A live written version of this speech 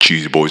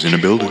Cheesy Boys in the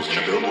building. What's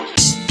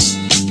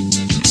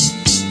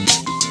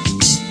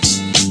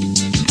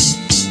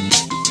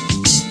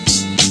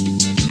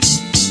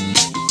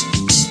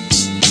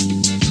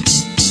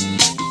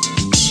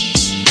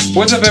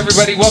up,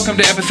 everybody? Welcome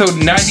to episode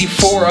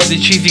 94 of the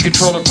Cheesy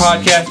Controller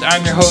Podcast.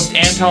 I'm your host,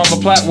 Anton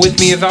LaPlatte. With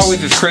me, as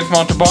always, is Chris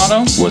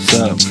Montalbano. What's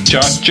up?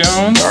 Josh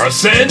Jones.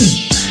 Arson.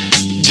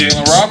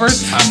 Jalen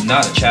Roberts. I'm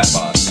not a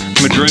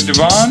chatbot. Madrid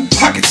Devon.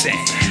 Pocket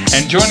sand.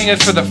 And joining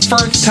us for the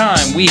first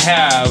time, we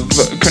have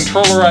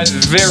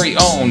Controllerize's very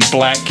own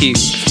Black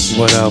Cubes.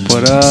 What up?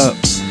 What up?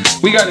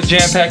 We got a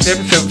jam-packed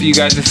episode for you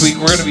guys this week.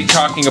 We're going to be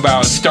talking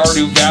about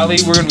Stardew Valley.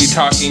 We're going to be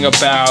talking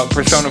about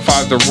Persona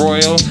 5 The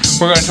Royal.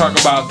 We're going to talk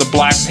about the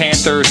Black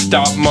Panther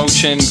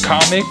stop-motion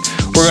comic.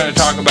 We're going to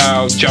talk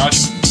about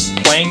Josh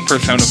playing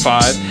Persona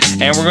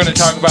 5. And we're going to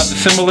talk about the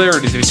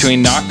similarities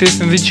between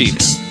Noctis and Vegeta.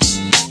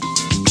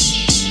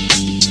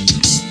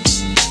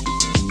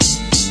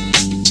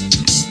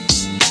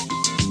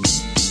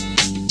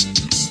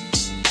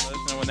 Let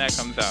us know when that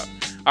comes out.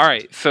 All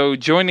right, so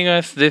joining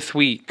us this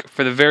week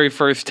for the very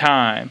first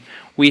time,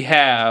 we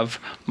have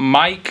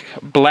Mike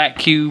Black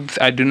Cubes.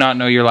 I do not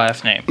know your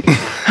last name.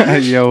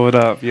 Yo, what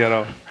up?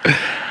 Yeah.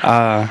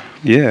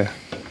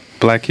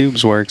 Black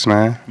Cubes works,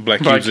 man.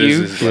 Black Black Cubes is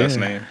Cubes? his last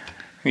name.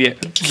 Yeah,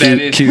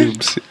 that is.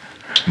 Cubes.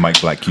 Mike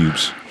Black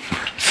Cubes.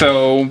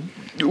 So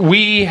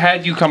we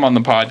had you come on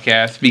the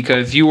podcast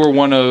because you were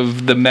one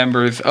of the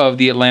members of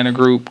the Atlanta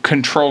group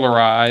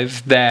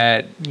Controllerize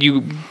that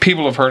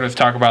people have heard us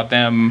talk about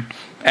them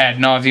ad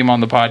nauseum on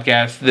the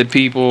podcast.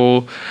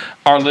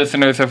 Our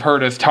listeners have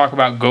heard us talk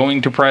about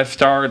going to Press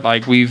Start.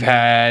 Like we've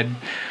gotten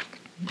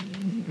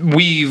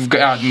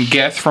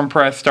guests from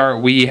Press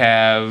Start. We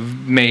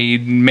have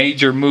made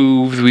major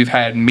moves. We've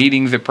had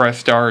meetings at Press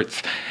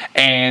Starts.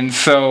 And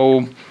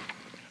so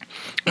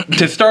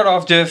to start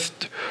off,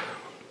 just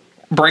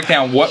break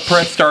down what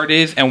Press Start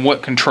is and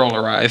what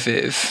Controllerize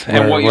is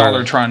and what y'all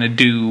are trying to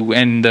do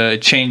and the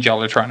change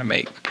y'all are trying to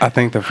make. I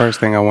think the first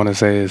thing I want to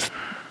say is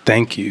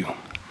thank you.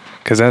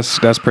 Because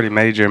that's pretty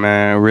major,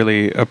 man. I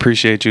really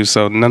appreciate you.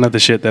 So none of the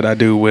shit that I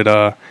do would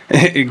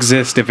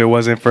exist if it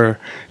wasn't for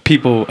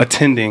people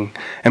attending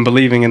and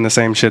believing in the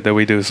same shit that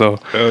we do. So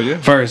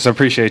first, I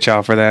appreciate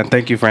y'all for that. And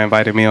thank you for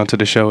inviting me onto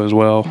the show as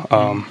well.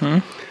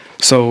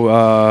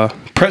 So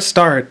Press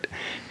Start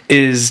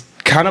is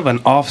kind of an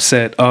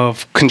offset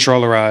of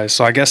Controllerize.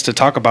 So I guess to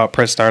talk about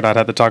Press Start, I'd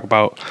have to talk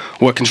about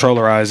what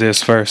Controllerize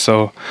is first.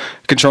 So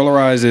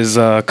Controllerize is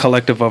a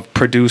collective of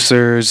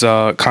producers,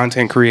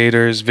 content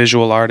creators,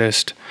 visual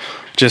artists,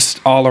 just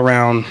all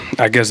around,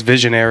 I guess,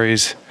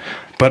 visionaries.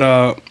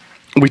 But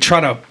we try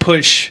to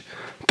push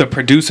the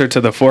producer to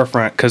the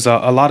forefront because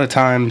a lot of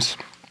times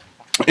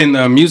in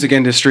the music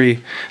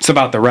industry, it's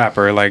about the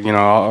rapper, like, you know,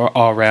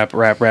 all rap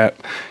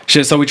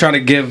shit. So we try to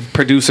give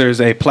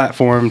producers a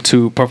platform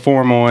to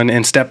perform on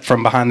and step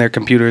from behind their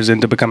computers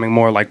into becoming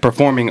more like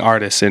performing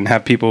artists and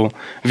have people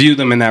view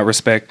them in that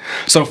respect.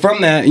 So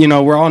from that, you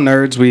know, we're all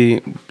nerds.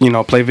 We, you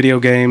know, play video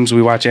games.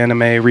 We watch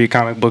anime, read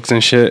comic books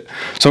and shit.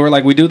 So we're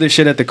like, we do this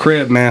shit at the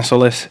crib, man. So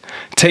let's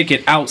take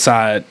it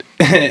outside.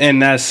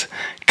 And that's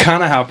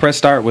kind of how Press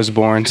Start was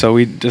born. So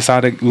we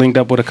decided, linked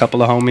up with a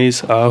couple of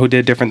homies who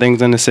did different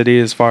things in the city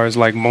as far as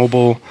like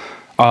mobile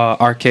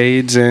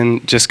arcades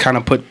and just kind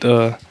of put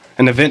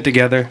an event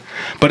together.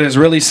 But it's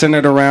really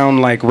centered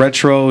around like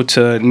retro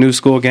to new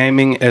school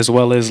gaming as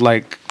well as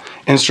like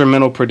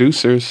instrumental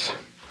producers.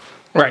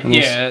 Right,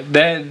 yeah.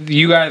 That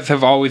you guys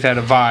have always had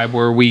a vibe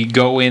where we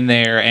go in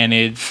there and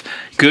it's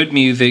good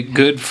music,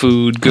 good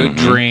food, good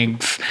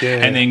drinks,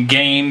 and then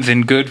games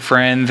and good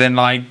friends, and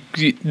like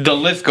the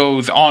list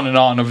goes on and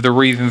on of the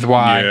reasons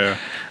why. Yeah.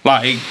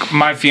 Like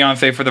my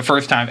fiance, for the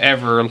first time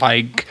ever,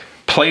 like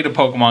played a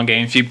Pokemon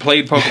game. She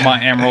played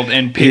Pokemon Emerald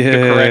and picked the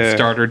correct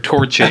starter,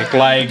 Torchic,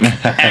 like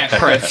at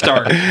Press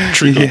Start.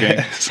 Trickle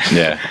games.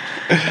 Yeah.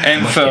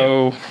 And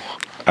so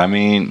I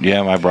mean,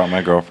 yeah, I brought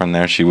my girlfriend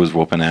there. She was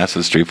whooping ass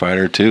at Street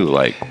Fighter too.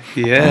 Like,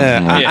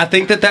 I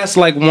think that's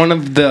like one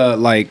of the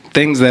like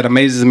things that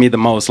amazes me the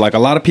most. Like a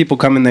lot of people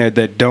come in there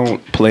that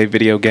don't play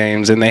video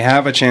games and they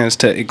have a chance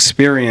to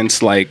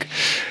experience like.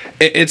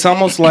 It's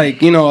almost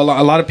like, you know,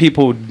 a lot of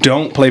people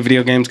don't play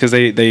video games because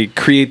they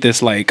create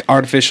this like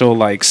artificial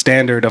like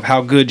standard of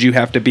how good you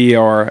have to be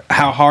or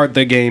how hard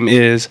the game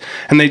is,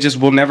 and they just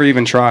will never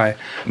even try.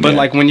 But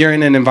like when you're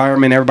in an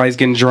environment, everybody's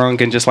getting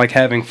drunk and just like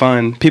having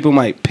fun, people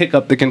might pick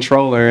up the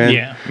controller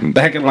and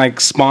that can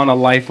like spawn a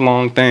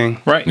lifelong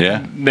thing. Right.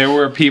 Yeah. There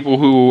were people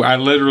who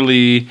I'm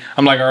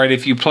like, all right,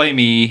 if you play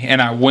me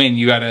and I win,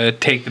 you got to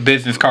take the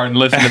business card and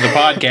listen to the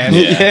podcast.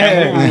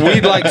 And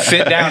we'd like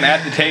sit down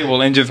at the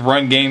table and just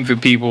run games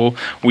with people.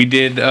 We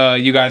did,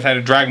 you guys had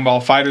a Dragon Ball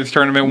Fighters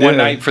tournament one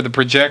night for the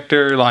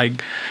projector.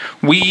 Like,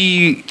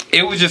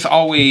 it was just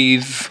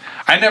always,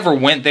 I never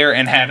went there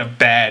and had a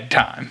bad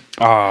time.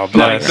 Oh,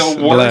 like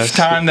the worst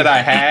time that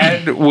I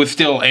had was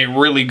still a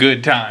really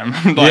good time.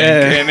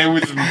 And it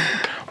was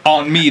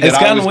on me that It's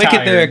I gotten was wicked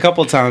tired. there a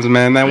couple times,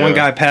 man. That one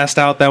Yeah. guy passed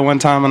out that one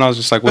time, and I was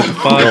just like, "What the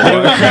fuck?" It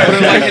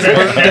was like his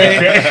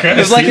birthday. It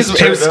was like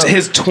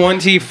his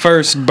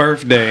 21st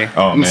birthday.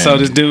 Oh, man. So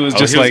this dude was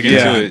just he was like, into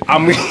 "Yeah, it.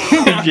 I'm."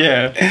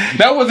 Yeah,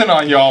 that wasn't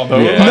on y'all though.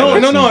 Yeah.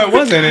 No, it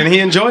wasn't, and he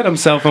enjoyed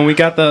himself, and we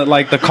got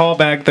the call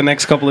back the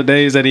next couple of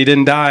days that he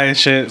didn't die and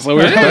shit. So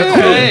we were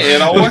Hey,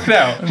 it all worked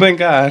out. thank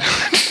God.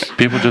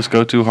 People just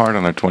go too hard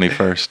on their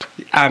 21st.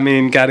 I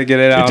mean, got to get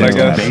it out. I takes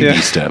guess. baby Yeah.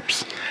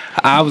 Steps.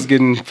 I was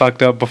getting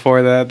fucked up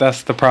before that.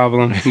 That's the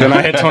problem. Then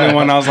I hit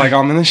 21. I was like,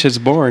 oh man, this shit's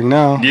boring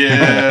now.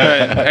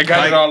 Yeah. I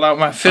got it all out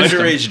my system.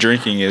 Underage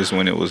drinking is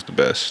when it was the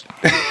best.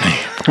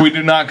 We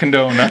do not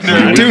condone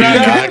underage. Do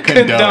not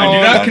condone.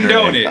 Do not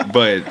condone it,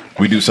 but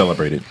We do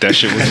celebrate it. that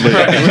shit was lit.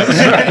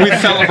 We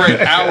celebrate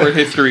our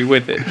history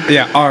with it.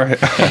 Yeah, our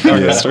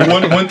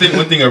Yeah. One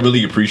thing I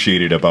really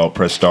appreciated about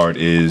Press Start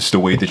is the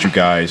way that you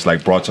guys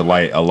like brought to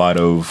light a lot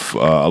of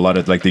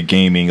like the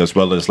gaming as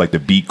well as like the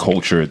beat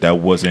culture that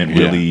wasn't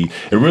really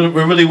it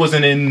really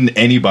wasn't in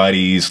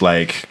anybody's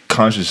like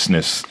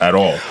consciousness at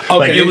all.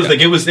 Like it was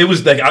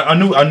like I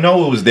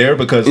know it was there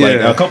because like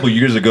Yeah. a couple of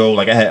years ago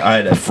like I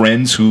had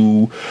friends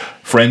who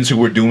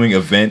were doing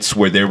events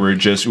where they were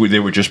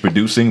just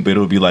producing, but it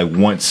would be like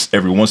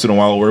every once in a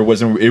while where it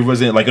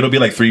wasn't like it'll be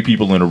like 3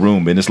 people in a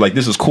room, and it's like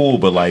this is cool,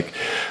 but like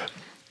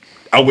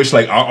I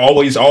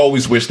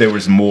always wish there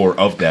was more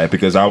of that,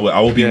 because I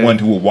would be one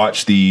who would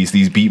watch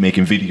these beat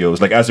making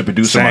videos like as a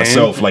producer Same.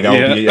 myself. Like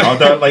I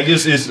thought like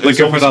it's looking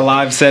for always, the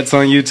live sets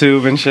on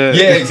YouTube and shit.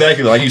 yeah,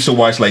 exactly. Like I used to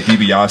watch like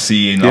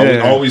DiBiase, and I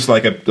Yeah. always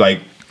like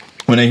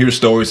when I hear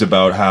stories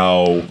about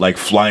how like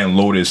Flying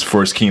Lotus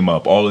first came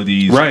up, all of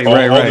these, Right, all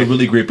right. the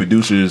really great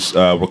producers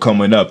were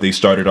coming up. They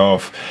started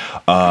off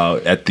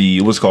at the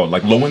what's it called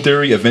like Low End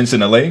Theory events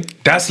in LA.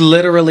 That's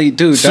literally,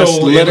 dude. That's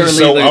So literally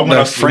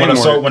the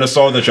framework. when I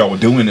saw that y'all were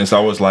doing this, I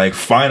was like,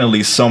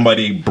 finally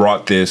somebody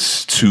brought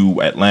this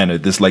to Atlanta.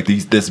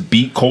 This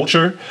beat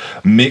culture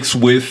mixed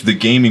with the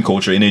gaming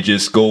culture, and it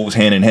just goes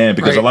hand in hand,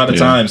 because a lot of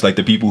times like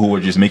the people who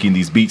were just making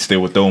these beats, they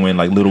would throw in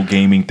like little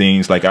gaming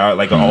things. Like all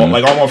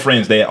my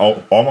friends,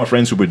 all my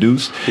friends who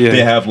produce,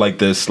 they have like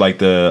this like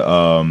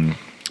the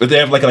they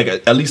have like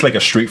at least like a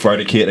Street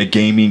Fighter kit, a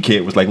gaming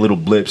kit with like little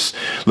blips,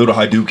 little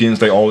Hadoukens.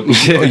 They all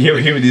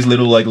hearing these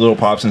little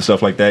pops and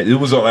stuff like that.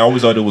 I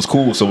always thought it was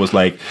cool. So it's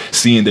like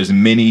seeing there's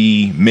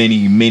many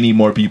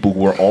more people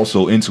who are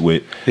also into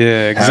it.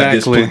 Yeah,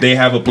 exactly. They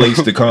have a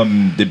place to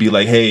come to be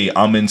like, hey,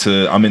 I'm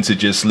into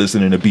just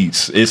listening to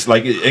beats. It's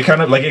like it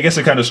kind of like, I guess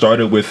it kind of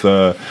started with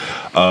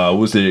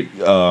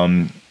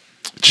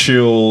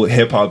chill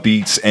hip hop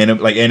beats, and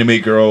like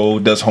Anime Girl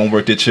does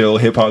homework to chill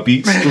hip hop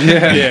beats. And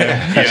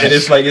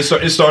it's like it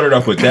started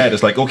off with that.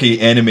 It's like, okay,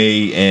 anime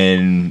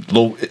and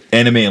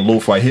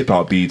lo-fi hip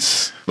hop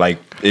beats. Like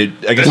it,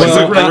 I guess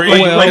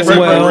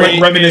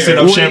reminiscent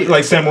of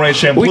like Samurai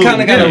Champloo. We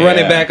kind of got to run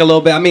it back a little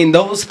bit. I mean,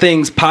 those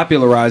things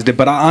popularized it,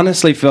 but I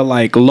honestly feel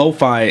like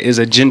lo-fi is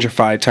a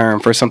gentrified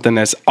term for something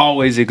that's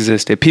always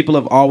existed. People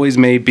have always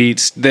made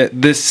beats. That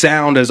this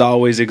sound has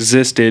always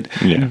existed.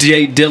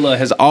 Jay Dilla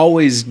has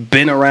always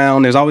been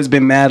around. There's always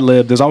been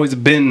Madlib. There's always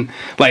been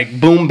like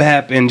boom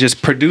bap and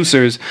just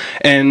producers.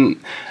 And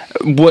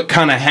what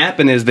kind of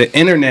happened is the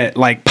internet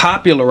like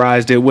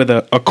popularized it with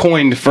a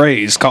coined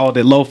phrase, called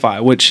it lo-fi,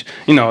 which,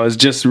 you know, is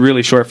just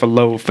really short for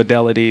low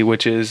fidelity,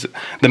 which is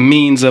the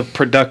means of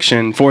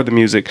production for the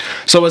music.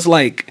 So it's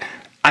like,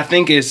 I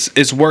think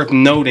it's worth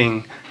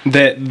noting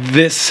that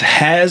this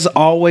has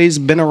always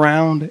been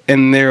around,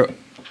 and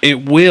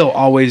it will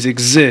always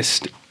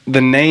exist.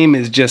 The name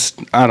is just,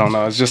 I don't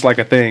know, it's just like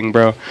a thing,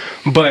 bro.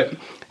 But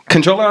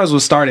Controllerize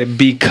was started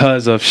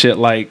because of shit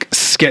like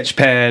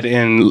Sketchpad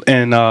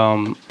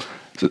and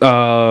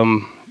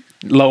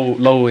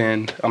Low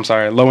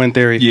End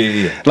Theory.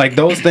 Yeah. Like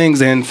those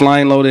things, and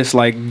Flying Lotus,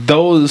 like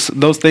those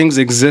things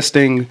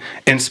existing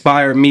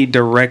inspired me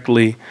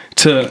directly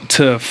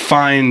to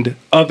find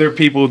other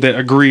people that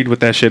agreed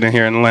with that shit in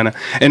here in Atlanta.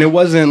 And it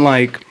wasn't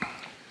like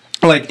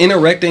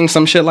interacting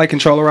some shit like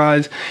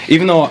Controllerize,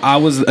 even though I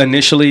was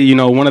initially, you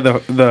know, one of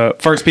the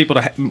first people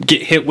to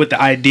get hit with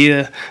the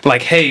idea,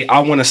 like, hey, I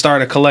want to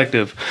start a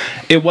collective.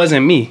 It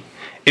wasn't me.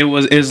 It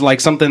was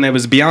like something that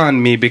was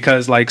beyond me,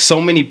 because like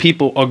so many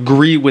people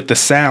agree with the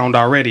sound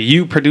already.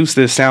 You produced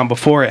this sound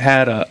before it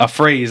had a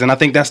phrase, and I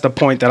think that's the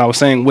point that I was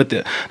saying with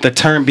the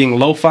term being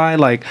lo-fi.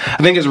 Like, I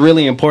think it's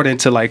really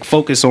important to like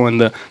focus on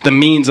the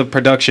means of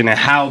production and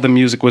how the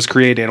music was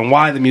created and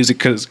why the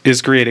music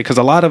is created, because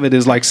a lot of it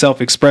is like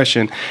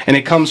self-expression, and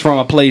it comes from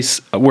a place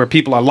where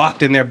people are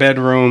locked in their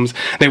bedrooms,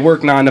 they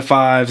work 9 to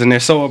 5s, and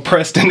they're so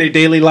oppressed in their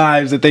daily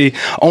lives that they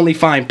only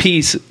find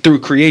peace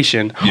through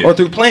creation or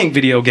through playing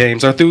video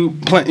games or through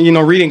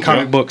reading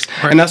comic books.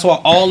 And that's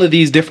why all of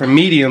these different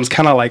mediums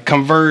kind of like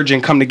converge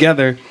and come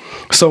together.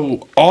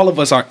 So all of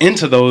us are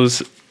into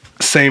those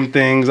same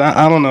things.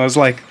 I don't know. It's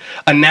like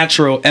a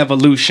natural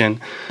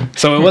evolution.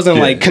 So it wasn't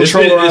like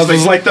Controllerize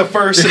was like the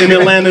first in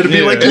Atlanta to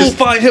be like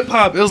lo-fi hip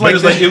hop. It was like,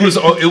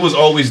 it was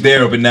always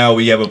there, but now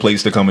we have a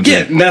place to come and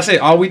and that's it.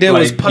 All we did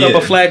was put up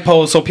a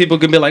flagpole so people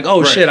could be like,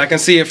 oh shit, I can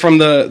see it from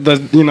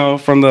the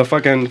from the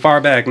fucking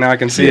far back. Now I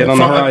can see it on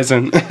the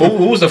horizon. What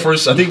was the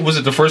first? I think was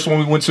it the first one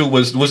we went to?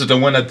 Was it the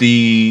one at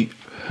the?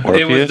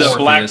 It was the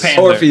Black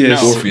Panther.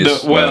 Orpheus. No,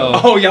 Orpheus.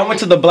 Oh, y'all went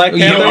to the Black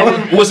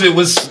Panther? Was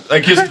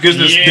like his press?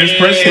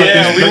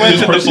 we went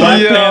to the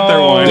Black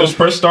Panther one. There's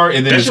press start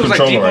and then there's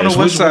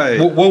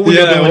Controllerize. What were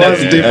you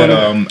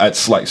doing at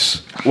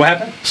Slice? What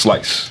happened?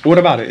 Slice. What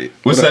about it?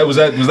 Was that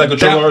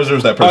Controllerize or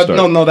was that press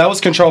start? No, that was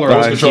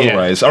Controllerize. That was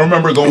Controllerize. I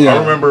remember going. I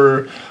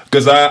remember.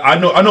 Because I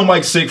know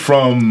Mike Sick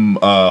from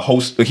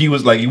host. He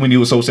was like when he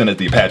was hosting at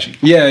the Apache.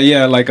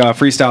 Yeah, like a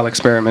freestyle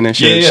experiment and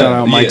shit. Shout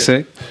out Mike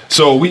Sick.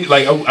 So we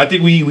like I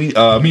think we me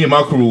and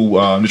my crew,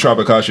 the Tribe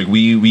Akashic,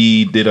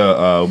 we did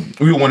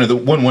we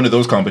won one of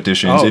those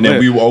competitions, and then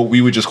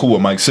we were just cool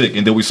with Mike Sick,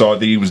 and then we saw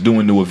that he was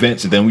doing new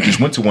events, and then we just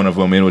went to one of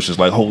them, and it was just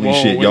like holy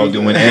shit, y'all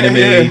doing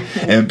anime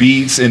and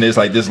beats, and it's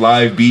like this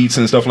live beats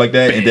and stuff like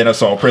that, and then I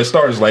saw Press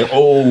Stars like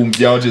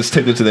y'all just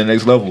took it to the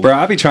next level. Bro,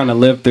 I be trying to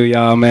live through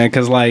y'all, man,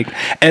 because like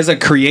as a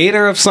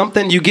creator of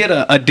something, you get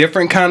a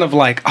different kind of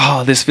like,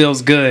 oh, this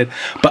feels good.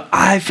 But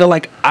I feel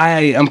like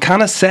I am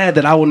kind of sad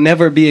that I will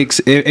never be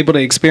able to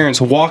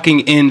experience walking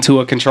into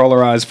a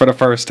Controllerize for the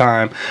first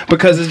time,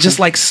 because it's just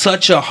like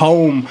such a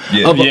home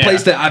of a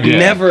place that I've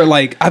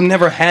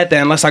never had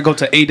that unless I go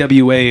to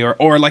AWA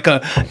or like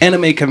a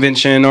anime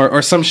convention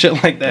or some shit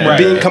like that. Right.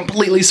 Being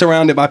completely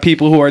surrounded by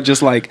people who are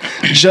just like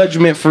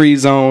judgment free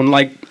zone,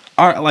 like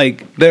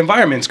the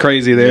environment's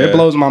crazy there. It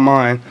blows my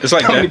mind. It's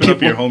like dapping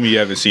up your homie you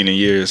haven't seen in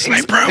years.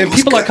 Like, bro, and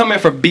people are coming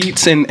for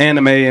beats in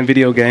anime and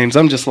video games.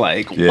 I'm just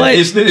like, what?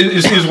 It's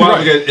wild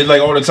because it,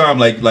 like all the time.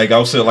 Like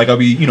I'll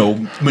be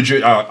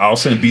Madrid. I'll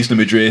send beats to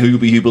Madrid. He'll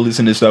be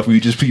listening to stuff.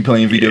 We just be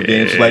playing video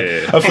games. Like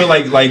I feel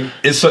like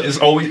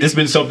it's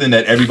been something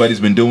that everybody's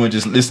been doing.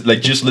 Just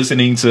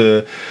listening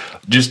to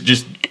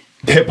just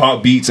hip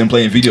hop beats and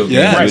playing video games.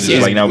 Yeah,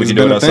 it's like now we can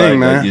do it outside.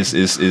 Like,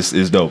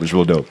 it's dope. It's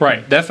real dope.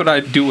 Right. That's what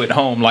I do at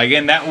home. Like,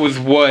 and that was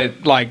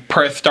what like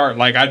Press Start.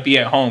 Like, I'd be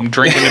at home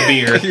drinking a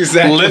beer,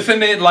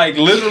 listening, like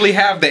literally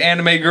have the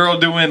anime girl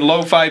doing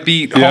lo-fi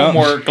beat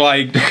homework,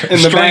 like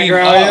in the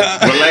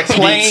background, relax,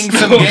 playing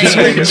some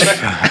games.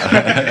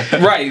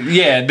 Right.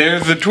 Yeah.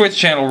 There's a Twitch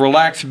channel,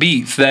 Relax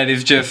Beats, that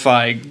is just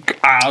like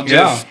I'll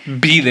just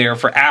be there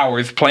for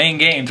hours playing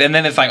games, and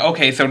then it's like,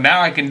 okay, so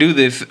now I can do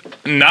this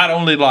not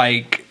only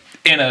like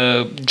in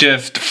a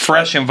just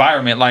fresh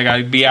environment, like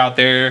I'd be out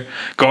there,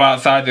 go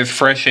outside, there's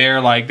fresh air,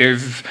 like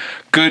there's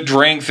good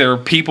drinks, there are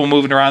people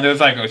moving around, there's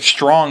like a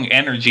strong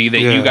energy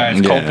that you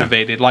guys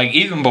cultivated. Like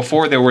even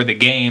before there were the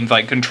games,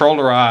 like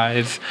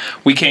Controllerize,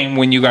 we came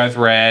when you guys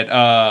were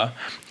at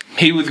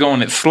he was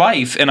going at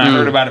Slice, and I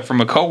heard about it from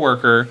a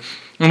coworker.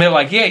 And they're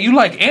like, yeah, you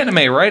like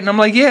anime, right? And I'm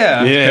like,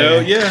 yeah.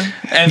 Hell yeah.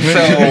 And so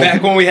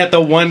back when we had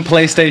the one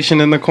PlayStation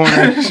in the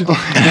corner.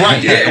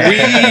 Right,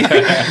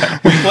 yeah.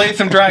 We played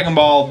some Dragon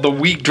Ball the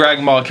week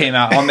Dragon Ball came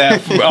out on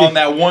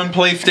that one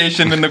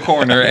PlayStation in the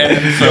corner. And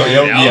so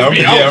I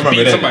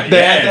remember that.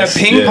 They had that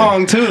ping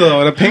pong too,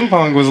 though. The ping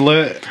pong was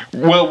lit.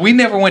 Well, we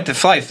never went to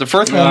Slice. The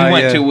first one we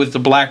went to was the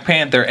Black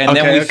Panther, and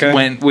then we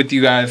went with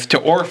you guys to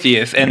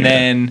Orpheus, and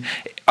then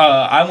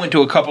I went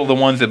to a couple of the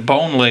ones at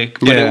Bone Lick,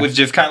 but it was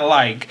just kind of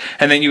like,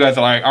 and then you guys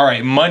are like, all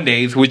right,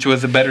 Mondays, which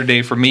was a better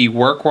day for me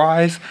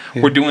work-wise,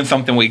 we're doing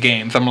something with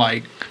games. I'm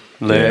like,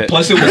 lit.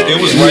 Plus,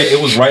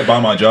 it was right by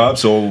my job,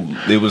 so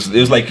it was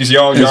like because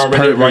y'all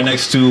right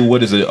next to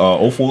what is it,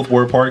 Old Fourth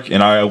Ward Park,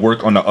 and I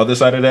work on the other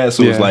side of that,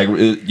 so it's like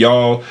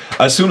y'all.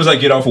 As soon as I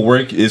get off of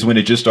work is when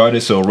it just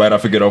started. So right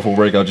after I get off of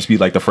work, I'll just be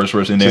like the first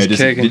person there,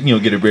 just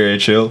get a beer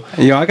and chill.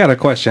 Yo, I got a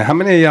question. How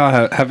many of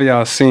y'all have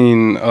y'all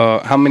seen?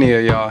 How many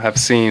of y'all have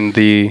seen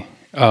the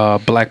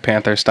Black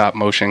Panther stop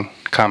motion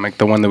comic,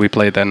 the one that we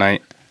played that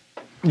night?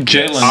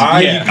 Jalen,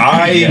 I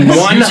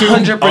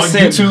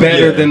 100%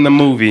 better than the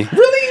movie.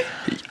 Really?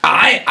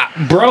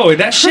 Bro,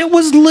 that shit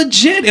was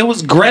legit. It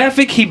was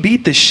graphic. He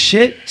beat the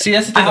shit. See,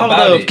 that's the thing out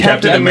about of it.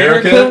 Captain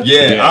America.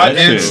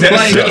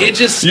 It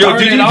just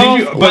started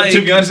off. But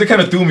to be honest, it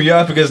kind of threw me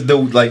off because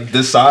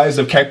the size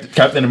of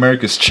Captain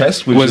America's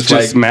chest was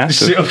just like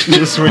massive,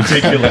 just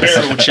ridiculous.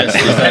 Chest.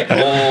 It was like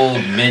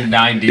old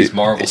mid-90s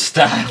Marvel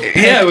style.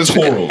 Yeah, it was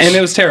horrible, and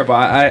it was terrible.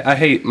 I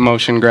hate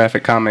motion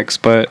graphic comics,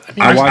 but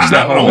I watched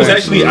that whole.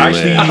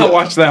 I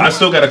watched that. I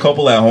still got a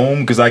couple at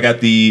home because I got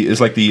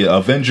it's like the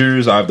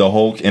Avengers. I have the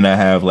Hulk, and I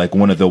have like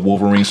one of the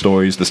Wolverine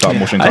stories, the stop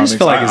motion comics. I just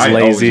feel like it's lazy.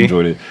 I always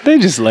enjoyed it. They're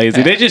just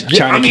lazy. They just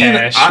trying to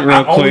cash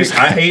real quick.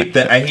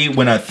 I hate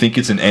when I think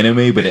it's an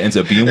anime, but it ends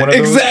up being one of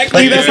those.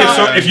 Exactly.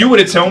 Like, if you were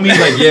to tell me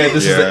like,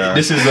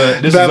 this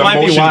is a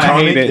motion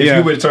comic. If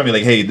you were to tell me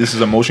like, hey, this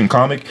is a motion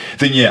comic,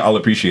 then I'll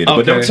appreciate it. Okay.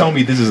 But don't tell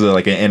me this is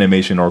like an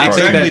animation or a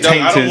cartoon. I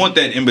don't want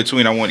that in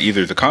between. I want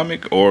either the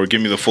comic or give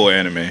me the full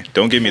anime.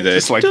 Don't give me that.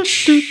 It's like don't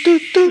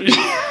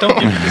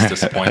give me this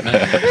disappointment.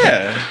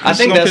 I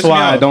think that's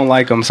why I don't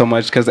like them so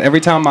much, because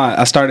every time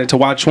I started to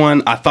watch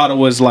one, I thought it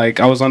was like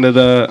I was under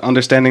the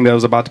understanding that it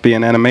was about to be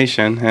an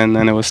animation, and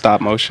then it was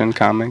stop motion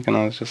comic, and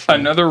I was just like,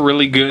 Another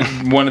really good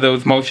one of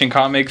those motion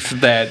comics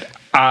that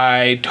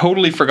I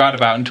totally forgot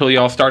about until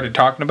y'all started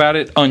talking about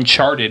it.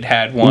 Uncharted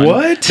had one.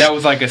 What? That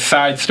was like a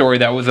side story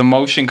that was a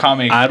motion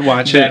comic. I'd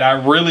watch that it. I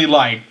really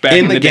liked back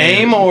In in the day.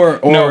 game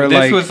or no? This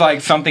like- was like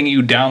something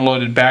you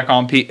downloaded back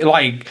on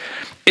like.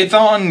 It's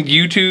on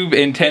YouTube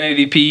in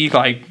 1080p,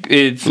 like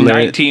it's Lit.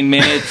 19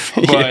 minutes.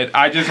 But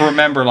I just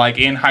remember like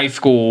in high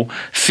school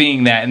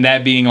seeing that and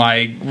that being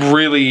like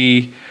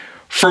really,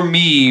 for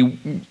me,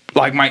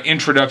 like my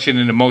introduction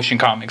into motion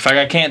comics. Like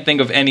I can't think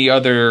of any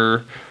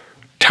other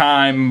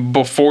time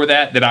before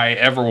that I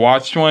ever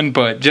watched one.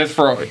 But just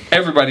for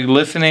everybody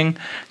listening,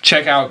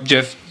 check out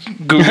just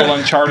Google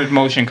Uncharted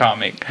motion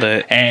comic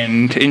Lit.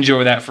 and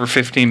enjoy that for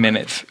 15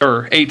 minutes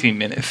or 18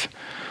 minutes.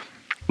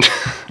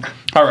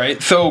 All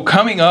right, so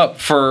coming up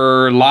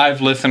for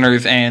live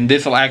listeners, and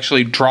this will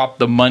actually drop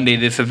the Monday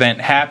this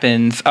event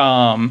happens.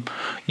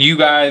 You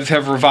guys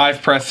have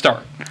revived Press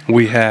Start.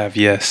 we have,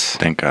 yes.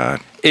 Thank God.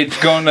 It's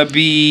going to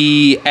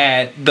be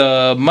at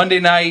the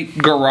Monday Night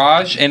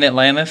Garage in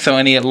Atlanta. So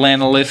any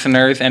Atlanta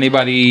listeners,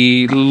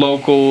 anybody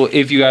local,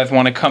 if you guys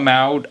want to come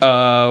out,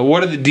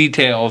 what are the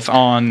details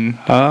on?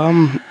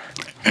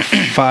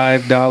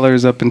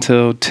 $5 up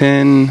until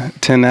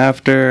 10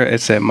 after.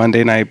 It's at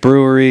Monday Night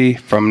Brewery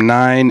from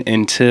 9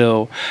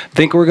 until, I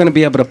think we're going to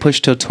be able to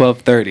push till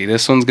 12:30.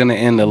 This one's going to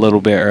end a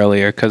little bit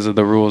earlier because of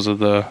the rules of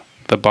the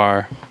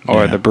bar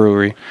or the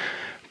brewery.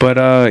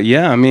 But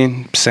yeah, I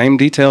mean, same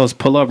details.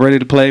 Pull up, ready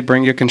to play.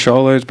 Bring your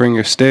controllers, bring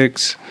your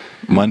sticks.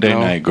 Monday No.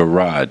 Night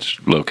Garage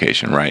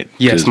location, right?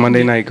 Yes, 'Cause-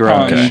 Monday Night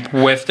Garage.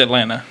 West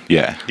Atlanta.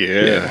 Yeah.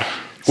 Yeah.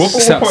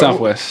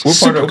 Southwest. What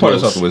Super part of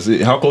close.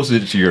 Southwest? How close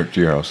is it to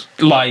your house?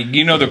 Like,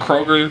 you know the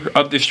Kroger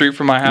up the street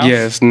from my house?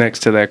 Yeah, it's next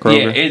to that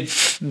Kroger.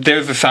 Yeah,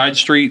 there's a side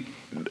street.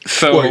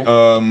 So Wait,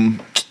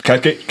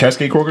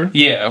 Cascade Kroger?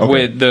 yeah, Okay.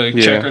 with the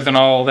Yeah. Checkers and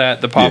all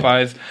that, the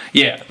Popeyes.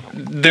 Yeah,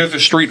 there's a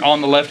street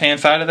on the left-hand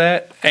side of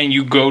that, and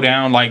you go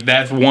down, like,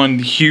 that's one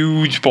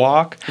huge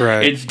block.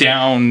 Right. It's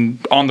down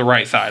on the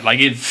right side. Like,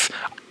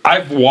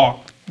 I've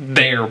walked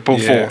there before.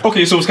 Yeah.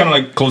 Okay, so it's kind of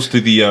like close to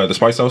the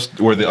Spice House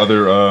or the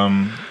other.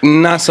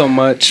 Not so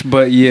much,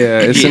 but yeah,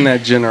 it's in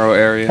that general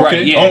area. Right.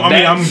 Okay. yeah, I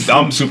mean, that's-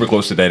 I'm super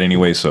close to that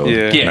anyway. So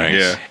Yeah. Yeah.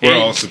 Nice. Yeah.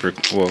 We're all It- super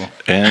well.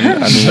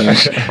 And I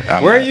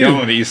mean, Where are Y'all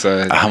you? on the east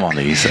side. I'm on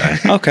the east side.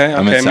 Okay,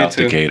 I'm okay, in me South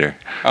too. Decatur.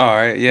 All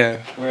right, yeah.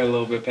 We're a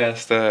little bit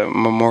past the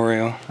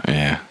Memorial.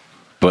 Yeah.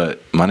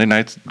 But Monday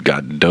nights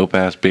got dope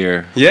ass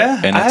beer.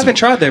 Yeah, And I it's- haven't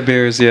tried their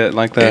beers yet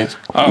like that. It's,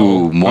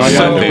 one of my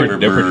So-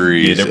 favorite They're pretty-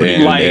 breweries they're pretty in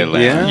good. Like,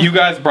 Atlanta. Yeah. you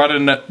guys brought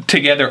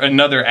together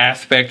another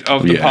aspect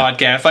of the Yeah.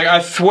 podcast. Like,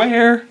 I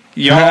swear,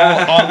 y'all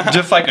on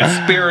just like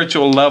a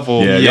spiritual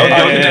level. yeah,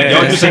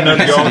 y'all just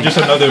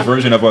another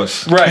version of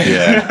us. Right.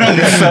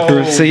 Yeah. So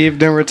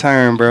Received in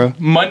return, bro.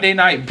 Monday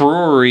Night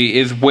Brewery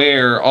is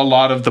where a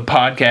lot of the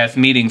podcast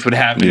meetings would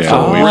happen. Yeah,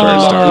 So when we really,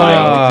 first started.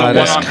 like the one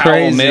That's on Howell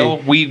crazy. Mill,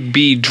 we'd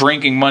be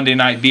drinking Monday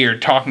night beer,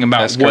 talking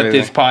about That's what crazy.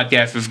 this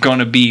podcast is going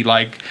to be,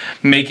 like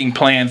making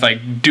plans,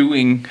 like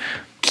doing.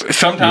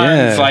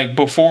 Sometimes, Yeah. like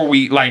before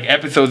we like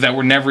episodes that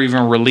were never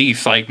even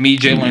released, like me,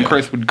 Jalen, and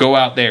Chris would go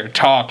out there,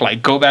 talk,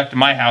 like go back to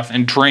my house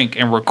and drink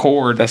and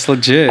record That's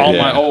legit. on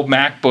Yeah. my old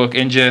MacBook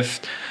and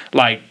just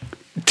like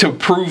to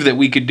prove that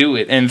we could do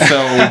it. And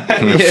so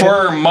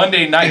for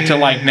Monday night to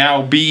like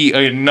now be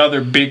another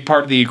big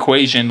part of the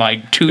equation,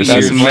 like 2 That's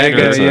years That's mega,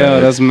 later.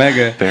 yo. That's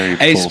mega. Very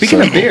Hey, full speaking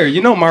of circle. beer,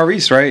 you know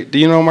Maurice, right? Do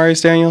you know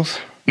Maurice Daniels?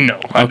 No,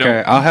 I Okay,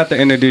 don't. I'll have to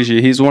introduce you.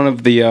 He's one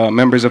of the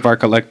members of our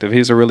collective.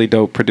 He's a really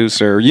dope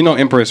producer. You know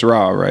Empress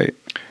Raw, right?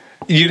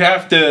 You'd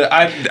have to.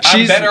 I'm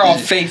She's- better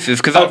off faces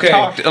because I've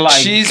talked like.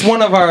 she's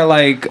one of our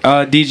like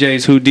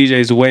DJs who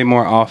DJs way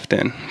more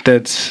often.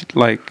 That's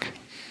like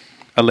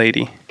a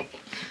lady.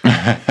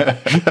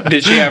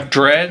 Did she have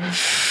dreads?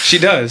 She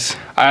does.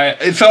 I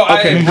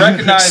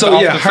recognize. So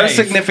off yeah, the her face.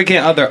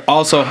 significant other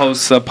also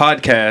hosts a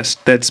podcast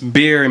that's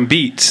Beer and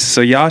Beats. So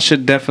y'all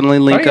should definitely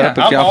link Oh, yeah. up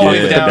if I'm y'all fuck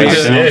always with the down beer.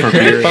 to- Down for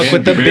beer. Fuck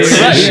with the beer.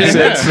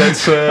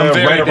 That's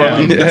very right up our down.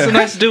 alley. That's a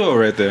nice duo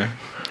right there.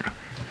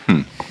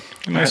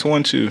 Nice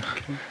 1-2.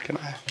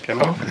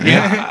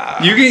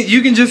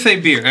 You can just say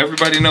beer.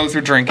 Everybody knows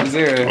we're drinking.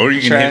 Or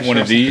you can hit one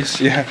of these.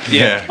 Yeah.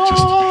 Yeah.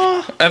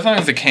 As long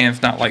as the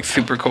can's not like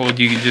super cold,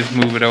 you can just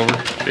move it over.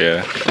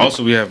 Yeah.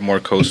 Also, we have more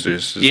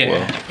coasters as Yeah,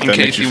 well. in That case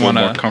makes you feel want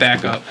more to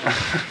back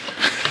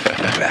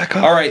comfortable. up.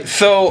 All right,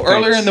 so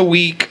earlier in the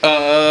week,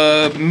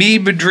 me,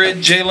 Madrid,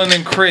 Jalen,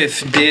 and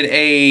Chris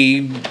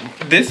did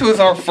this was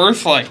our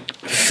first like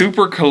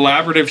super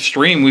collaborative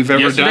stream we've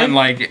ever Yesterday? done.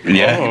 Like,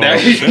 Yeah.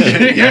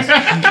 yesterday.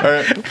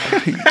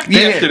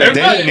 They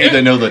didn't need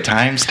to know the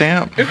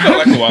timestamp. It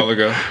felt like a while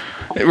ago.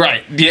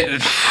 Right. Yeah.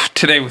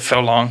 Today was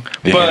so long.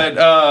 Yeah.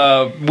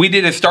 But we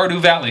did a Stardew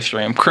Valley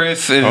stream.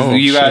 Chris, is Oh,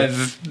 you shit.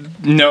 guys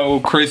know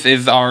Chris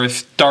is our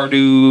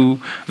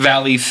Stardew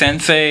Valley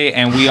sensei,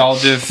 and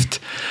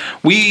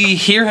we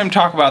hear him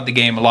talk about the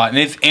game a lot, and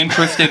it's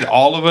interested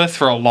all of us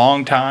for a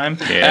long time.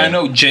 Yeah. And I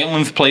know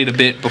Jalen's played a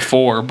bit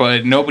before,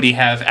 but nobody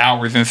has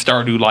hours in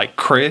Stardew like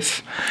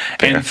Chris.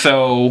 Fair. And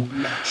so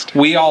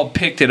we all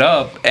picked it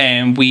up,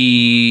 and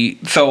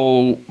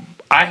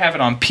I have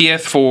it on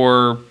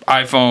PS4,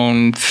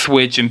 iPhone,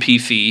 Switch, and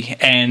PC.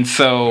 And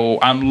so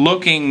I'm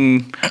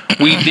looking.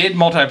 We did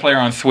multiplayer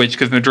on Switch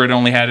because Madrid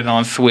only had it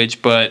on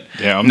Switch. But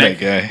yeah, I'm that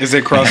guy. Is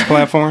it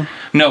cross-platform?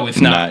 No,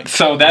 it's not.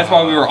 So that's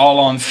why we were all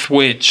on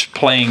Switch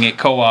playing it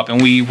co-op.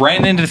 And we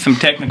ran into some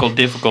technical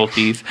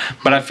difficulties.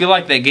 But I feel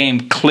like that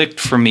game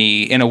clicked for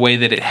me in a way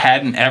that it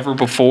hadn't ever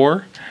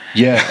before.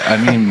 Yeah, I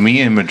mean,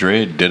 me and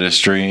Madrid did a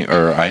stream,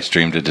 or I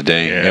streamed it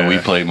today, and we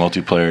played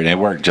multiplayer, and it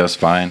worked just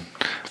fine.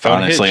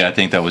 Honestly, I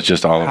think that was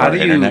just all of our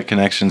internet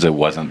connections. It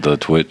wasn't the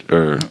Twitch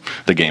or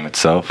the game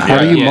itself. How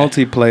do you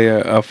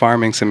multiplayer a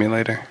farming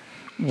simulator?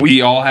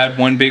 We all had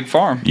one big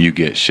farm. You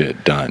get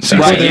shit done.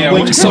 Right.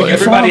 Yeah, so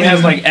everybody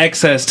has like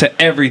access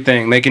to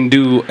everything. They can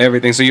do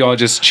everything. So you all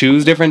just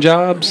choose different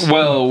jobs.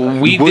 Well,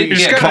 we did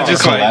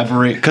just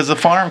collaborate because the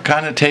farm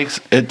kind of takes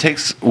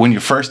when you're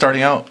first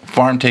starting out.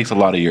 Farm takes a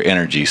lot of your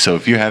energy. So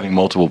if you're having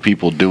multiple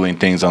people doing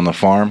things on the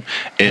farm,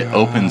 it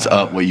opens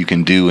up what you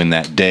can do in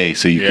that day.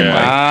 So you can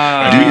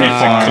do your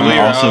farm,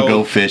 also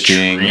go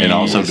fishing, and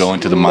also go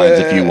into the mines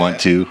if you want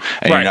to,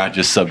 and you're not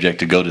just subject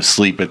to go to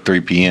sleep at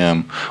 3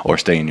 p.m. or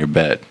stay in your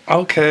bed.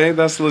 Okay,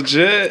 that's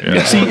legit.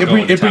 Yeah. See,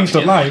 it brings to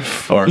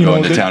life. Or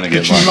going to town and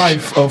get lunch.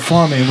 Life of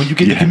farming when you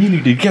get the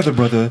community together,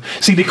 brother.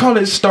 See, they call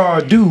it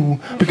Stardew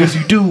because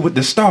you do with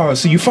the stars.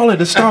 So you follow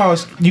the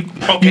stars.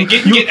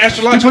 Get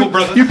astrological,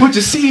 brother. You put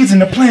your seeds in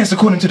the plants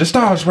according to the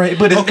stars, right?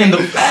 But it's in the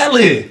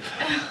valley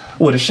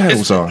where the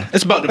shadows are.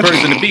 It's about the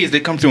birds and the bees.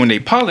 They come through and they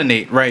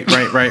pollinate. Right.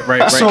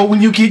 So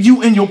when you get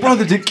you and your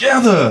brother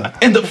together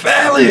in the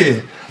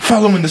valley,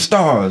 following the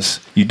stars,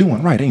 you're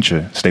doing right, ain't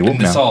you? Stay woke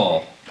now. This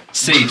all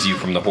saves you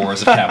from the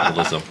horrors of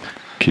capitalism.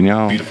 Can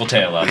y'all beautiful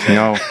tale out there? Can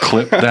y'all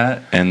clip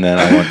that, and then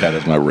I want that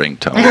as my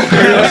ringtone.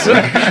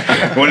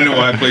 Want to know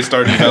why I play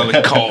Stardew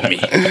Valley? Call me.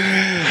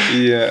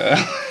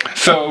 Yeah.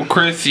 So,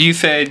 Chris, you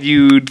said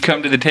you'd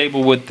come to the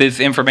table with this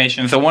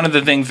information. So one of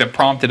the things that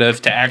prompted us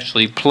to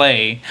actually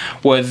play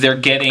was they're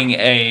getting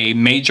a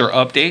major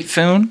update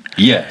soon?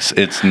 Yes,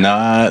 it's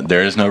not.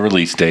 There is no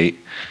release date.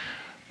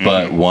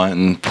 But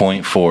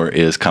 1.4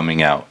 is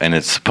coming out, and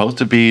it's supposed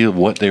to be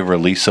what they've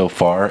released so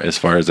far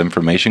as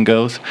information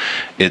goes.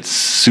 It's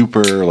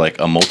super like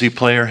a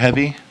multiplayer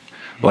heavy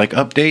like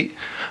update.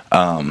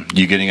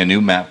 You're getting a new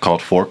map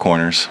called Four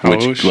Corners,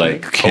 which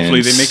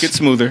hopefully they make it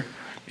smoother.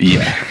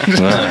 Yeah.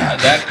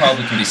 That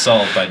probably can be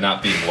solved by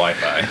not being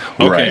Wi-Fi.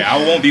 Okay, Right. I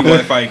won't be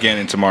Wi-Fi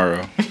again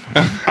tomorrow.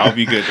 I'll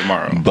be good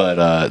tomorrow.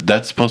 But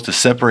that's supposed to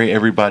separate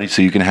everybody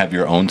so you can have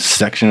your own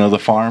section of the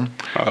farm.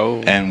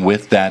 Oh. And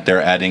with that,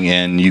 they're adding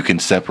in, you can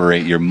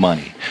separate your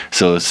money.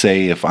 So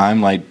say if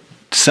I'm like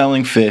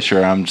selling fish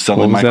or I'm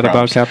selling my crops. What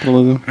was that about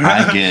capitalism?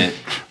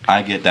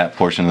 I get that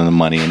portion of the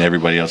money and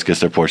everybody else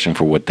gets their portion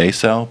for what they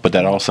sell. But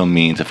that also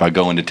means if I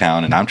go into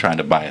town and I'm trying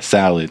to buy a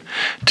salad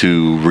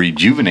to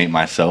rejuvenate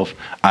myself,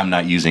 I'm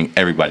not using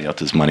everybody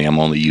else's money. I'm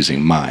only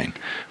using mine,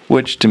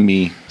 which to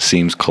me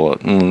seems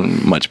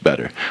much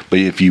better. But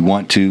if you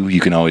want to,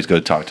 you can always go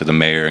talk to the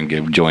mayor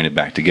and join it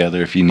back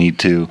together if you need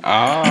to.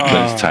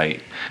 But it's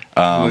tight.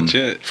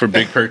 Legit. For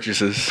big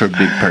purchases. For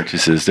big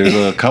purchases. There's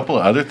a couple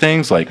of other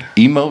things like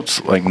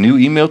emotes, like new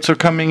emotes are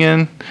coming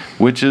in,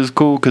 which is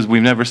cool because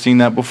we've never seen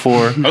that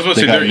before. I was about to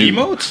say, there are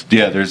emotes?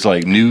 Yeah, there's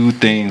like new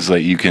things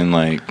that you can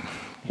like,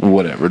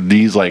 whatever.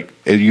 These like,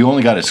 you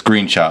only got a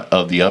screenshot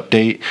of the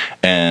update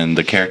and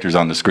the characters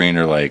on the screen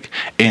are like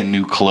in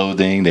new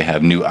clothing. They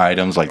have new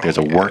items. Like there's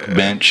a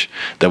workbench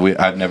that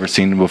I've never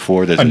seen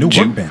before. There's a new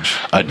workbench.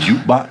 A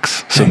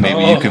jukebox. So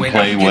maybe you can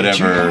play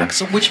whatever.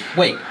 So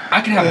I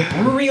can have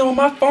a brewery on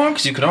my farm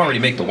because you can already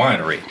make the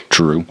winery.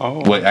 True.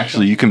 Wait,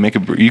 actually, you can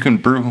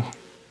brew.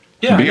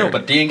 Yeah, beer. I know,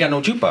 but they ain't got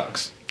no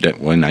jukebox. Yeah,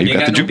 well, now you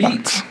got the no jukebox.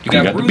 Beats. You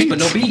got brews, but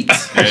no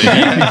beats.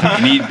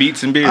 You need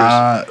beats and beers.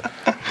 Yeah.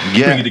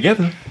 Bring it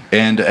together.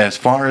 And as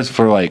far as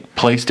for like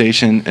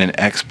PlayStation and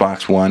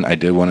Xbox One, I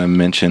did want to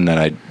mention that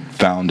I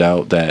found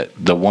out that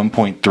the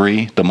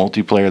 1.3, the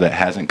multiplayer that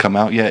hasn't come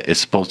out yet,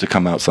 is supposed to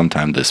come out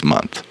sometime this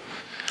month.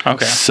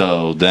 Okay.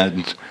 So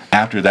then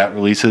after that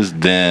releases,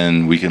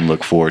 then we can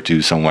look forward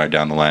to somewhere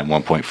down the line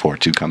 1.4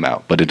 to come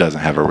out. But it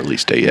doesn't have a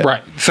release date yet.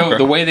 Right. So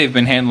the way they've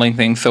been handling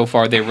things so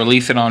far, they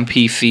release it on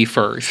PC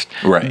first.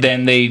 Right.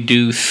 Then they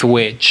do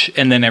Switch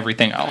and then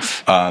everything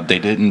else. They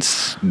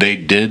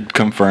did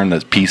confirm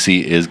that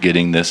PC is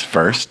getting this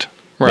first.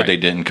 Right. But they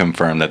didn't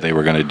confirm that they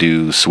were going to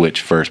do Switch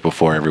first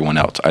before everyone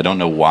else. I don't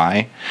know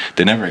why.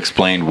 They never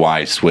explained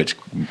why Switch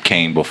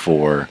came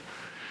before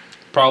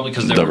Probably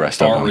because they The were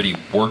rest of them. already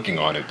working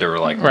on it. They were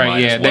like, Right, might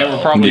yeah, as they well.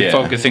 were probably Yeah.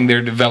 focusing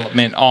their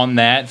development on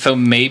that. So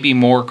maybe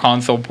more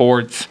console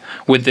ports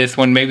with this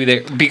one. Maybe they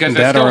because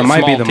they're That still or it a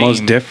might be small the most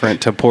team.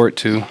 different to port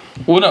to.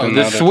 Well, no, than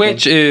the other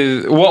Switch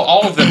is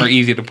all of them are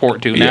easy to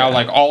port to now. Yeah.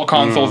 Like all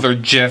consoles are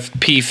just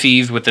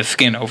PCs with the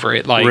skin over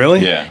it. Like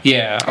Really? Yeah.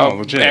 Yeah. Oh,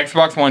 legit.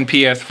 Xbox One,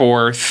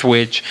 PS4,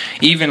 Switch,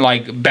 even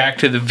like back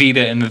to the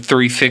Vita and the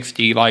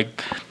 360,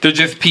 like they're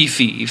just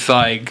PCs.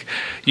 Like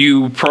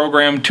you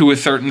program to a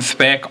certain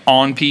spec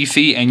on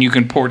PC and you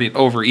can port it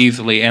over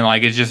easily, and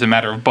like it's just a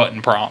matter of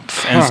button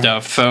prompts and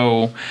stuff.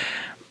 So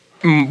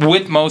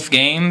with most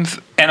games,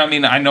 and I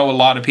mean I know a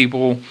lot of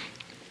people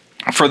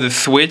for the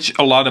Switch,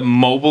 a lot of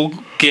mobile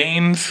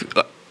games,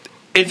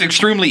 it's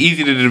extremely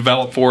easy to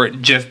develop for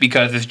it just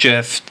because it's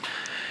just,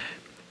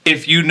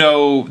 if you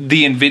know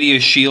the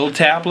NVIDIA Shield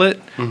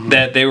tablet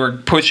that they were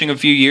pushing a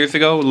few years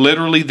ago,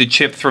 literally the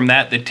chips from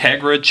that, the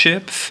Tegra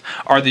chips,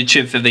 are the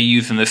chips that they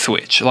use in the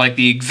Switch. Like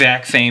the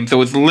exact same.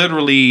 So it's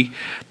literally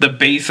the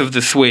base of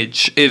the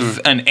Switch is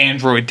an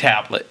Android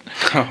tablet.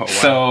 Oh, wow.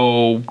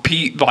 So,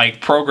 like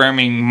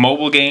programming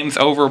mobile games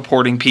over,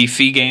 porting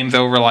PC games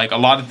over, like a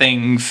lot of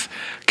things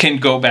can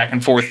go back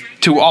and forth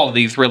to all of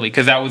these, really,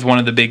 because that was one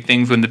of the big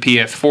things when the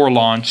PS4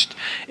 launched,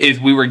 is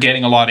we were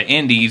getting a lot of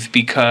indies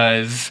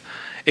because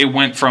it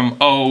went from,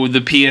 oh, the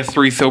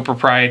PS3 so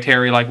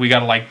proprietary, like we got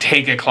to like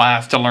take a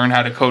class to learn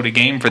how to code a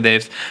game for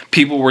this.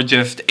 People were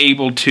just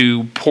able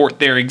to port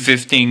their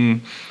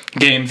existing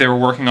games they were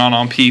working on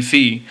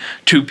PC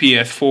to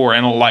PS4,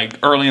 and like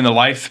early in the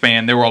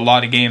lifespan there were a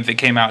lot of games that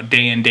came out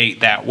day and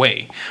date that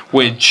way,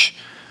 which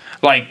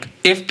like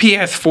if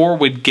PS4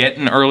 would get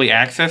an early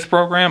access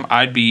program,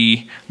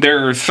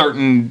 there are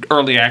certain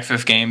early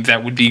access games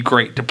that would be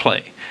great to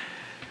play.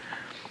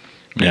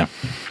 Yeah.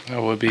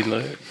 That would be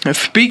lit.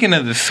 Speaking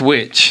of the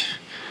Switch,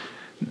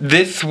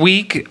 this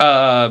week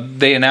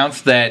they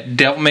announced that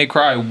Devil May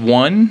Cry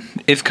 1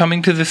 is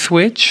coming to the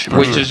Switch,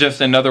 which is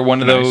just another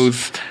one of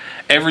those,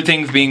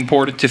 everything's being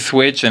ported to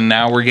Switch, and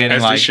now we're getting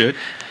As they should.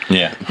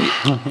 Yeah.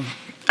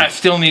 I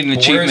still need an Where's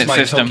achievement my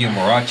system. Tokyo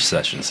Mirage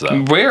sessions,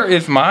 though? Where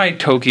is my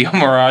Tokyo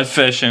Mirage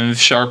Sessions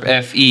Sharp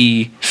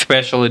FE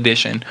Special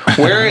Edition?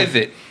 Where is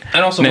it?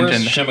 And also, where's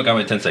Nintendo. Shin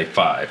Megami Tensei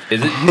 5?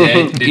 Is it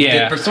dead?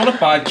 Yeah. Did Persona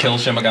 5 kill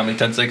Shin Megami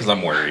Tensei? Because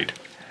I'm worried.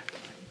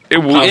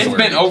 It's worried.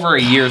 been over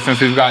a year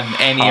since we've gotten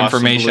any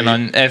information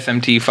on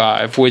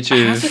SMT5, which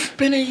Has is it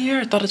been a year?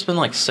 I thought it's been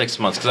like 6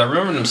 months. Because I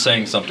remember them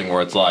saying something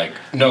where it's like,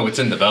 no, it's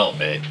in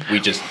development. We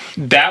just...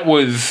 that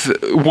was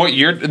what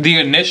the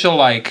initial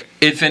like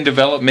it's in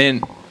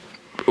development,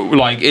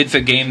 like it's a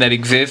game that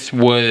exists,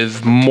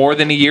 was more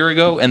than a year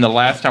ago, and the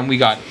last time we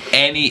got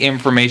any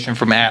information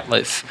from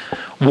Atlas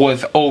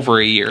was over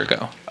a year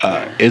ago.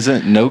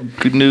 Isn't no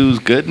good news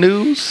good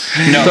news?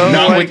 No, So,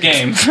 not like- with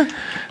games.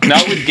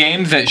 Not with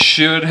games that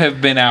should have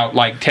been out,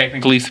 like,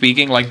 technically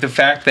speaking. Like, the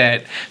fact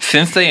that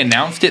since they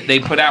announced it, they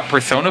put out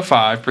Persona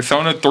 5,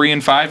 Persona 3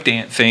 and 5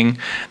 dancing,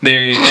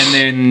 and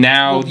then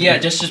now... Well, yeah,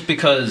 just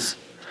because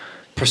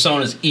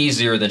Persona's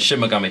easier than Shin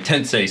Megami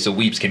Tensei, so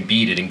weebs can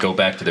beat it and go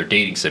back to their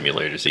dating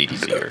simulators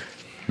easier.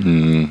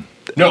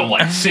 No,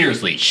 like,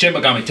 seriously, Shin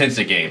Megami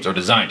Tensei games are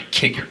designed to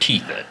kick your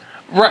teeth in.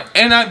 Right,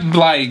 and I'm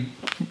like...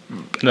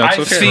 No, it's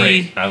I okay.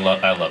 see... Great. I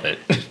love it.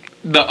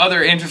 The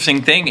other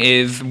interesting thing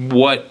is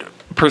what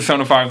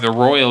Persona 5 the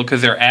Royal,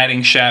 because they're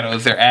adding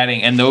shadows,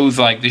 and those,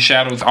 like, the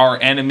shadows are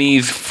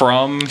enemies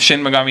from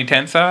Shin Megami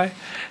Tensei.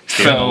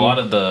 So Yeah, a lot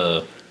of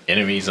the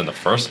enemies in the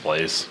first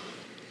place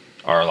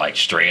are like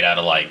straight out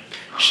of like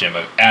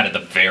out of the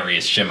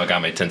various Shin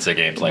Megami Tensei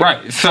games. Like,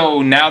 right,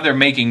 so now they're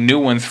making new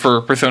ones for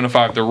Persona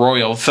 5 the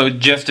Royal, so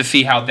just to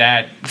see how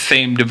that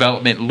same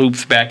development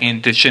loops back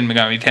into Shin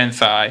Megami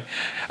Tensei,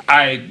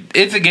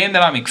 it's a game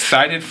that I'm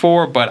excited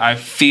for, but I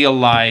feel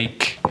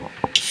like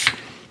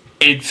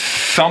it's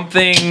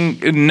something,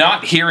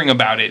 not hearing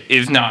about it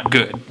is not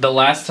good. the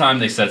last time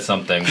they said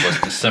something was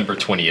December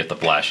 20th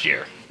of last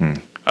year.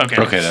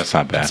 Okay, that's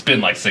not bad. It's been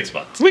like 6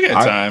 months. We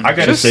got time. I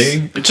gotta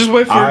say, just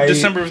wait for I-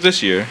 December of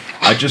this year.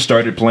 I just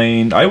started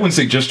playing. I wouldn't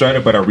say just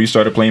started, but I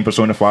restarted playing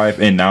Persona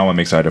 5, and now I'm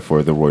excited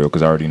for the Royal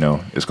because I already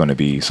know it's going to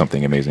be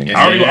something amazing.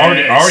 I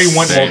already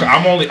want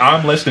more.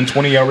 I'm less than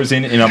 20 hours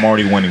in, and I'm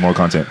already wanting more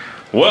content.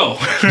 Well,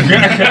 Enjoy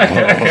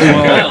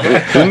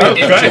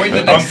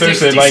the I'm next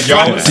thirsty. 60 Like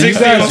y'all,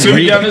 seconds. to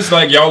be honest,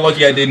 like y'all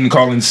lucky I didn't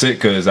call in sick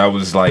because I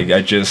was like,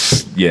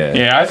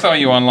 Yeah, I saw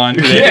you online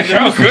today.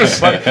 Yeah, I was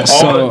like,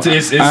 So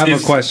it's, I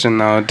have a question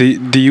though.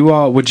 Do you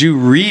all, would you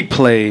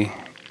replay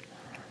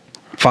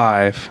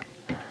 5?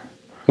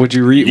 Would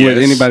you would Yes.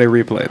 anybody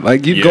replay?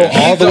 Like you'd Yes. go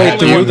all He's the the way only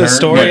through one the who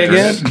story heard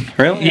again?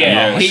 Really?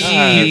 Yeah,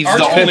 he's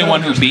the only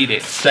one who beat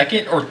it.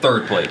 Second or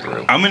third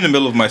playthrough? I'm in the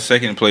middle of my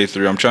second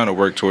playthrough. I'm trying to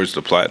work towards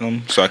the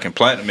platinum, so I can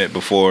platinum it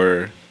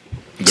before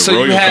So you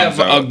Royal have comes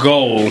out. a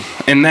goal,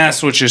 and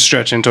that's what you're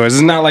stretching towards.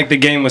 It's not like the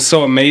game was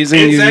so amazing.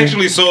 It's you-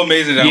 actually so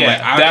amazing that Yeah, I'm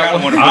like, I that kind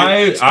of one-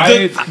 want to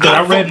play.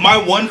 I read my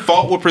one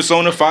fault with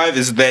Persona 5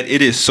 is that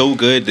it is so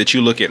good that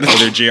you look at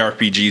other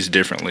JRPGs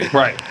differently.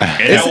 Right.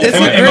 And It's, that it's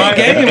was- a am great I-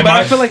 game, am but I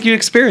I- feel like you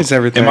experience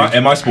everything.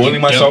 Am I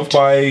spoiling myself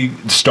by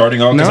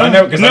starting off?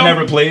 Because No. I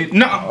never played.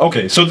 No.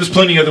 Okay, so there's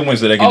plenty of other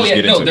ones that I can Oh just yeah,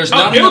 get no, into. there's Oh,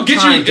 not it'll enough get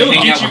you- time to it'll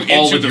hang get out you with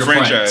all into of the your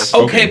franchise. friends.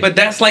 Okay, but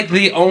that's like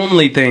the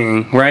only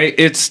thing, right?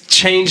 It's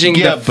changing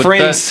Yeah, the but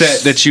friend that's-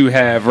 set that you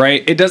have,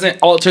 right? It doesn't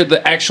alter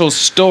the actual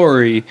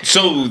story.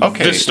 So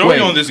Okay, the story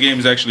wait. on this game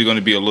is actually going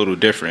to be a little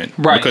different,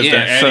 Right, Because yeah,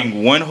 they're so-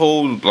 adding one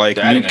whole like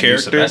They're new adding a new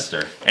character,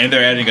 semester. and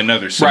they're adding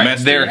another semester.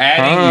 Right. They're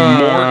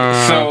adding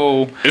more.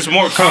 So It's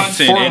more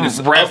content for and it's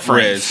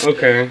reference. up-res.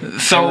 Okay.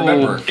 so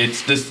Remember,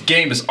 this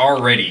game is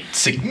already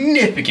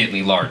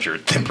significantly larger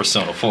than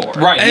Persona 4.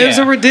 right. It was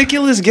a Yeah.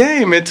 ridiculous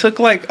game. It took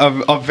like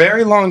a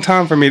very long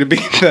time for me to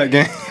beat that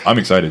game. I'm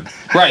excited.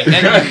 Right,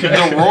 and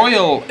the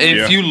Royal, if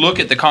Yeah. you look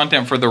at the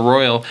content for the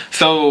Royal,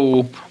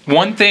 so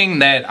one thing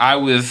that I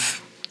was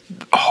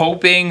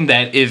hoping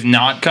that is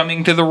not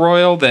coming to the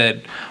Royal that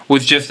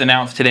was just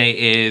announced today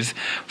is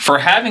for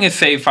having a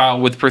save file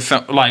with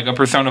like a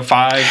Persona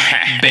 5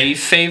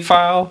 base save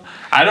file.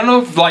 I don't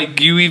know if like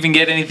you even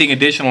get anything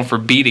additional for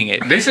beating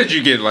it. They said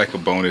you get like a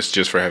bonus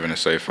just for having a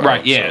save file.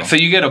 Right, yeah. So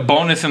you get a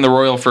bonus in the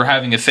Royal for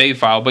having a save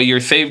file, but your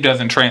save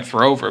doesn't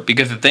transfer over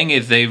because the thing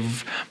is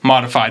they've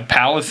modified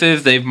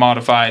palaces, they've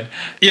modified.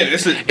 yeah,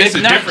 it's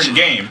a not different ju-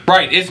 game.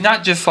 Right, it's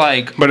not just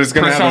like. But it's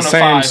gonna have the Persona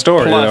same 5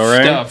 story, plus though,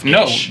 right? Stuff.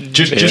 No,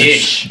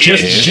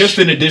 Just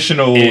an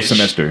additional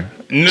semester.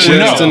 No,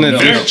 Just an they're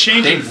addition.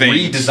 changing They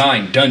things.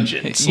 redesigned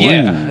dungeons.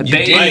 yeah, You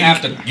they didn't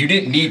have to. You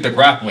didn't need the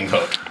grappling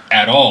hook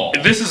at all.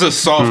 This is a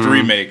soft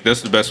remake.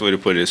 That's the best way to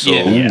put it. So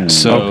Yeah.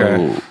 So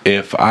Okay.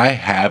 if I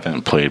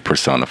haven't played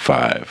Persona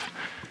 5,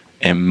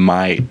 it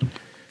might.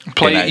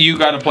 play. and I- You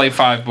got to play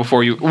 5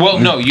 before you. Well,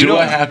 no, you do don't.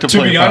 I have to To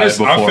play be 5 honest,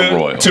 before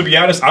Royal?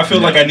 I feel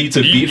like I need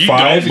to beat you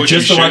 5 don't, but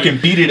just you so I should. can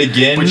beat it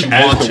again But you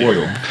as want the to.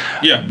 Royal.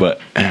 yeah, But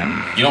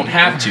You don't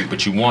have to,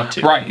 but you want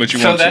to. Right. But you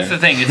So want that's to. the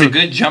thing. It's a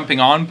good jumping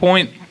on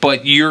point,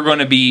 but you're going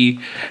to be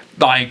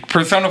like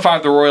Persona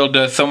 5 the Royal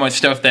does so much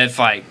stuff that's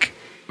like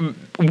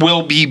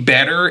will be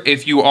better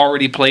if you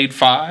already played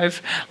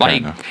 5.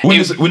 Like When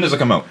if- does it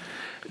come out?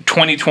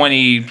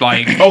 2020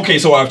 like Okay,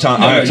 so I have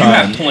time. I have you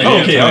time. have plenty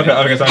Okay, of time.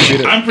 I got time to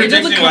beat it. I'm doesn't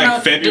predicting come like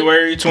out-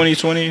 February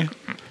 2020.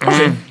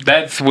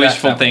 that's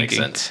wishful That would make thinking.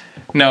 sense.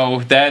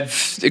 No,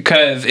 that's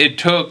because it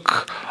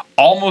took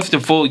almost a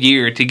full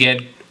year to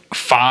get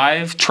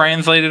 5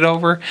 translated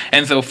over,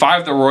 and so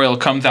 5 the Royal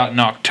comes out in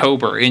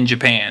October in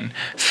Japan.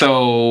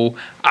 So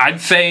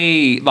I'd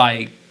say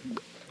like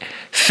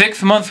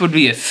 6 months would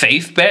be a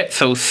safe bet,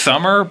 so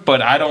summer,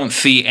 but I don't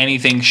see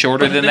anything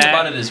shorter But the than thing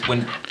about that. it is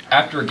when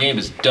after a game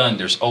is done,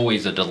 there's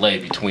always a delay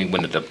between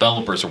when the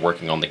developers are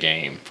working on the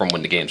game from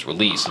when the game's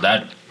released. So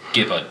that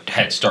give a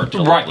head start to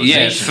the Right, yeah,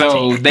 localization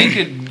so team. they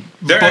could.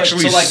 They're but-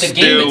 actually So like the game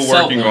still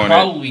itself working will on it.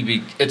 probably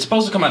be. It's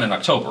supposed to come out in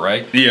October,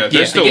 right? Yeah,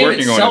 they're Yeah. still the game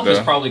working on itself it is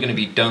though. probably going to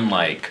be done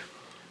like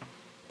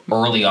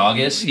early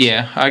August.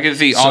 Yeah, I can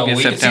see So August,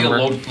 we could see September.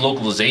 a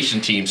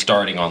localization team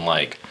starting on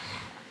like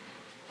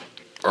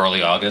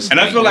early August. And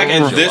I feel like at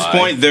July. this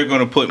point they're going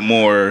to put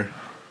more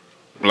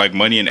like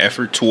money and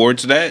effort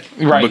towards that.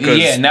 Right, Because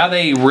yeah, now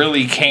they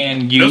really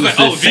can it was use like,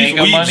 the oh, these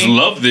Sega weebs money.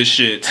 love this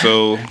shit.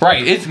 So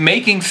Right, it's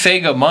making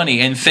Sega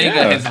money, and Sega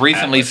Yeah. has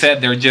recently said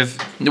they're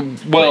just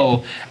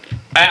well,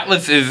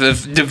 Atlas is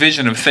a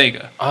division of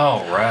Sega.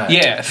 Oh right.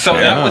 Yeah, so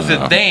that was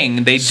the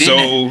thing they didn't.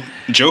 so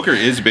Joker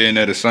is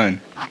Bayonetta's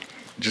son.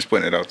 Just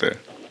putting it out there.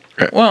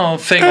 Well,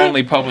 Sega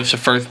only published the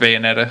first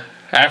Bayonetta.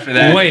 After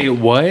that, Wait,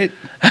 what?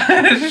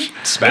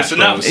 That's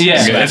enough.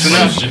 Yeah. That's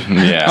enough.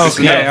 yeah.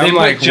 Okay, No, they I'm put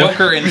like, what?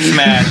 Joker in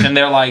Smash, and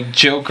they're like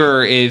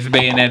Joker is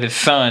Bayonetta's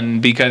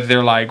son because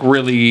they're like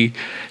really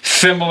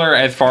similar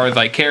as far as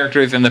like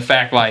characters and the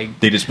fact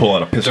like They just pull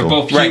out a They're pistol.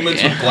 both Right.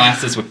 humans with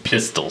glasses with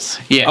pistols.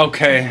 yeah.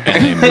 Okay.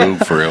 And they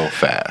move real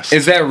fast.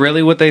 Is that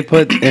really what they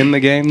put in the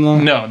game, though?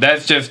 No,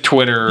 that's just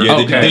Twitter. Yeah,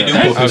 Okay. they do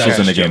put pistols Okay.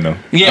 in the game though.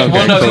 Yeah, well,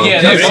 Okay, no, cool.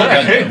 yeah, They,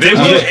 that's, they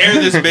will air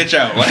this bitch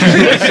out.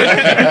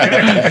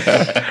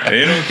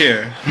 They don't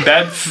care.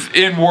 that's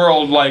in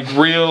world like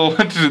real.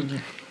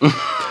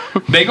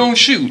 They gonna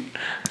shoot.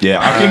 Yeah,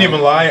 I can't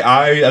even lie.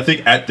 I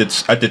think at the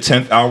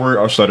 10th hour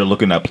I started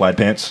looking at plaid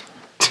pants.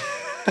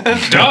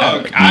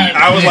 Dog,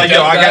 I was like,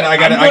 yo, I I'm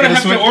gotta gonna have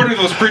swim. to order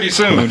those pretty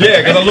soon.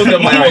 Yeah, because I looked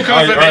at like, More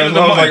comes at the end of the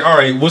I was like, month. all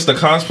right, what's the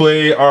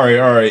cosplay? All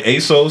right,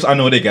 ASOS. I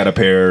know they got a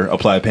pair of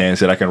plaid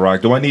pants that I can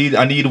rock. I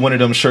need one of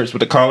them shirts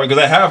with the collar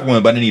because I have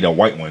one, but I need a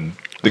white one.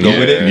 to go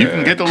with it. You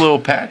can get the little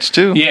patch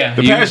too. Yeah,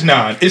 The patch,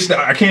 nah, it's not,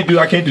 I can't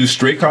do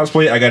straight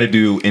cosplay. I got to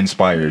do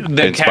inspired.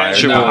 the Inspired.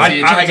 casual. No, see,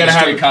 it I turns gotta into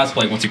straight have-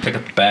 cosplay once you pick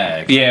up the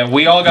bag. Yeah,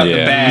 we all got the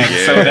Yeah.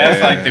 bag, so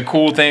that's like the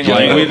cool thing.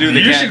 Like we do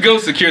the You should go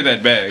secure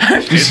that bag.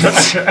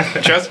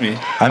 Trust me.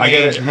 I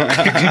mean,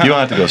 you don't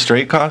have to go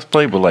straight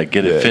cosplay, but like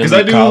get it Because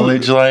Finley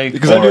College, like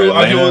because or I do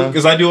Atlanta.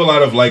 because I do a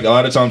lot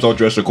of times I'll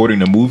dress according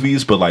to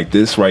movies, but like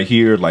this right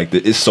here, like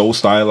it's so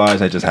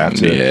stylized, I just have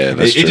to. Yeah,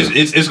 that's it true.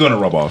 just it's gonna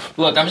rub off.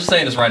 Look, I'm just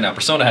saying this right now.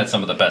 Persona had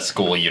some of the best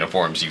school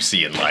uniforms you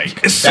see in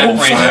like. It's that so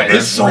franchise fire.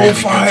 has It's so really good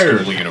fire.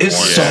 school It's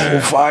uniforms. so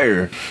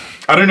fire.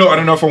 I don't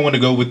know if I want to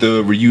go with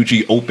the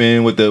Ryuji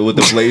open with the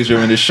blazer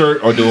and the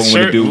shirt, or do I want to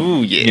Shirt? do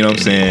Ooh, yeah. you know what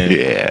I'm saying?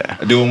 Yeah.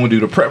 Do I want to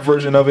do the prep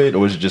version of it,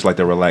 or is it just like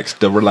the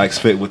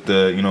relaxed fit with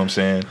the, you know what I'm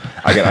saying?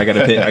 I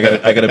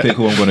gotta pick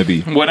who I'm gonna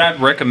be. What I'd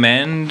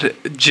recommend,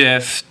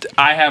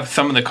 I have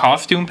some of the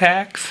costume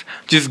packs.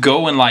 Just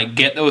go and like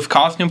get those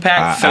costume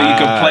packs so you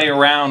can play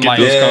around. Like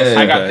those costume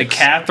I got the packs.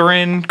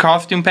 Catherine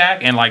costume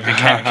pack, and like the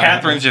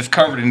Catherine's just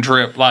covered in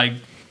drip. Like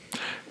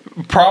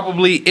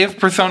probably if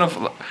Persona,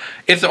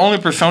 it's the only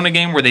Persona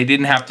game where they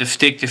didn't have to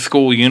stick to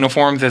school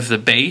uniforms as the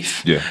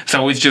base. Yeah.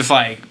 So it's just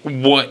like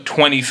what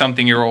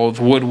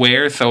 20-something-year-olds would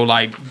wear. So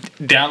like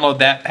download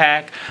that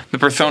pack. The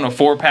Persona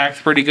 4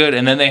 pack's pretty good,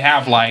 and then they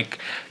have like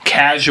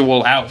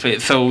casual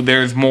outfits. So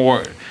there's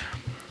more.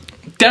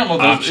 Download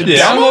those.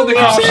 Download the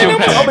costume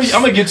packs.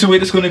 I'm gonna get to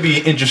it. It's gonna be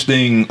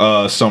interesting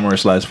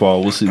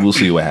summer/fall. We'll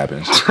see what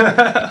happens. You know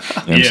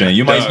what I'm saying?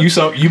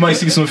 You might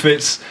see some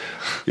fits.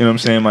 You know what I'm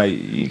saying?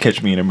 Might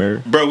catch me in the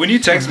mirror. Bro, when you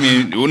text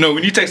me,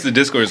 when you text the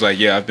Discord, it's like,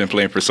 yeah, I've been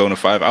playing Persona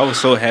 5. I was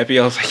so happy.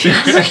 I was like,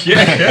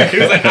 yeah. It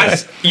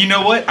was like, you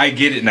know what? I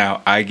get it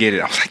now. I get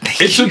it. I was like, thank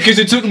you.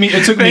 It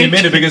took me a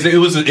minute because it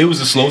was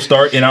a slow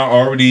start, and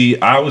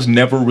I was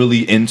never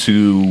really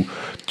into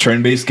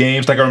turn-based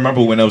games. Like I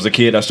remember when I was a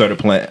kid, I started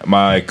playing.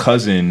 My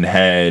cousin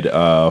had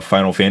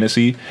Final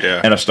Fantasy,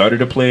 and I started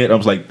to play it.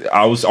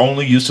 I was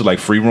only used to like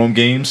free roam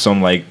games, so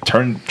I'm like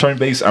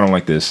turn-based. I don't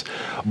like this.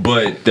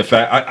 But the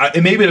fact,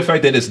 it may be the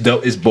fact that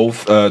it's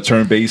both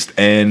turn-based,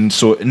 and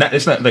so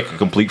it's not like a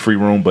complete free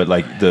roam, but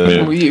like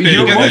the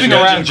You're got moving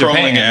that around dungeon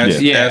crawling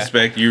Japan.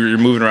 aspect. You're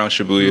moving around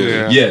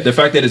Shibuya. yeah, the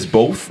fact that it's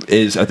both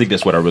is, I think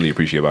that's what I really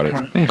appreciate about it.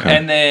 Okay.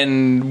 And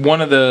then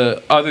one of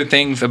the other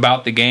things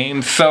about the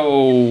game,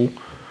 so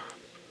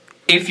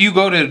if you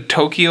go to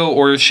Tokyo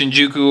or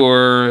Shinjuku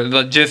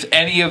or just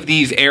any of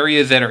these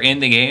areas that are in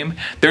the game,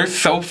 they're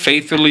so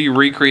faithfully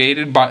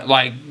recreated by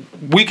like.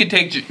 We could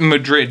take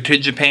Madrid to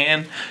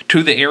Japan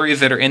to the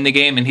areas that are in the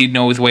game, and he'd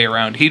know his way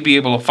around. He'd be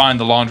able to find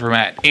the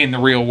laundromat in the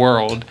real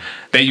world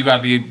that you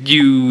got to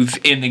use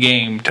in the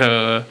game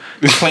to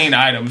clean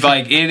items.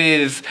 Like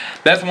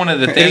that's one of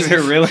the things. Is it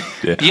really?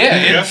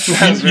 Yeah,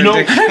 it's You know,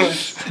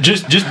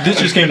 this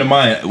just came to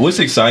mind. What's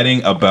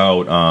exciting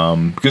about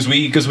because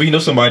we know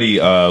somebody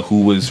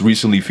who was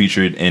recently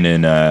featured in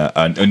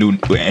a new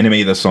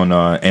anime that's on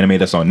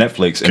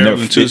Netflix. Carol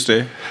and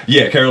Tuesday.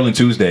 Yeah, Carol and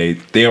Tuesday.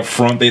 They are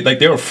from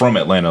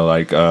Atlanta.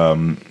 Like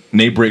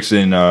Nate Bricks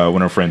and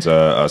one of our friends,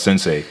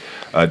 Sensei.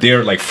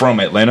 They're like from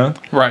Atlanta,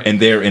 right? And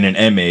they're in an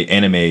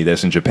anime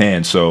that's in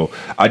Japan. So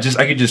I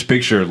could just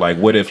picture like,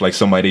 what if like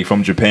somebody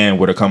from Japan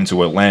were to come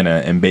to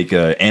Atlanta and make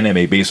an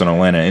anime based on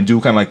Atlanta and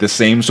do kind of like the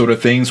same sort of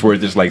things where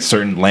there's like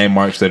certain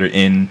landmarks that are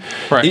in,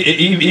 right?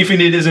 Even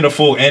it isn't a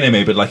full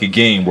anime, but like a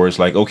game where it's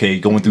like, okay,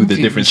 going through the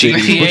different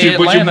cities, but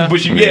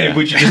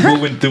you're just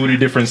moving through the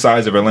different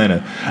sides of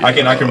Atlanta. I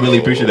can really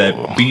picture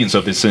that being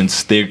something,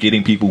 since they're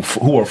getting people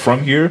who are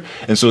from here,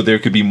 and so there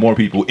could be more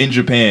people in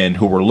Japan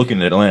who are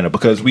looking at Atlanta,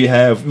 because we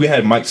had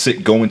Mike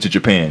Sick going to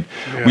Japan.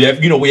 Yeah. We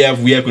have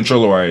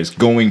Controllerize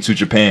going to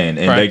Japan,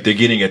 and like they're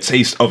getting a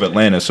taste of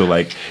Atlanta. So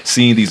like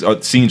seeing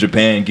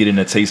Japan getting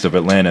a taste of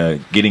Atlanta,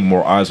 getting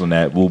more eyes on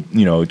that will,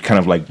 kind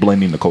of like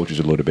blending the cultures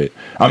a little bit.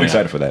 I'm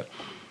excited for that.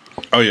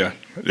 Oh yeah,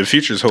 the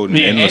future's holding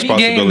endless any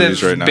game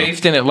possibilities that's right now.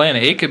 based in Atlanta,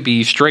 it could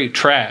be straight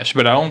trash,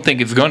 but I don't think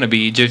it's going to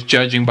be, just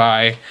judging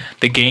by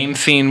the game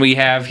scene we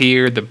have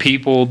here, the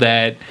people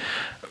that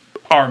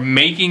are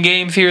making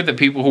games here, the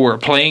people who are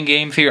playing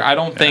games here. I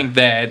don't think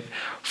that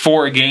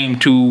for a game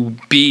to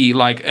be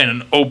like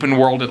an open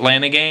world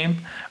Atlanta game,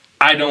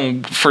 I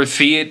don't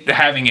foresee it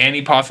having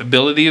any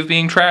possibility of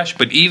being trash.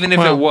 But even if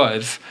it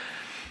was,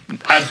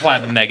 I'd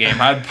platinum that game.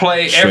 I'd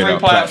play every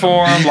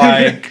platform.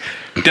 Like,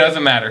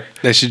 doesn't matter.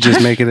 They should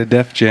just make it a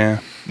Def Jam.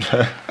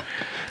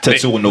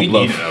 Tetsuo no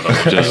love.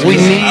 We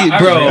need,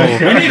 bro.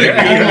 We need a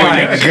good one.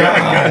 Oh my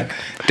god.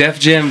 Def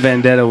Jam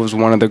Vendetta was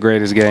one of the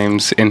greatest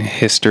games in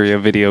history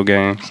of video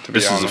games.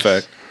 This is a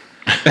fact.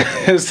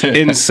 It's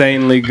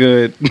insanely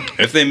good.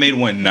 If they made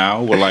one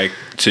now with like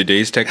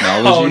today's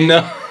technology, Oh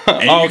no.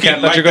 Oh, okay,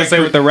 I thought you were gonna say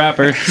with the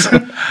rappers.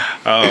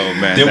 Oh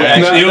man, It would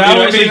actually,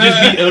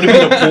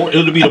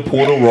 it'll be the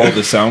portal where all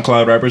the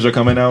SoundCloud rappers are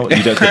coming out. You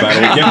have to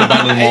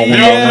battle them all one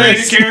by one.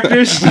 created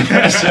characters.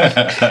 That's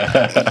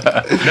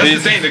the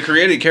thing. The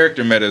created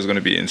character meta is going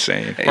to be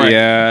insane.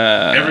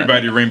 Yeah.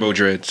 Everybody rainbow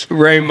dreads,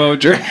 Rainbow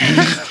dress.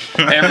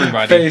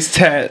 Everybody. Face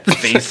tat.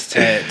 face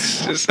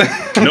tats,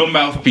 no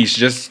mouthpiece,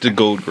 just the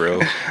gold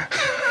grill.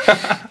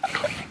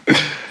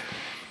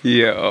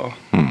 Yo.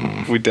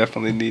 We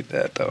definitely need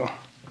that though.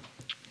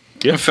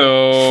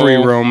 So Free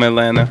roam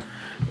Atlanta.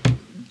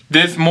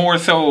 this more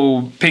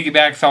so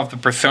piggybacks off the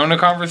Persona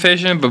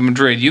conversation, but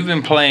Madrid, you've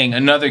been playing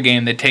another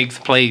game that takes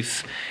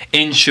place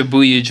in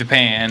Shibuya,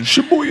 Japan.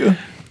 Shibuya.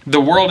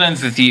 The World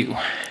Ends With You.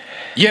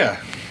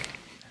 Yeah.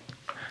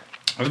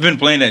 I've been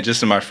playing that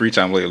just in my free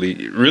time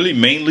lately. Really,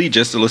 mainly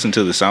just to listen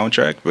to the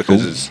soundtrack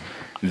because it's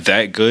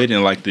that good.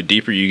 And like the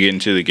deeper you get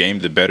into the game,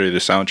 the better the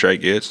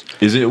soundtrack gets.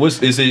 Is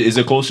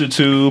it closer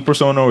to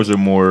Persona or is it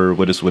more?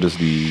 What is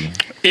the?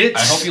 It's,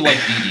 I hope you like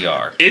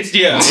DDR. It's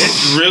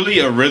really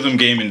a rhythm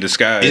game in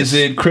disguise. Is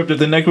it Crypt of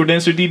the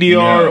Necrodancer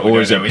DDR No,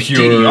 or is no, it it's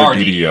pure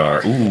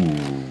DDR. DDR?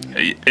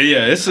 Ooh,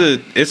 Yeah, it's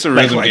a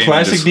rhythm like game.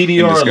 classic in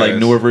DDR, like disguise.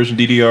 newer version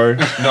DDR.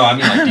 No, I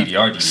mean like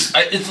DDR.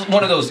 It's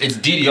one of those. It's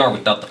DDR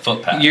without the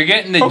foot pad. You're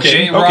getting the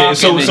Okay, J-Rock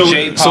so and the so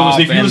J-Pop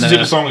if you and listen to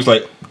the song, it's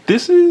like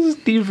this is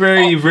the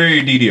very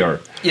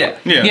DDR. Yeah.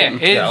 Yeah. Yeah,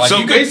 it's, like So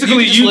you could-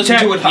 basically, you could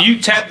just listen to it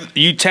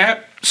you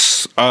tap,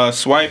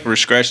 swipe or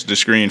scratch the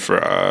screen for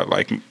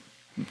like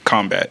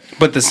combat.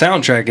 But the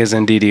soundtrack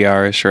isn't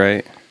DDR-ish,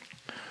 right?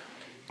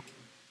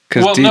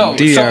 well, no,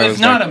 so DDR it's was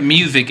not like- a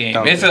music game.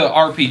 Okay. It's a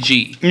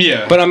RPG.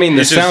 Yeah, But I mean,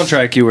 the It's just-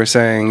 soundtrack you were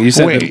saying. You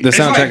said the It's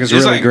soundtrack like- is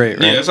it's really like- great,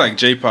 right? Yeah, it's like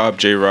J-pop,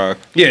 J-rock,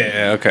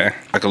 Yeah, okay.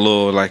 like a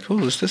little like, oh,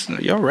 is this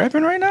y'all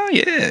rapping right now?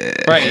 Yeah,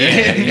 Right.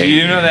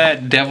 You know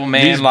that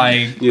Devilman,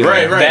 like, Yeah.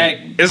 Right. that,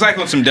 It's like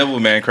on some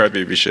Devilman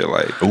Crybaby shit.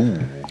 Like, ooh,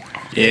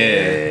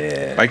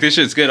 yeah, like this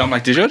shit's good. I'm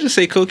like, did y'all just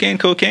say cocaine?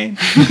 And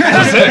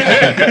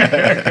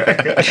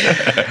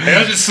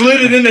I just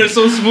slid it in there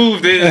so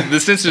smooth that the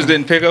sensors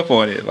didn't pick up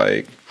on it.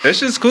 Like, that's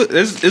just good.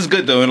 It's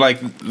good though. And like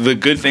the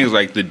good things,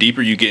 like the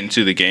deeper you get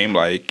into the game,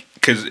 like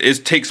because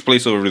it takes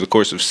place over the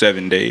course of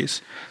 7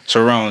 days.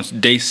 So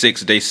around day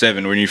 6, day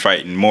 7, when you're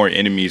fighting more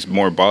enemies,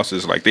 more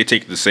bosses, like they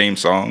take the same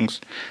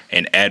songs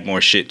and add more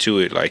shit to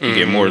it. Like you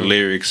get more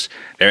lyrics.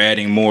 They're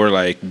adding more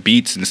like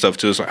beats and stuff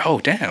to it. It's like, oh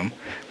damn,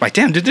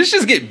 did this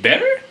just get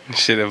better?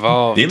 Shit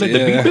evolved. They let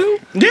the beat build.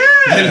 Yeah,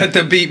 Let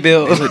the beat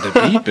build. let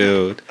the beat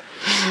build.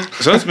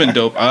 So it's been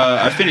dope.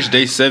 I finished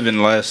day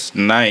 7 last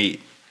night,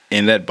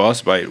 and that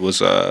boss fight was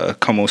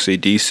como se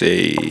dice,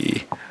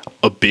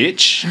 a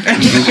bitch.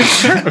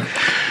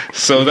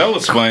 So that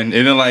was fun.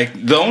 And then like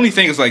the only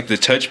thing is like the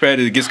touchpad,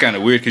 it gets kind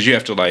of weird because you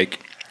have to like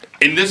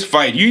in this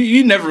fight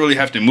you never really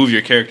have to move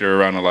your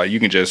character around a lot. You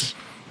can just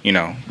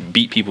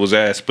beat people's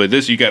ass, but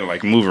this you got to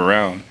like move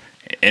around.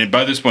 And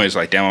by this point it's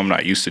like, damn, I'm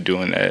not used to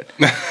doing that.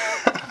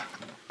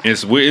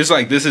 It's weird. It's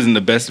like this isn't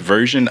the best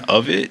version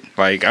of it.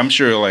 Like I'm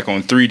sure, like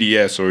on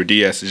 3DS or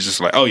DS, it's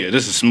just like, oh yeah,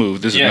 this is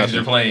smooth. This is Yeah, 'cause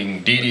you're nothing.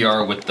 playing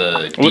DDR with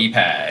the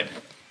D-pad,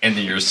 and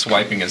then you're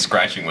swiping and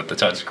scratching with the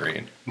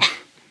touchscreen.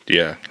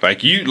 Yeah,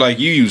 like you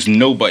use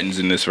no buttons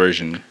in this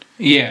version.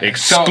 yeah.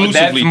 So that's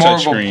Exclusively more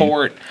of a touchscreen.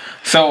 port.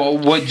 So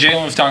what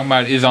Jalen was talking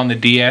about is on the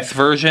DS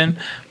version,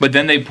 but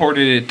then they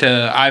ported it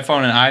to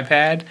iPhone and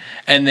iPad,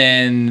 and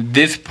then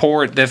this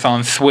port that's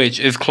on Switch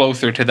is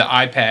closer to the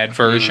iPad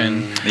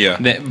version. Yeah.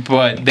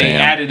 But they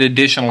Damn. added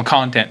additional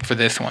content for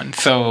this one.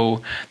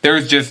 So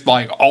there's just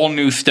like all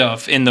new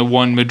stuff in the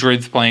one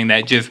Madrid's playing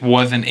that just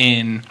wasn't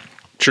in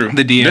True.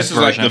 the DS This is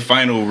like version. the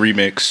final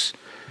remix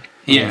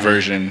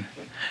version.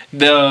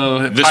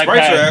 The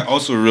Sprites iPad, are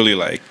also really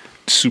like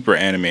super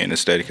anime and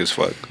aesthetic as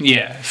fuck.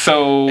 yeah.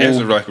 So It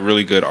has like a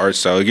really good art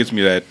style. It gives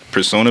me that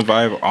Persona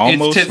vibe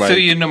almost. it's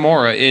Tetsuya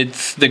Nomura.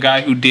 It's the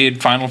guy who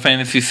did Final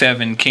Fantasy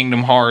VII,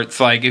 Kingdom Hearts.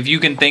 Like, if you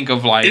can think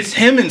of like, it's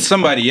him and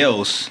somebody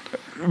else.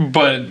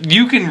 but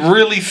you can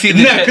really see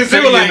the Yeah, because they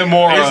were Tetsuya like,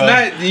 Nomura. it's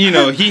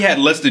not, he had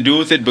less to do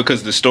with it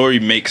because the story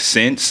makes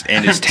sense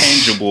and it's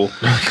tangible.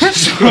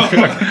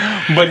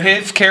 But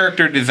his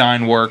character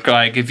design work,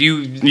 like if you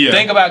Yeah.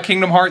 think about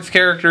Kingdom Hearts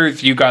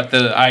characters, you got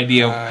the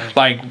idea of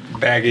like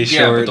Baggy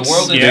Yeah, shorts, but the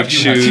world big has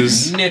shoes.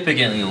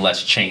 significantly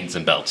less chains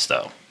and belts,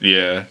 though.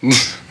 Yeah.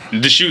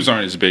 The shoes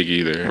aren't as big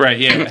either. right,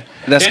 yeah.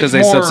 That's because they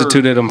It's more-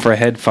 substituted them for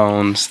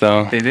headphones,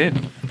 though. They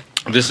did.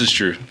 This is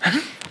true.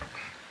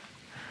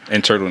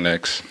 And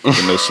turtlenecks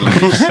with no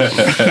sleeves.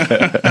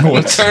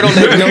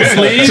 Turtleneck, no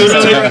sleeves. No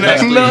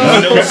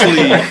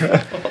sleeve.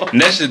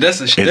 And that's just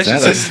that a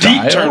a deep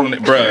style?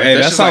 turtleneck, bro. Hey,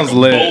 that just sounds like a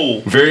lit.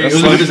 bowl. Very,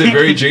 what is it?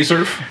 Very J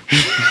Surf.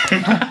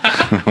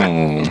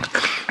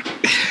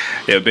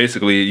 Yeah,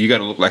 basically, you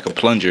gotta look like a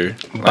plunger.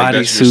 Like, Body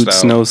that's your suits,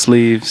 style. no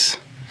sleeves.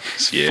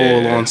 It's Yeah.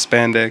 full on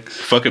spandex.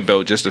 Fuck a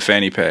belt, just a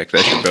fanny pack.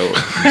 That's your belt.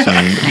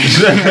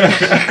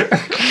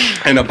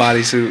 And a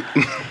bodysuit.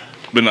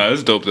 But no,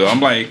 it's dope though. I'm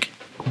like,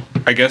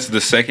 I guess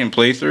the second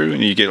playthrough,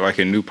 and you get like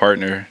a new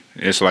partner.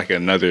 It's like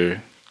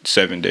another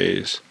 7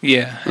 days.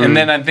 Yeah, and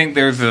then I think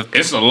there's a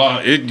It's a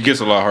lot. It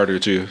gets a lot harder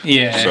too.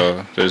 Yeah.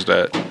 So there's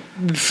that.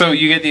 So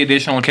you get the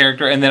additional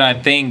character, and then I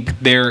think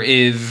there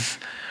is.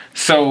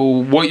 So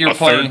what you're A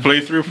playing?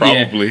 third playthrough,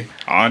 probably.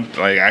 On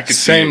like I could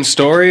Same see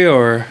story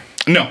or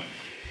it. No.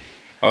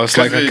 oh, it's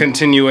like a it-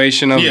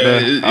 continuation of Yeah,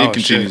 the. it oh,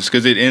 continues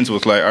because it ends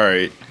with like, all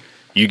right,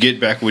 you get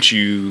back what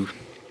you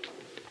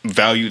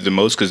valued the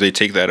most because they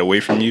take that away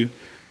from you,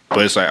 but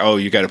it's like, oh,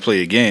 you got to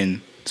play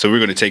again, so we're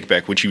going to take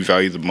back what you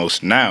value the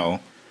most now.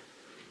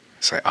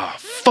 It's like, oh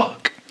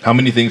fuck, How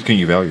many things can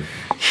you value?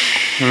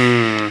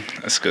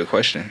 that's a good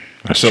question.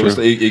 So it's,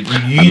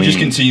 you just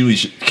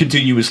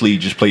continuously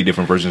just play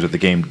different versions of the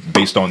game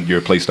based on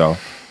your play style.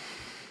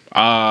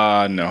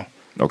 No.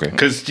 Okay.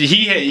 Because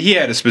he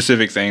had a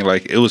specific thing,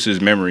 like it was his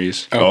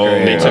memories.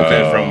 Okay. They took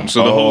that from him.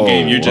 So the whole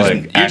game, you're just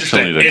like you're just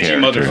actually an the edgy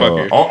character.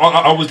 motherfucker.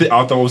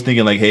 I thought I was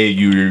thinking like, hey,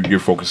 you're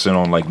focusing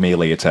on like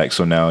melee attacks,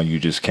 so now you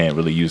just can't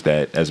really use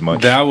that as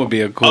much. That would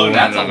be a cool. Oh,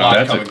 that's a lot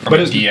That's coming a- from but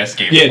a it's- DS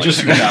game. yeah, from, like,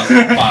 just-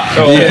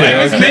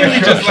 2005. It's mainly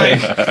just like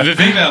the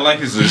thing that I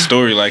like is the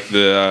story, like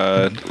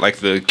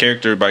the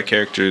character by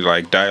character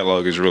like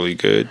dialogue is really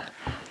good.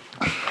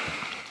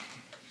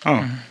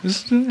 Oh,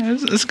 it's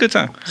a good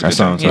time. It's a that good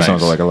sounds time. that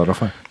sounds like a lot of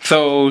fun.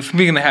 So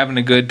speaking of having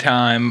a good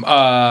time,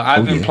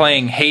 I've been yeah.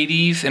 playing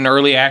Hades in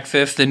early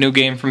access, the new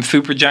game from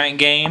Supergiant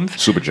Games.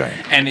 Supergiant.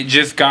 And it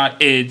just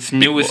got its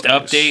newest boys.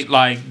 update.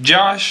 Like,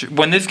 Josh,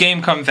 when this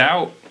game comes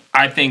out,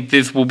 I think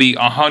this will be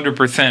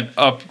 100%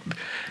 up.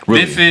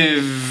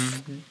 Really?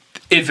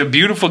 It's a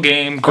beautiful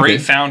game,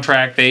 great Okay.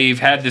 soundtrack. They've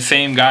had the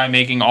same guy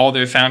making all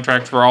their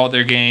soundtracks for all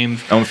their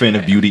games. I'm a fan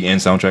of beauty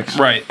and soundtracks.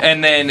 Right.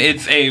 And then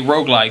it's a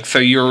roguelike, so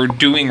you're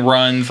doing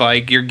runs,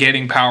 like you're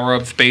getting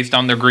power-ups based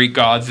on the Greek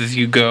gods as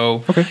you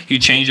go. Okay. You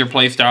change your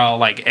playstyle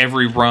like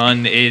every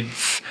run.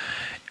 It's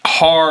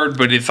hard,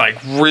 but it's like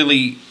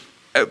really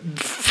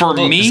for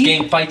Look, me this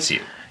game fights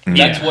you.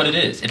 Yeah. That's what it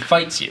is. It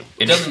fights you.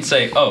 It doesn't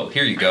say, "Oh,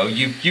 here you go.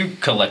 You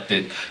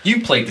collected.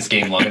 You played this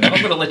game long enough. I'm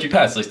going to let you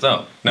pass." Like,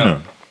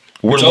 no.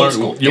 We're It's old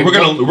school.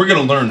 we're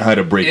gonna learn how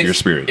to break your It's-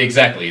 spirit.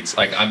 Exactly. It's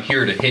like I'm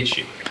here to hit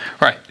you.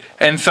 Right.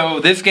 And so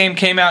this game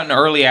came out in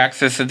early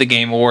access at the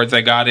Game Awards. I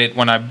got it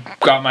when I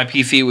got my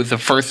PC. It was the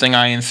first thing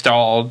I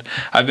installed.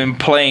 I've been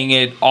playing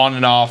it on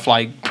and off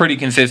like pretty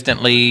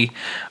consistently.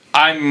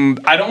 I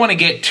don't want to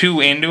get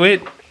too into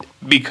it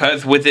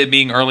because with it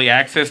being early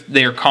access,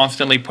 they're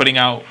constantly putting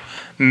out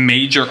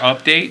major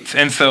updates.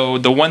 And so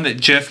the one that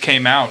just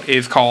came out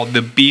is called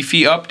the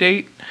Beefy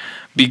Update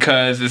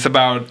because it's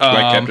about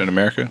Like Captain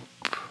America.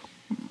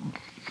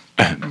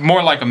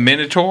 more like a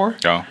Minotaur.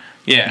 Oh.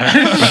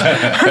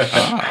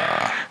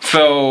 Yeah.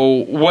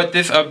 So what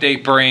this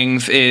update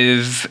brings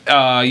is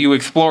you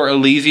explore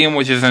Elysium,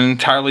 which is an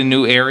entirely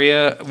new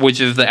area, which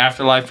is the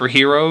afterlife for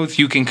heroes.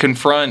 You can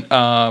confront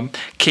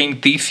King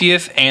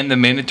Theseus and the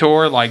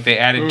Minotaur. Like they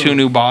added 2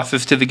 new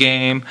bosses to the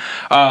game.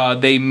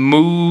 They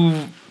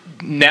move.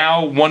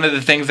 Now, one of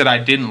the things that I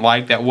didn't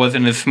like that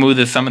wasn't as smooth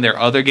as some of their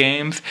other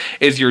games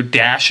is your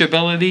dash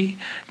ability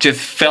just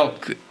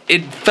felt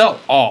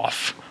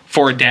off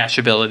for a dash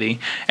ability.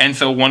 And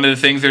so one of the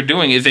things they're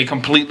doing is they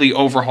completely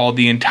overhauled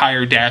the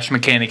entire dash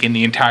mechanic in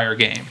the entire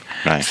game.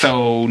 Nice.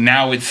 So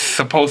now it's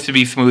supposed to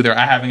be smoother.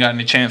 I haven't gotten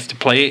a chance to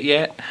play it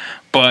yet,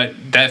 but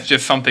that's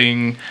just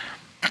something.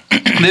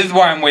 This is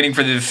why I'm waiting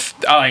for this.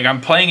 Like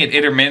I'm playing it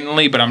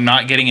intermittently, but I'm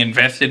not getting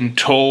invested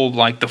until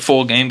like the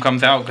full game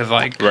comes out. Because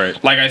like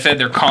I said,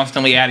 they're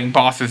constantly adding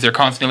bosses, they're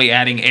constantly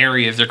adding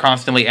areas, they're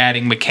constantly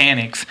adding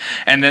mechanics,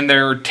 and then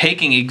they're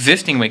taking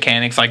existing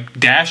mechanics. Like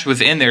Dash was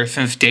in there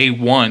since day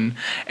one,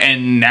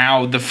 and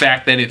now the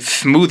fact that it's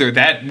smoother,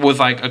 that was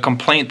like a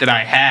complaint that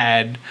I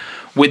had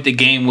with the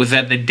game, was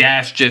that the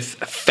dash just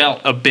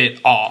felt a bit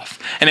off.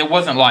 And it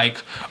wasn't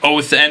like, oh,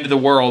 it's the end of the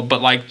world,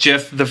 but like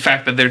just the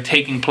fact that they're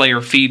taking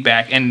player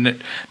feedback.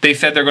 And they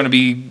said they're going to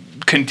be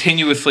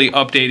continuously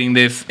updating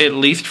this at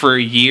least for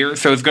a year.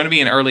 So it's going to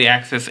be in early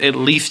access at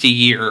least a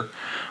year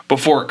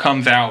before it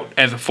comes out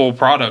as a full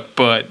product.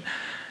 But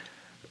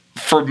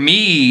for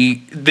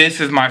me, this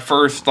is my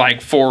first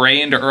like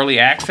foray into early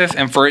access,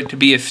 and for it to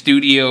be a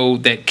studio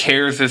that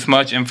cares this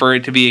much, and for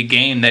it to be a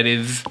game that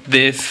is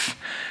this,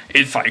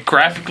 it's like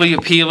graphically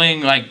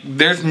appealing. Like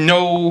there's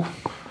no,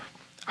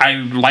 I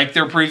like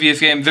their previous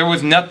games. There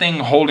was nothing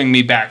holding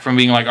me back from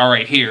being like, all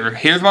right,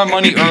 here's my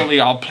money early.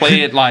 I'll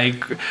play it. Like,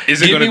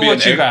 Is it give going to me be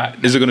what you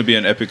got. Is it going to be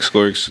an Epic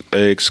Store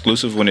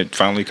exclusive when it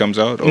finally comes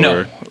out? Or?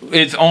 No,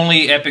 it's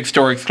only Epic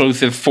Store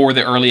exclusive for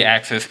the early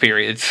access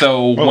period.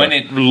 So when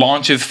it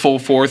launches full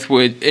force,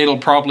 it'll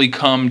probably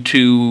come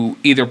to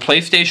either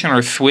PlayStation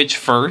or Switch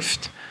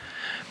first.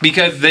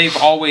 Because they've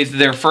always,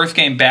 their first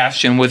game,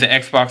 Bastion, was an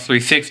Xbox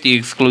 360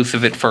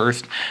 exclusive at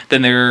first.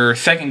 Then their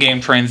second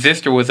game,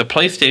 Transistor, was a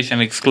PlayStation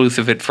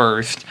exclusive at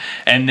first.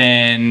 And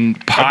then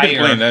Pyre. I've been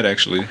playing that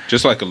actually,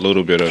 just like a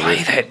little bit of Play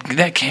it.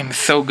 that game is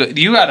so good.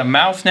 You got a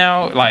mouse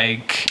now,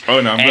 like. Oh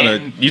no, I'm gonna.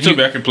 and You took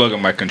back and plug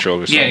on my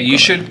controller. So Yeah, I'm you gonna-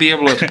 should be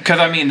able to, because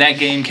I mean that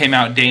game came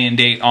out day and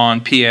date on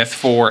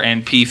PS4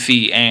 and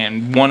PC,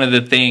 and one of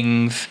the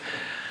things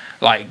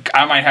like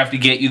I might have to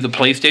get you the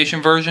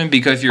PlayStation version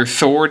because your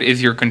sword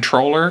is your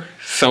controller.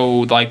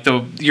 So like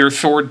your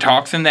sword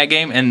talks in that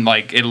game and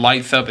like it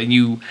lights up and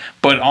you.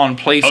 But on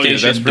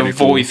PlayStation, the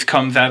voice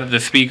comes out of the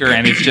speaker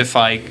and it's just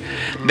like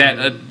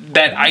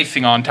that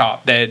icing on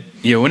top. That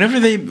whenever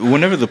the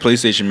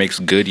PlayStation makes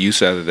good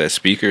use out of that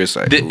speaker, it's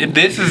like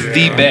this is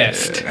the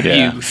best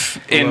use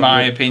in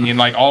my opinion.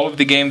 Like all of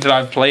the games that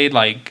I've played,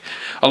 like.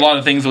 A lot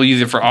of things will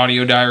use it for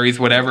audio diaries,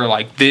 whatever.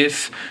 Like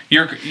this,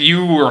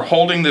 you were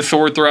holding the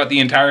sword throughout the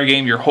entire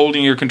game. You're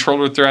holding your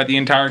controller throughout the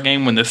entire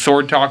game. When the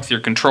sword talks, your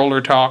controller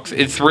talks.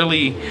 It's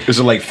really. Is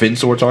it like Finn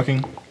sword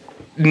talking?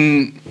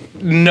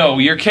 No,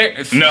 your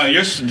character. No,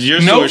 your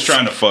sword's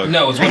trying to fuck.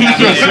 No, it's what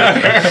happens.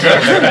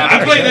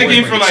 I played that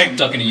game for like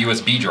stuck in a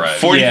USB drive.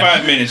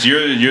 45 minutes.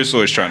 Your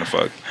sword's trying to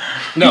fuck.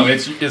 No,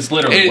 it's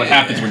literally what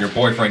happens when your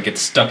boyfriend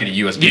gets stuck in a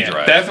USB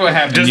drive. That's what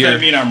happens. Does that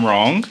mean I'm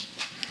wrong?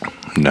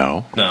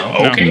 No.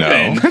 Okay, No.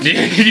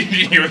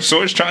 then. Your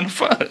sword's trying to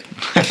fuck.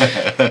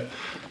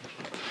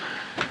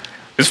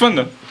 It's fun,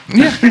 though.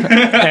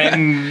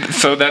 And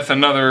so that's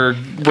another.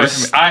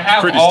 I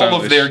have all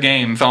stylish. of their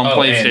games on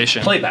PlayStation.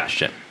 And play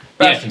Bastion.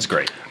 Bastion's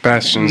great.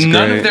 Bastion's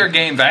None great. of their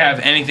games I have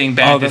anything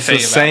bad to that's say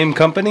the about. same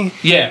company?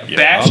 Yeah,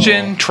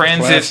 Bastion,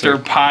 Transistor,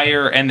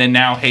 Pyre, and then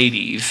now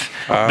Hades.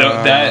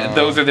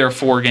 Those are their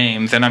 4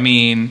 games, and I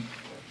mean,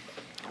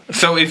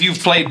 so if you've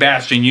played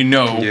Bastion, you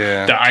know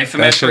the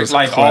isometric,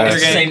 like all their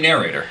games. Same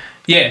narrator.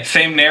 Yeah,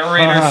 same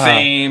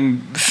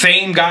narrator,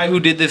 same guy who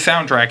did the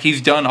soundtrack.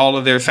 He's done all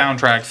of their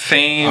soundtracks.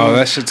 Same. Oh,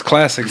 that shit's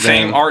classic.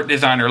 Same art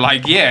designer.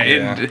 Like,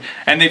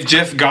 and they've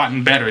just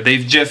gotten better.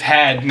 They've just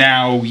had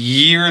now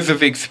years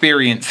of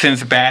experience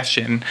since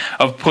Bastion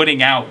of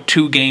putting out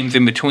 2 games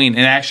in between.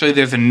 And actually,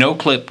 there's a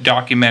no-clip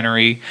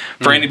documentary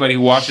for anybody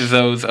who watches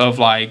those of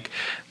like.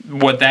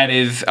 What that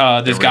is,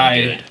 this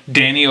guy,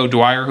 Danny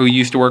O'Dwyer, who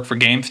used to work for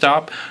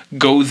GameStop,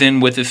 goes in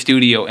with the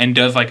studio and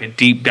does like a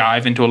deep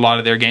dive into a lot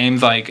of their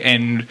games. Like,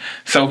 and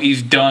so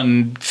he's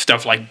done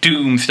stuff like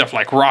Doom, stuff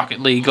like Rocket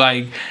League,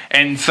 like,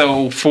 and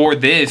so for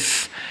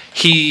this,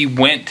 he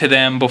went to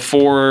them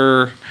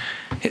before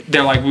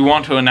they're like, we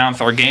want to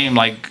announce our game,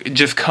 like,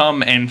 just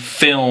come and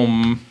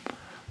film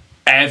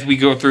as we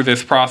go through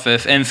this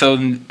process. And so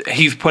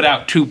he's put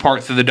out 2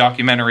 parts of the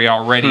documentary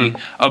already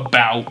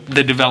about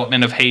the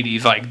development of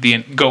Hades, like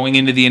going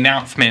into the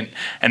announcement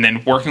and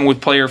then working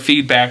with player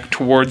feedback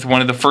towards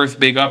one of the first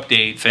big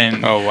updates.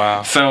 And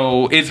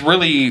so it's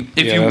really,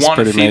 if you want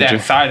to see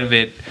that side of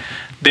it,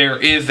 there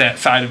is that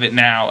side of it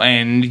now,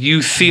 and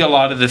you see a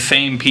lot of the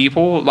same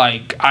people.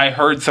 Like, I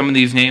heard some of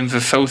these names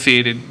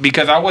associated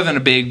because I wasn't a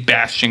big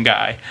Bastion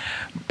guy.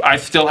 I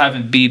still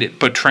haven't beat it,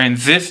 but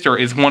Transistor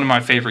is one of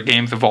my favorite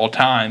games of all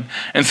time.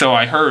 And so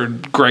I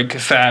heard Greg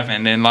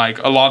Kasavin and like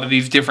a lot of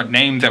these different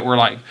names that were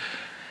like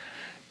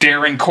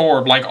Darren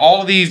Korb, like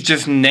all of these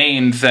just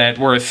names that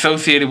were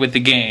associated with the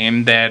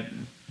game that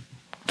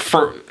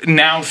for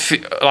now,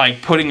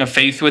 like putting a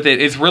face with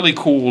it is really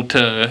cool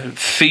to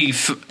see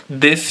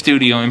this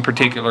studio in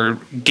particular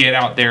get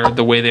out there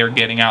the way they're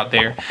getting out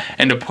there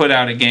and to put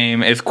out a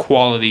game as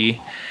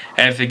quality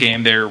as the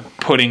game they're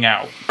putting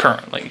out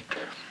currently.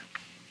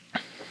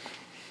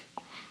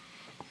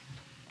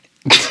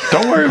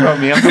 Don't worry about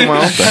me. I'm doing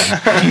my own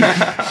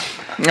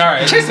thing. All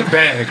right. Chase a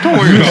bag. Don't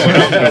worry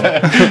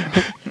about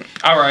it.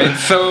 All right.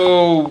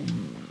 So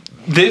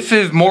this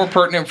is more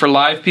pertinent for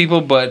live people,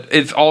 but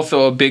it's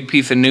also a big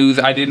piece of news.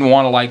 I didn't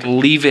want to like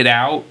leave it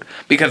out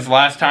because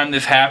last time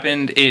this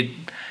happened,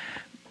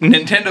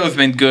 Nintendo's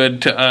been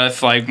good to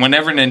us. Like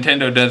whenever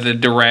Nintendo does a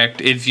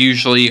direct, it's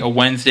usually a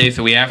Wednesday,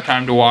 so we have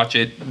time to watch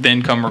it,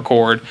 then come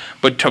record.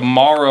 But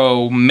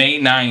tomorrow, May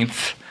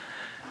 9th,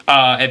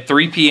 at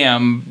 3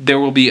 p.m., there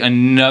will be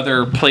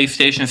another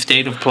PlayStation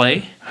State of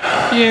Play.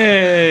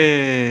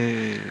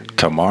 Yay!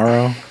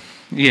 Tomorrow?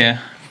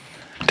 Yeah.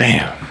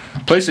 Damn.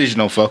 PlayStation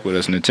don't fuck with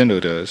us.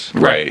 Nintendo does.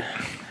 Right.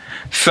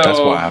 So that's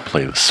why I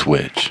play the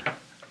Switch.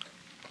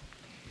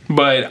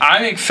 But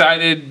I'm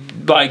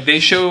excited. Like, they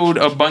showed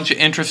a bunch of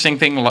interesting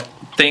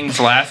things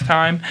last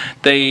time.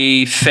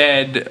 They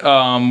said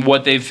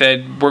what they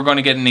said. We're going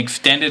to get an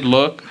extended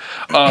look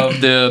of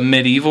the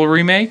Medieval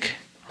remake.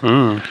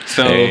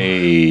 So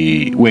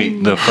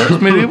wait, the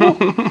first Medieval?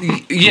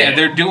 Yeah,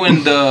 they're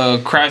doing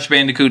the Crash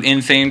Bandicoot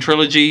Insane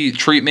Trilogy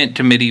treatment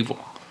to Medieval.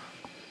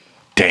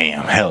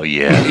 Damn, hell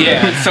yeah.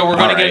 Yeah, so we're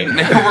going to get an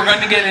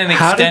extended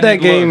How did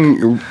that game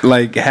look.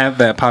 like have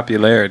that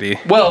popularity?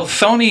 Well,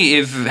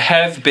 Sony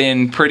has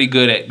been pretty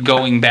good at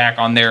going back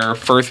on their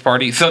first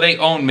party. So they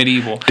own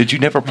Medieval. Did you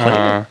never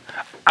play it?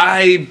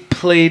 I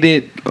played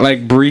it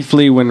like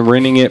briefly when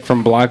renting it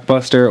from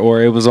Blockbuster,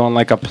 or it was on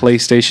like a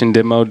PlayStation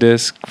demo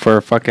disc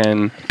for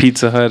fucking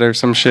Pizza Hut or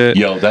some shit.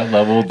 Yo, that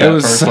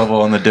first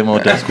level on the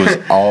demo disc was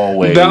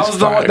always that was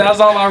fire. that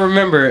was all I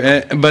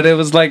remember. But it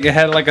was like it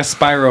had like a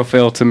Spyro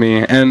feel to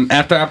me. And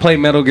after I played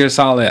Metal Gear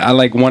Solid, I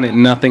like wanted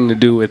nothing to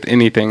do with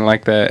anything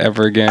like that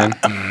ever again.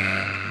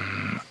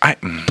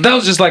 But that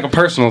was just like a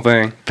personal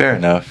thing. Fair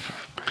enough.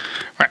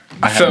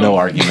 I have no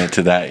argument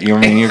to that. I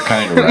mean, you're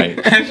kind of right.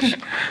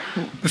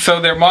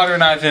 So they're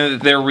modernizing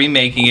it, they're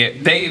remaking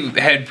it. They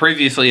had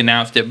previously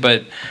announced it,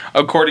 but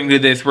according to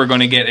this, we're going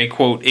to get a,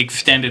 quote,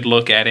 extended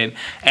look at it.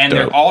 And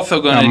they're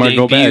also going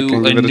to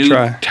debut a new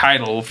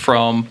title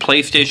from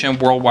PlayStation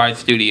Worldwide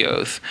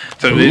Studios.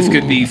 So this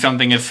could be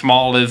something as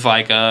small as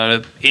like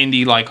a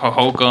indie like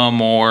Hohokam,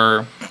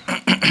 or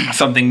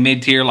something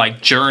mid-tier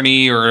like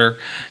Journey, or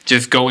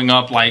just going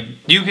up like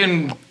you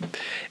can...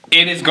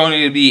 It is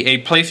going to be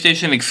a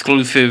PlayStation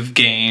exclusive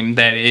game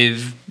that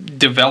is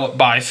developed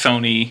by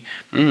Sony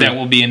that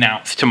will be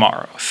announced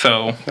tomorrow.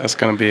 So that's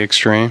going to be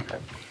extreme.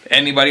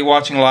 Anybody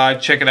watching live,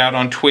 check it out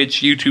on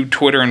Twitch, YouTube,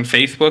 Twitter, and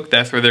Facebook.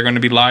 That's where they're going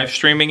to be live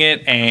streaming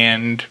it,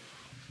 and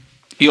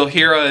you'll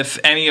hear us.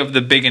 Any of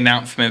the big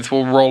announcements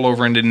will roll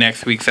over into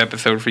next week's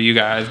episode for you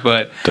guys.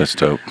 But that's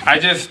dope.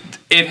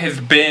 It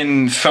has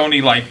been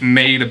Sony like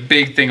made a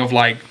big thing of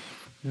like,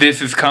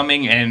 this is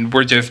coming, and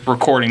we're just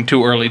recording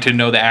too early to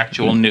know the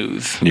actual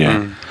news.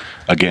 Yeah.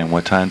 Again,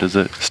 what time does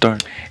it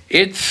start?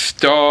 It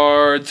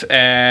starts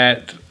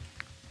at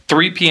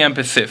 3 p.m.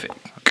 Pacific.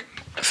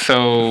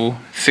 So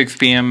 6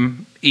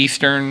 p.m.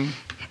 Eastern.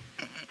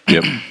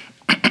 Yep.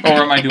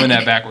 Or am I doing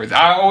that backwards?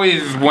 I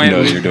always win.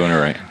 No, you're doing it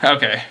right.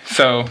 Okay.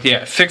 So,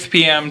 yeah, 6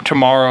 p.m.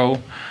 tomorrow.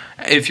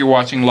 If you're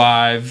watching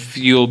live,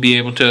 you'll be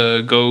able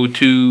to go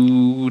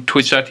to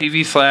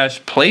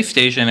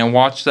twitch.tv/PlayStation and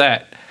watch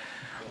that.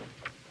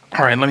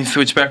 All right, let me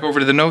switch back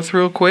over to the notes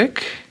real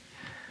quick.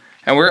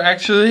 And we're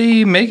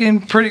actually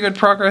making pretty good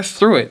progress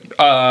through it.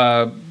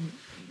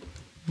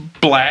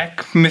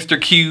 Black, Mr.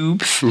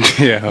 Cubes.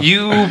 Yeah.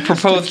 You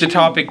proposed a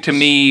topic to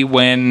me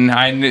when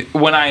I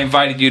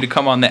invited you to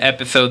come on the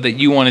episode that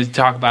you wanted to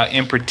talk about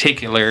in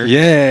particular.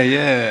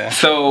 Yeah.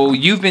 So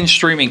you've been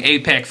streaming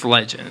Apex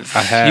Legends.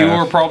 I have. You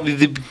are probably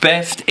the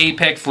best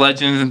Apex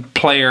Legends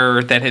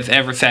player that has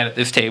ever sat at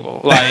this table.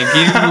 Like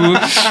you.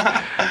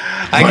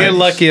 I get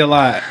lucky a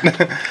lot.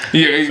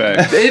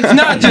 It's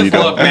not just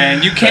luck,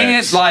 man. You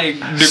can't like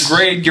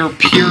degrade your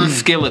pure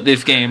skill at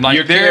this game.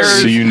 Like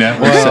So you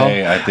never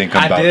say, I think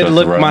I'm about I did to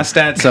look throw. my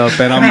stats up,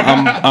 and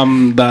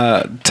I'm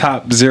the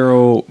top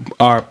 0.01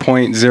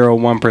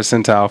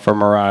 percentile for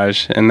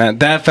Mirage, and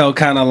that felt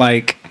kind of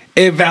like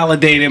it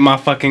validated my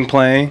fucking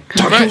playing.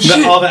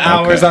 All the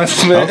hours I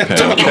spent.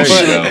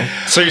 Okay.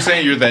 So you're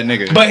saying you're that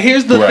nigga? But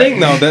here's the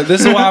thing, though.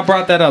 This is why I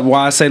brought that up.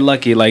 Why I say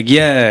lucky. Like,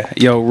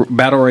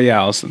 battle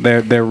royales.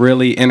 They're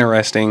really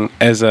interesting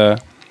as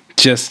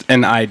just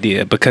an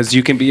idea, because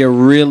you can be a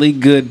really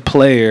good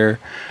player,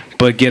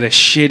 but get a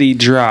shitty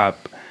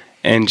drop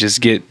and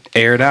just get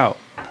aired out.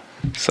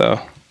 So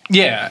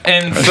yeah,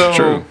 and so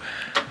true.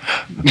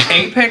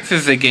 Apex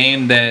is a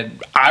game that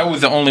I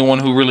was the only one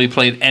who really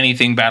played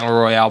anything battle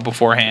royale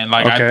beforehand.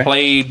 Like I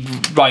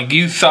played, like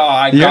you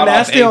saw, You're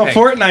nasty on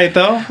Fortnite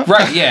though.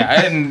 Right?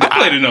 Yeah, and I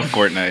played enough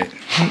Fortnite.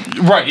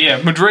 Right?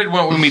 Yeah, Madrid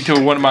went with me to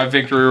one of my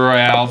victory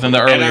royales in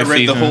the earlier And I read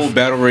seasons. the whole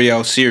battle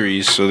royale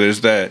series, so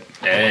there's that.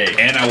 Hey.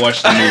 And I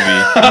watched the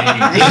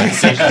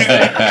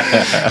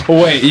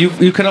movie. Wait,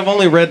 you could have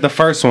only read the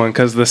first one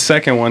because the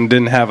second one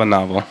didn't have a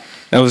novel.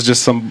 That was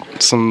just some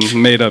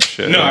made up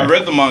shit. No, I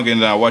read the manga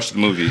and then I watched the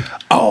movie.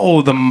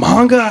 Oh, the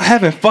manga? I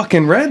haven't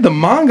fucking read the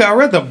manga. I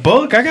read the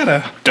book. I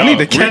need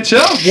to catch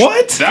up.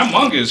 What? That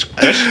manga is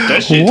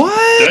that shit.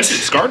 What? That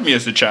shit scarred me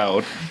as a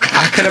child.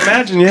 I can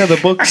imagine. Yeah, the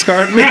book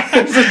scarred me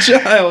as a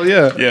child.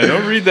 Yeah. Yeah,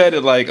 don't read that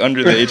at like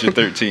under the age of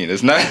 13.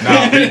 It's not.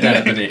 No, read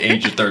that at the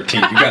age of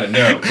 13. You gotta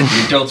know.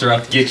 The adults are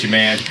out to get you,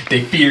 man.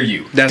 They fear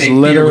you. That's They fear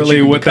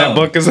literally what that that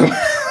book is about.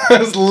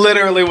 That's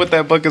literally what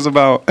that book is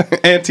about.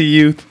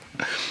 Anti-youth.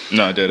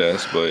 No, dead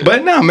ass,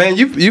 But no, man,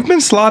 you've been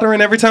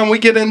slaughtering every time we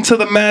get into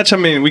the match. I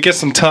mean, we get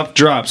some tough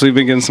drops. We've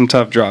been getting some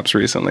tough drops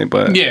recently,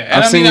 but Yeah,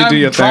 and I've seen you do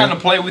your I'm trying thing.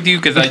 to play with you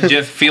because I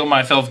just feel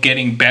myself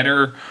getting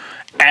better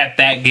at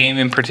that game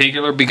in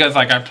particular, because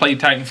like I played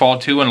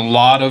Titanfall 2 and a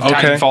lot of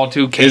Titanfall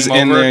 2 came Is over.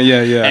 in there,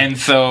 yeah. And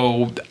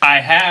so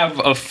I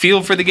have a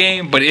feel for the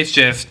game, but it's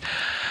just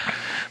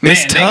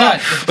It's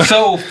tough.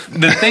 So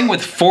the thing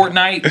with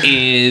Fortnite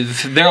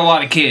is there are a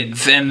lot of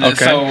kids, and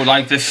so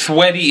like the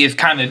sweaty is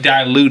kind of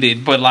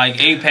diluted, but like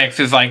Apex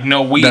is like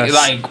we've that's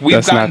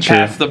gotten not true.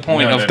 past the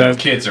point of The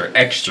kids are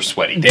extra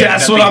sweaty. They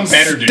That's have what I'm. nothing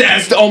better to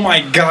That's do. oh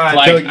my god!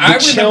 Like, the I remember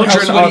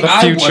children how are sweaty the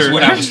I was future.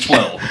 when I was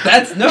 12.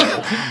 That's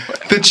no.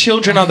 The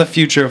children are the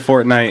future of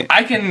Fortnite.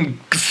 I can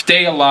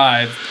stay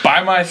alive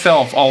by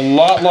myself a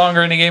lot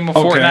longer in a game of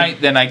Fortnite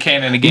than I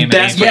can in a game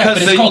That's of Apex. Yeah, because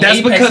but it's the- called that's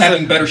Apex because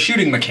having better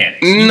shooting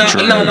mechanics. No.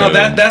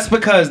 That's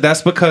because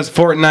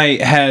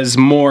Fortnite has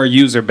more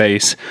user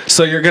base,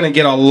 so you're gonna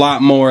get a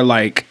lot more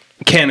like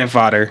cannon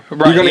fodder.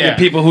 Right, you're gonna yeah. get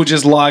people who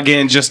just log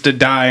in just to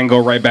die and go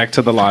right back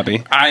to the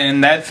lobby.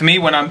 And that's me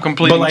when I'm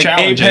completing But like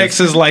challenges. Apex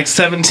is like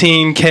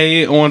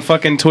 17K on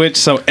fucking Twitch,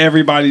 so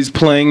everybody's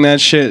playing that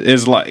shit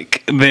is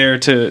like there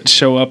to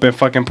show up and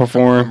fucking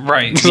perform.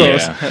 Right, So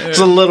yeah. it's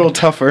a little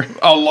tougher.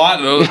 a lot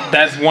of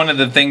that's one of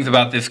the things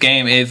about this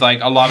game is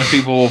like a lot of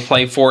people will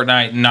play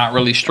Fortnite and not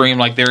really stream.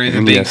 Like there is a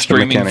big Yes, the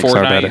streaming mechanics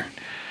are Fortnite. better.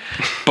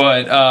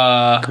 But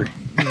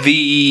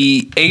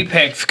the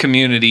Apex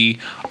community,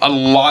 a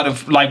lot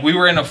of like we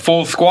were in a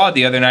full squad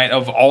the other night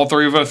of all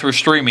three of us were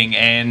streaming,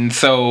 and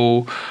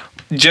so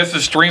just the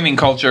streaming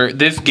culture,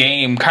 this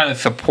game kind of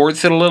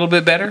supports it a little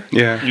bit better.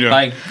 Yeah.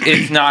 Like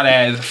it's not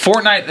as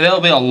Fortnite.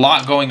 There'll be a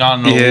lot going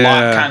on, and a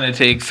lot kind of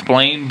to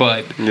explain,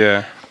 but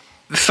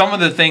some of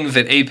the things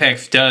that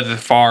Apex does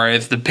as far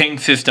as the ping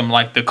system,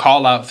 like the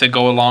call outs that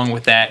go along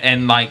with that,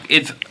 and like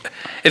it's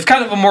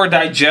kind of a more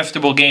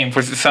digestible game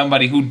for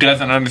somebody who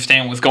doesn't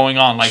understand what's going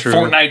on. Like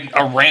Fortnite,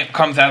 a ramp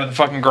comes out of the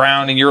fucking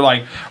ground and you're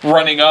like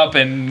running up,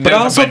 and but I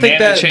also think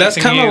that's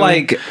kind of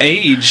like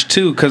age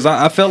too, because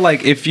I feel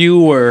like if you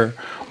were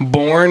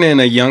born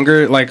in a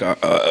younger, like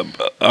a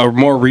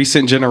more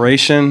recent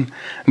generation,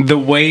 the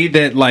way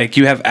that like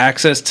you have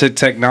access to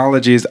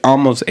technology is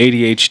almost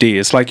ADHD.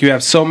 It's like you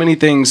have so many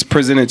things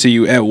presented to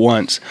you at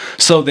once.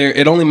 So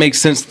it only makes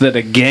sense that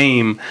a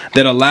game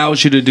that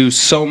allows you to do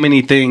so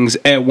many things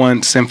at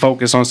once and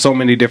focus on so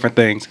many different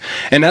things.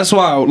 And that's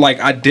why like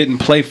I didn't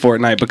play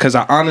Fortnite, because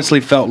I honestly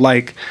felt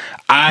like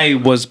I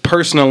was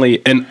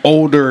personally an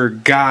older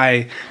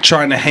guy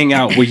trying to hang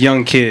out with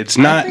young kids,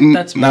 not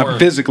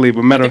physically,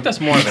 but I think that's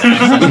more of an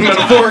access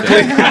metaphorically.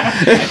 I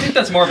think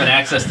that's more of an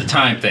access to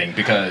time thing,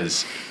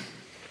 because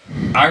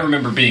I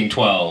remember being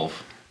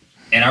 12,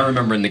 and I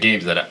remember in the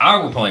games that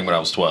I were playing when I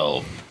was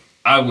 12,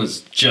 I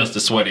was just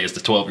as sweaty as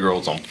the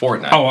 12-year-olds on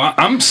Fortnite. Oh,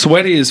 I'm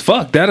sweaty as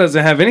fuck. That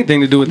doesn't have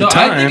anything to do with the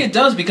time. I think it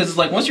does, because it's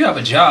like once you have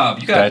a job,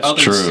 you got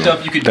other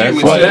stuff you could do.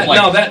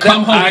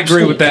 Come home. I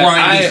agree with that.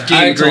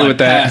 I agree with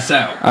that. Pass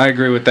out. I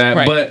agree with that.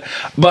 Right.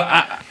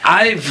 But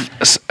I've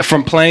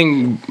from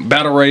playing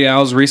battle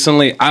royales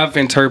recently, I've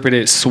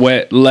interpreted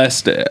sweat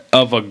less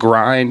of a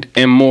grind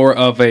and more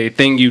of a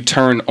thing you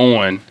turn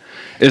on.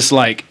 It's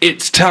like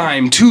it's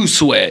time to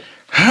sweat.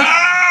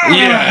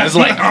 Yeah, it's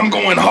like I'm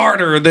going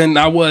harder than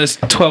I was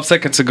 12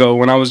 seconds ago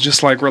when I was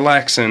just like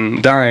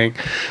relaxing, dying.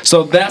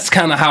 So that's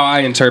kind of how I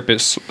interpret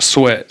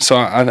sweat. So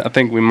I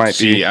think we might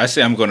be. I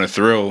say I'm going to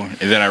throw, and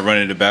then I run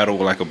into battle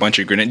with like a bunch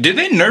of grenades. Did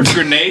they nerf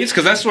grenades?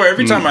 Because that's where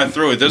every time I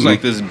throw it, there's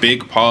like this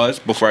big pause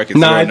before I can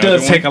throw another one. Nah, it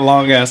does take a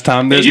long ass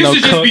time. There's no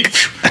cook.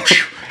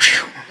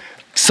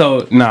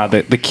 So,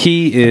 the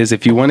key is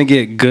if you want to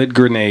get good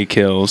grenade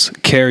kills,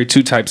 carry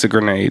two types of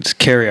grenades.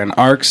 Carry an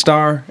arc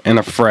star and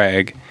a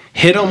frag.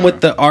 Hit them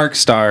with the arc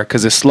star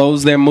because it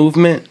slows their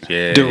movement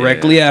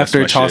directly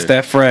after toss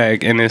that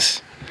frag, and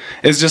it's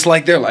just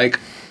like they're like,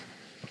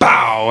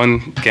 bow,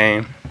 and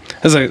game.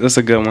 That's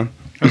a good one.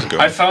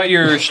 I saw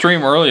your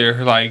stream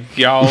earlier, like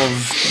you are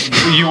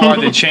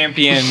the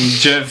champion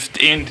just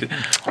into.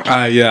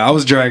 Yeah, I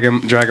was dragging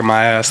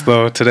my ass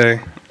though today.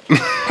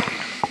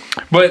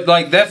 But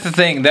like that's the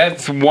thing.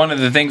 That's one of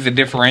the things that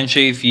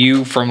differentiates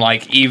you from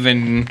like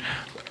even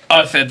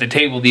us at the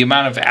table. The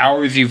amount of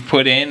hours you've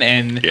put in,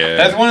 and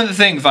that's one of the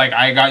things. Like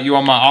I got you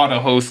on my auto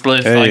host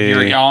list. Like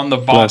you're on the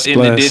bot in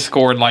the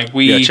Discord. Like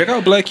check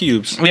out Black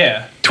Cubes.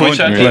 Yeah,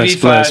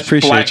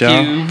 Twitch.tv/Black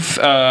Cubes.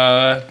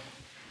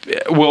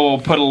 We'll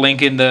put a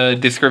link in the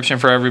description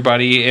for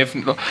everybody.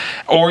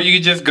 Or you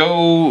could just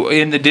go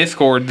in the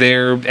Discord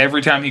there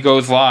every time he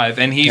goes live,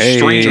 and he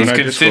streams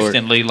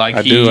consistently. Like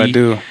I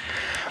do.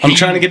 I'm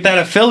trying to get that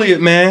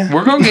affiliate, man.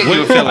 We're gonna get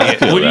you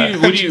affiliate.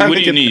 What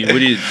do you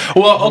need?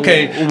 Well,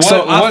 okay.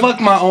 I fuck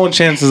my own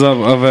chances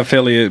of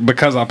affiliate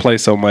because I play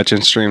so much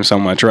and stream so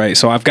much, right?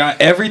 So I've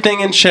got everything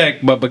in check,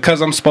 but because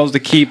I'm supposed to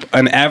keep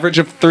an average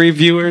of 3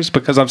 viewers,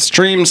 because I've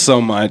streamed so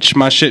much,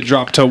 my shit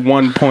dropped to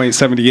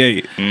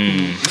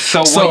 1.78.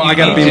 So I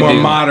gotta be more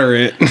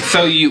moderate.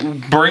 So you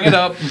bring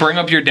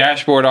up your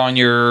dashboard on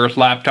your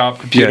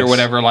laptop, computer,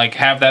 whatever. Like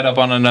have that up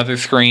on another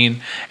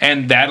screen,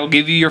 and that'll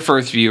give you your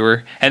first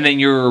viewer, and then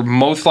you're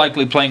most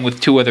likely playing with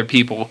 2 other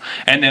people.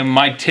 And then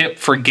my tip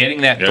for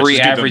getting that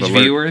 3 average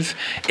viewers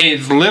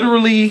is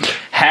literally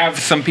have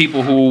some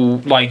people who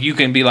like you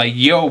can be like,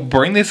 yo,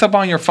 bring this up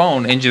on your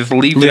phone and just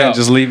leave it up. Yeah,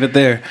 just leave it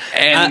there.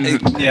 And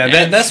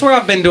that's where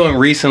I've been doing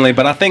recently,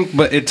 but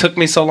it took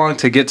me so long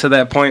to get to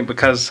that point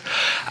because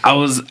I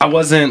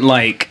wasn't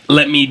like,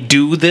 let me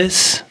do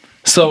this.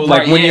 So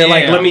like when you're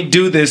like, let me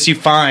do this, you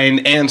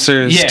find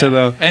answers to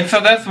the. And so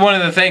that's one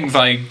of the things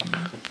like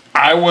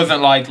I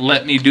wasn't like,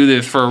 let me do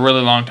this for a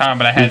really long time,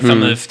 but I had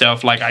some of this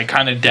stuff, like I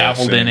kind of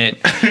dabbled in it.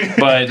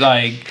 But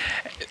like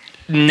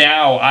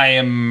now I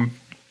am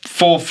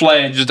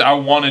full-fledged. I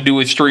want to do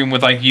a stream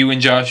with like you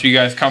and Josh. You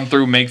guys come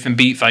through, make some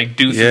beats, like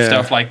do some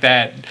stuff like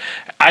that.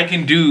 I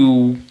can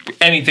do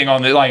anything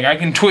on it. Like I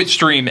can Twitch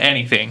stream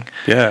anything.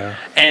 Yeah.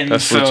 And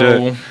that's so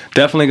legit.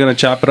 Definitely gonna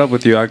chop it up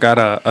with you. I got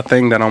a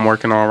thing that I'm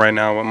working on right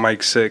now with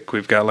Mike Sick.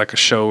 We've got like a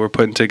show we're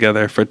putting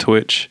together for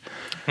Twitch.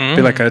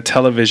 Be like a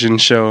television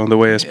show, the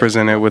way it's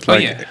presented with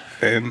like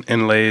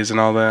inlays and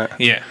all that.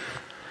 Yeah.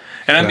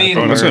 And I mean,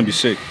 that's gonna be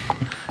sick.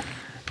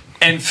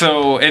 And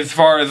so, as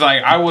far as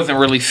like, I wasn't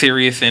really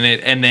serious in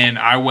it, and then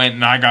I went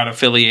and I got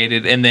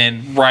affiliated, and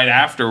then right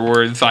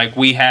afterwards, like,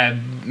 we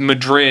had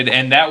Madrid,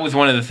 and that was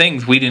one of the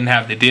things. We didn't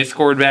have the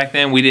Discord back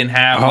then. We didn't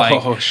have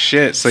like, oh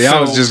shit! So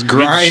y'all was just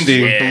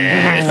grinding.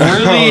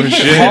 Really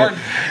hard.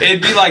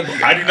 It'd be like,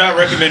 I do not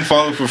recommend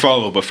follow for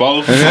follow, but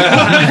follow for follow.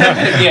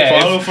 yeah,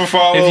 Follow for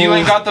follow. If you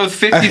ain't got those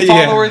 50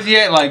 followers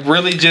yet, like,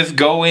 really just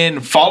go in,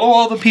 follow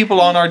all the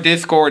people on our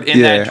Discord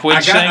in that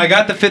Twitch thing. I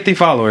got the 50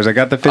 followers. I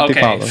got the 50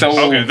 followers. So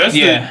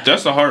Okay,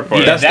 that's the hard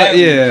part.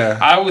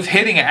 I was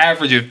hitting an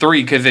average of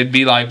 3 because it'd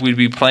be like we'd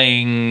be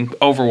playing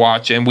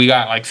Overwatch and we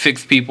got like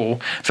 6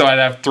 people, so I'd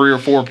have 3 or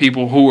 4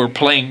 people who were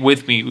playing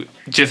with me,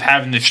 just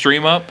having the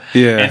stream up.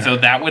 Yeah, and so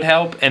that would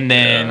help. And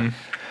then.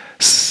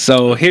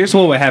 So here's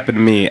what would happen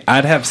to me.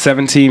 I'd have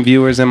 17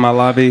 viewers in my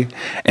lobby,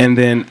 and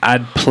then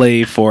I'd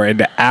play for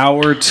an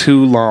hour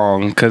too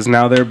long because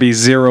now there'd be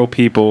 0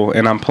 people,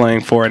 and I'm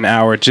playing for an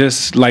hour.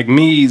 Just like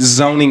me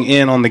zoning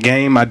in on the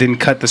game. I didn't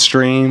cut the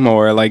stream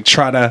or like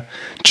try to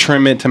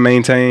trim it to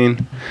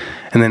maintain.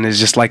 And then it's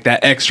just like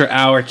that extra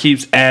hour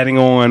keeps adding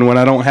on when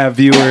I don't have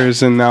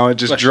viewers, and now it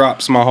just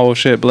drops my whole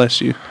shit.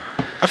 Bless you.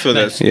 I feel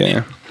that's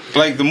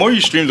like the more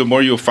you stream, the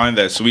more you'll find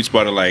that sweet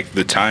spot of like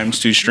the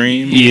times to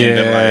stream. Yeah. And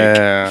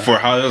then, like, for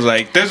how it was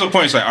like, there's a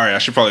point. It's like, all right, I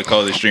should probably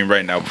call this stream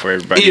right now before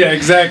everybody. Yeah,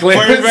 exactly.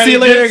 Before everybody See you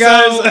later, gets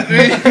guys.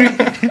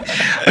 like,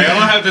 I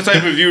don't have the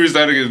type of viewers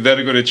that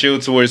are going to chill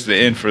towards the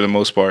end for the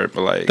most part,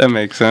 but like That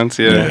makes sense.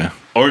 Yeah.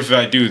 or if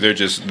I do,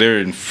 they're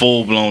in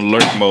full blown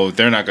lurk mode.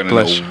 They're not going to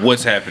know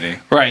what's happening.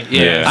 Right.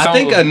 Yeah. I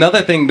think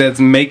another thing that's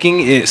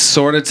making it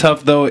sort of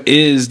tough though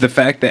is the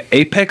fact that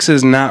Apex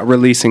is not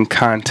releasing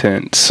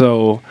content.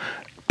 So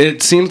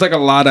it seems like a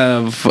lot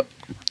of,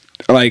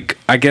 like,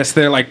 I guess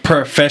they're like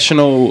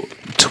professional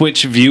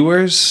Twitch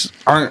viewers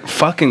aren't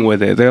fucking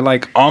with it. They're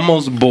like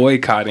almost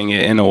boycotting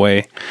it in a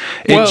way.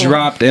 It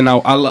dropped, and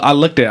I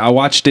looked at it. I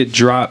watched it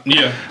drop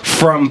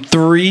from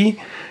 3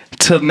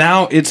 to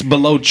now it's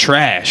below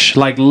trash.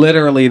 Like,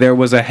 literally there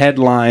was a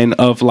headline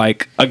of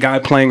like a guy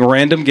playing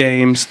random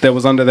games that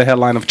was under the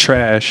headline of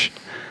trash.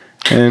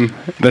 And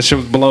that shit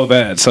was below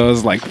that, so it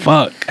was like,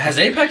 fuck. Has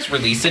Apex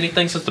released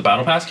anything since the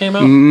Battle Pass came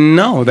out?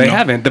 No, they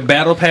haven't. The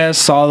Battle Pass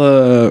saw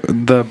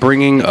the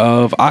bringing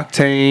of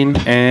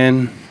Octane,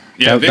 and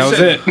that was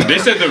it. They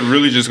said they're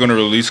really just going to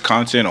release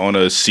content on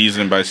a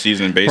season by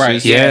season basis.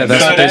 Right. Yeah,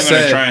 that's what they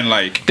said. Try and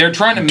like they're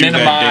trying to do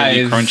that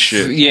daily minimize crunch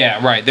shit.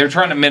 Yeah, right. They're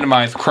trying to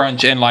minimize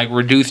crunch and like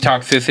reduce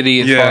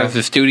toxicity as far as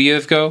the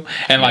studios go,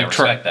 and like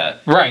respect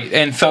that. Right,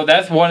 and so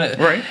that's one.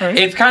 Right.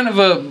 It's kind of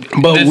a.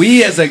 But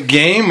we as a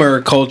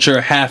gamer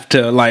culture have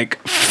to like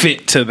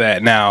fit to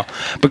that now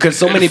because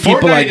so many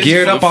people are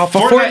geared up off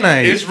of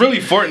Fortnite. It's really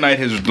Fortnite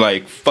has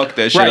like fucked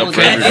that shit up for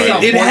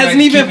everybody. It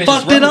hasn't even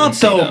fucked it up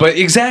though, but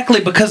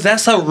exactly because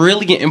that's a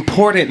really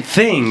important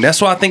thing.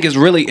 That's why I think it's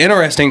really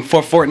interesting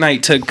for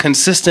Fortnite to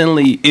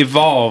consistently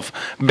evolve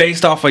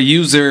based off of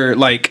user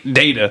like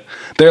data.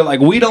 They're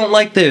like, we don't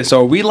like this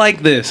or we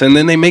like this, and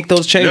then they make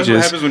those changes. That's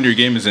what happens when your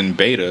game is in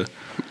beta.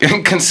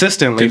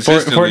 Consistently.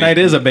 Fortnite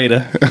is a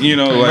beta. You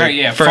know, like right,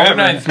 yeah. forever.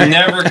 Fortnite's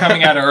never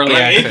coming out of early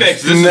access.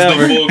 Apex, this is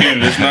the full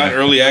game. It's not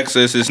early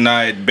access. It's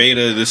not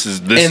beta. This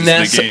is the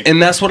game.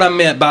 And that's what I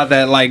meant by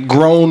that, like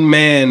grown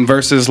man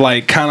versus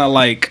like kind of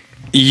like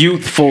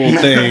youthful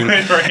thing.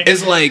 Right.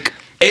 It's like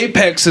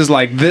Apex is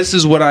like, this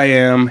is what I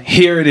am.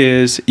 Here it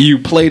is. You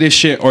play this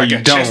shit or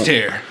you don't. Chest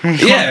hair.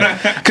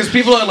 Yeah, because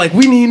people are like,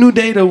 we need new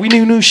data, we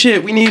need new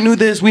shit, we need new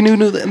this, we need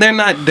new. They're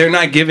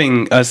not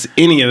giving us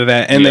any of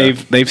that, and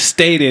they've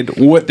stated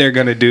what they're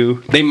gonna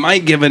do. They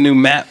might give a new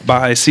map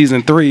by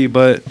season 3,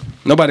 but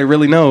nobody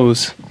really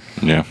knows.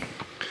 Yeah.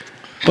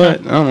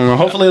 But I don't know.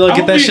 Hopefully they'll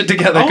get that shit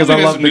together because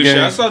I love the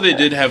game. I saw they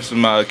did have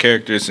some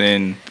characters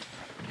in.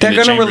 They're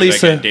gonna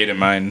release a data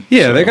mine.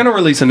 Yeah, so they're gonna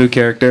release a new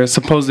character. It's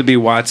supposed to be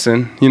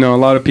Watson. You know, a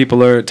lot of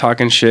people are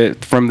talking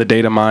shit from the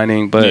data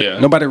mining, but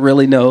nobody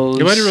really knows.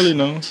 Nobody really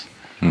knows.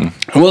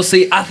 We'll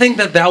see. I think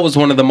that was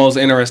one of the most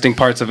interesting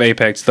parts of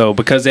Apex, though,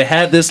 because it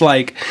had this,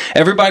 like,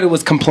 everybody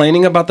was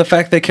complaining about the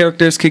fact that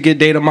characters could get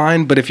data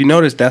mined, but if you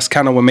notice, that's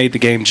kind of what made the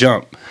game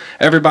jump.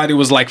 Everybody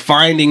was, like,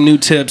 finding new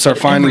tips or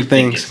finding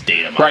things.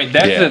 Right,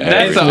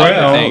 that's the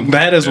other thing.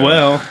 That as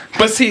well.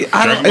 But see,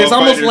 it's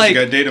almost like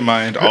got data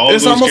mined.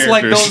 It's almost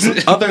like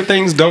those other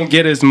things don't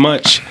get as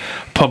much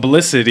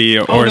publicity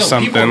or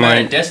something. People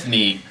like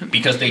Destiny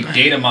because they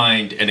data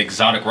mined an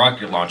exotic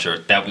rocket launcher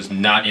that was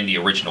not in the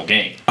original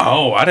game.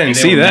 Oh, I didn't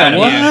see that.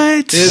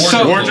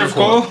 What? Orange of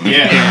Coal?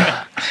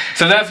 Yeah.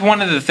 So that's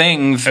one of the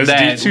things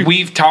that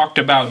we've talked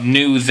about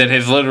news that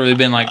has literally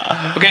been like,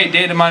 okay,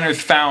 data miners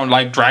found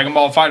like Dragon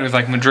Ball Fighters,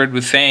 like Madrid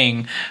was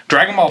saying.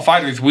 Dragon Ball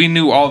Fighters, we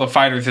knew all the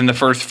fighters in the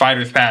first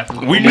Fighters Pass.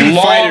 We knew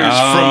fighters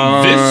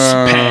from this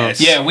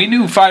pass. Yeah, we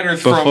knew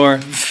fighters before.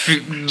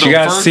 from Did you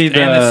guys see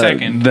the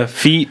second. The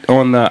feat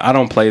on the? I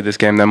don't play this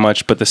game that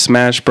much, but the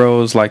Smash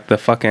Bros, like the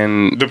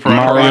fucking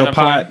Mario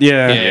pot.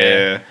 Yeah.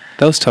 Yeah.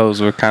 Those toes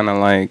were kind of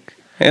like.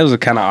 It was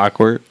kind of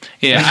awkward.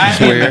 Yeah,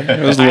 I, weird. It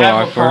was a I little have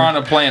awkward. a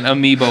Piranha Plant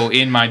amiibo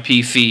in my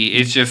PC.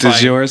 It's just Does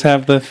like yours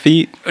have the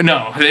feet?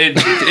 no,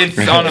 it's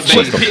on a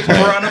base.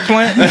 Piranha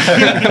plant.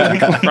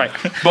 Right,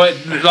 but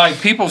like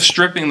people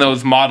stripping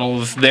those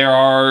models, there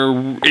are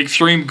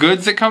extreme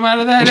goods that come out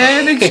of that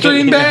and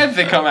extreme bads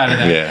that come out of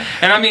that. Yeah.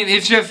 And I mean,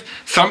 it's just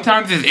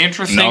sometimes it's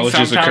interesting, Knowledge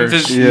is a sometimes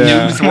curse. it's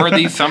Yeah.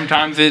 newsworthy,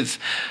 sometimes it's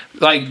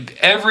like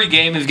every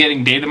game is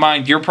getting data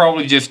mined. You're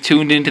probably just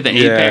tuned into the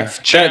Apex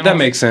channel. That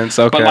makes sense.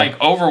 Okay. But like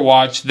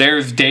Overwatch,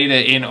 there's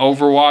data in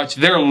Overwatch.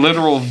 There are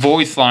literal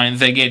voice lines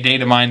that get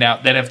data mined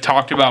out that have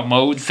talked about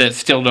modes that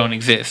still don't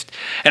exist.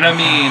 And I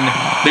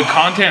mean, the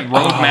content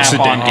roadmap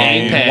on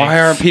Apex. why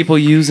aren't people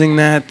using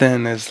that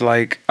then as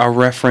like a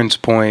reference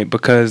point?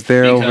 Because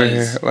they're over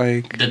here Because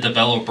like the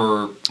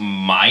developer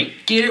might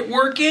get it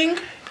working.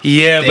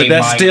 yeah, they but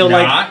that's might still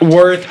not. like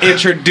worth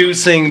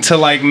introducing to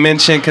like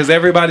mention because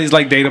everybody's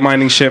like data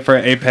mining shit for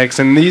Apex,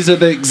 and these are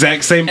the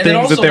exact same And then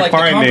things also, that they're like, the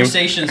finding.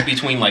 conversations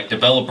between, like,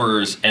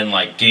 developers and,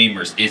 like,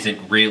 gamers isn't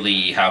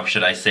really, how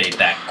should I say,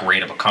 that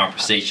great of a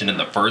conversation in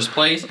the first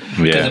place. Because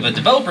Yeah. if a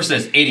developer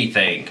says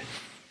anything,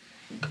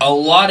 a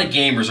lot of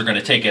gamers are going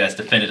to take it as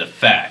definitive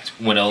fact,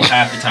 when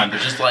half the time they're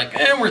just like,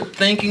 we're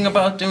thinking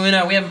about doing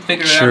that, we haven't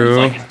figured it True.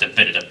 out. It's like, it's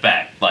definitive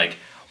fact. Like,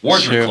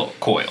 Wardrobe True.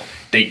 Coil.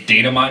 They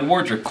data mined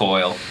Wardrobe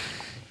Coil,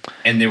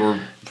 and they were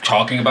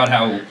talking about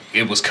how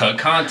it was cut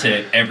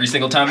content every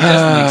single time a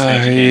Destiny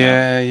expansion came out.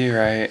 Yeah, you're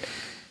right.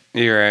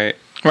 You're right.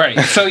 Right.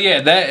 So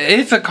yeah, that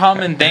it's a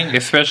common thing,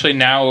 especially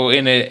now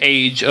in an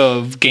age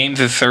of games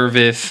as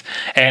service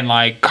and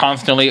like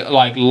constantly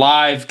like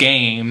live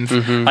games.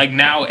 Like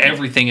now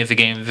everything is a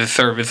game as a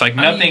service. Like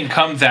nothing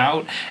comes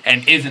out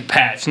and isn't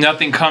patched.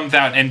 Nothing comes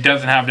out and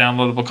doesn't have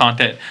downloadable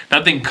content.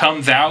 Nothing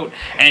comes out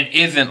and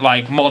isn't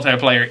like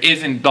multiplayer.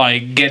 Isn't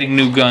like getting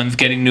new guns,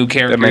 getting new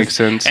characters. makes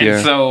sense, And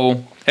yeah.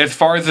 so as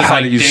far as this How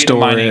like do you data store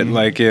mining, it?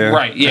 Like, yeah.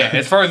 right, yeah.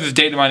 As far as this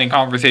data mining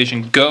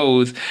conversation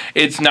goes,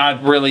 it's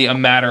not really a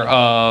matter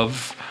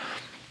of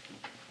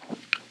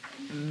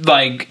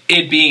like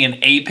it being an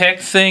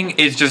Apex thing.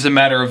 It's just a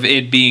matter of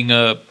it being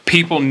a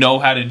people know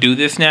how to do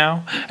this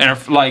now, and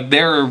if, like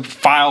there are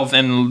files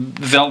in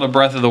Zelda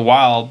Breath of the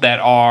Wild that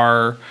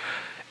are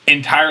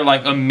entire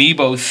like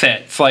amiibo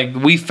sets. Like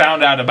we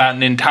found out about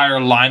an entire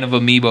line of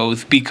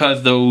amiibos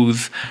because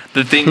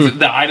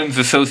the items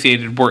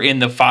associated were in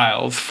the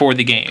files for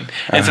the game,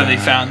 and so they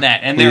found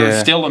that. And there are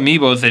Yeah. still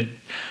amiibos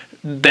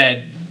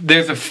that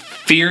there's a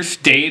fierce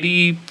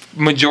deity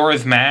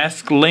Majora's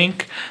Mask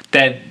link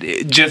that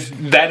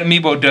that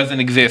amiibo doesn't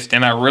exist,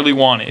 and I really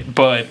want it,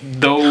 but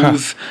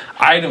those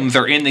items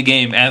are in the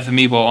game as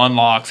amiibo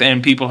unlocks,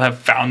 and people have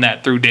found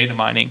that through data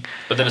mining.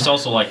 But then it's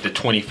also like the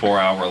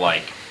 24-hour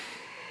like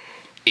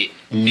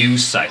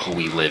news cycle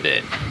we live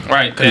in,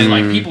 Right. because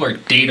like people are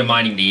data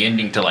mining the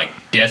ending to like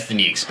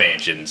Destiny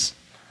expansions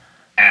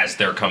as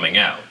they're coming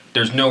out.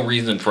 There's no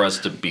reason for us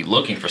to be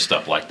looking for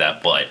stuff like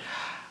that, but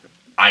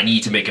I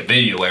need to make a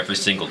video every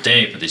single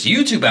day for this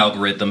YouTube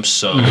algorithm,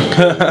 so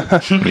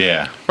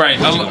Yeah. Right.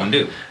 what you gonna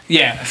do?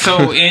 Yeah.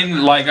 So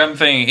in like I'm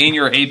saying, in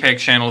your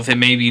Apex channels, it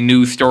may be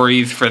news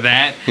stories for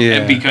that,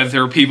 Yeah. because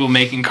there are people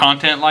making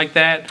content like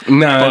that.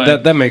 No,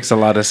 But- that makes a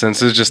lot of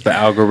sense. It's just the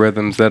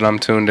algorithms that I'm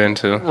tuned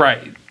into.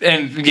 Right.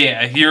 And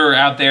yeah, you're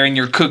out there and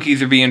your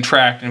cookies are being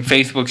tracked, and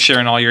Facebook's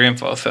sharing all your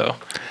info. So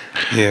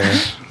Yeah,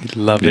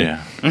 love it.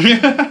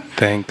 Yeah.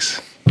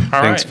 Thanks.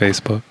 All Thanks, right.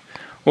 Facebook.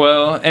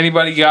 Well,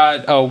 anybody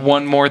got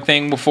one more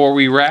thing before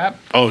we wrap?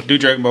 Oh, do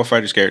Dragon Ball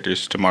FighterZ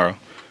characters tomorrow.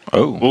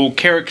 Oh. Well,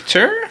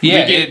 character?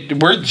 Yeah, We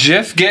get- we're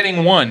just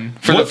getting one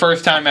for the What?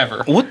 first time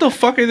ever. What the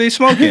fuck are they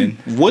smoking?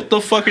 What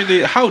the fuck are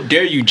they? How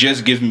dare you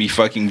just give me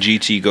fucking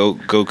GT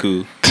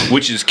Goku,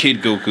 which is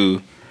Kid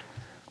Goku?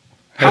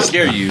 How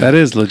dare you? That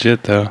is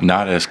legit though.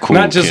 Not as cool.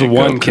 Not just Kid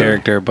one Goku.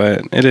 character,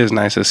 but it is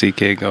nice to see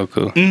Kid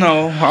Goku.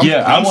 No,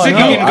 I'm sick of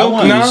no, getting I Goku.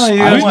 want, No,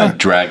 yeah, I it's want not-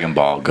 Dragon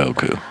Ball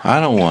Goku. I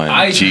don't want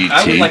GT.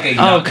 I would like a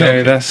not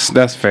Okay, Goku.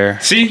 that's fair.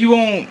 See, you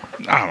won't.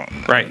 I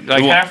don't. Right.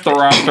 Like Well, half the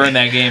roster in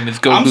that game is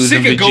I'm Goku's sick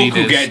and of Goku.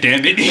 Vegetas.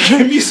 Goddammit!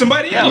 Give me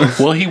somebody else.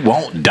 Well, he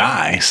won't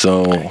die,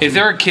 so. Is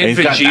there a Kid He's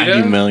got 90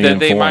 Vegeta million that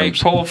they might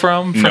forms. pull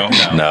from? No.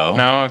 No.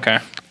 No, okay.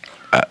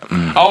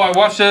 Oh, I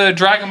watched the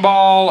Dragon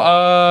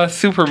Ball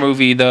Super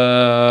movie,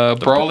 the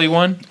Broly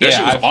one. That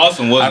shit was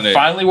awesome, wasn't I it?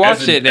 finally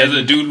watched it. As and-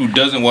 a dude who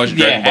doesn't watch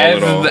yeah, Dragon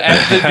Ball at all.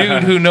 as the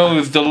dude who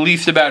knows the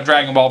least about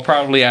Dragon Ball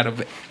probably out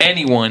of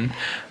anyone.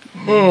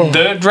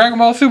 The Dragon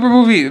Ball Super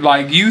movie,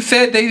 like you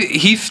said,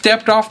 he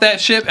stepped off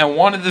that ship and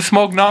wanted to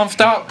smoke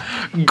nonstop.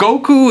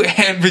 Goku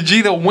and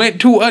Vegeta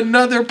went to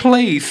another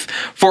place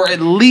for at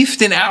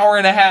least an hour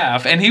and a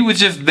half, and he was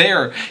just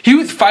there. He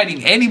was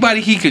fighting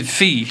anybody he could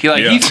see. He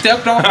Yeah.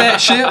 stepped off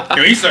that ship.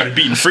 Yo, he started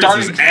beating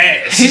Frieza's Started-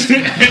 ass.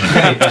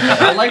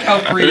 I like how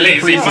Lazy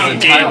Frieza's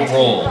monkey. entire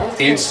role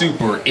in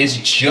Super is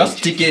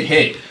just to get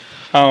hit.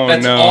 Oh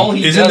That's no. all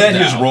he Isn't does that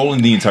now. his role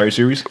in the entire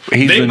series?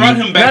 He's They the brought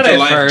new- him back Not to at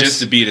life first. just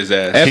to beat his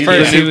ass. At He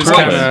first did he was twice.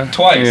 kind of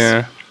Twice.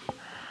 Yeah.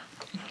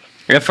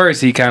 At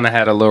first, he kind of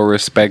had a little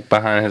respect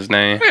behind his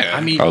name. Yeah.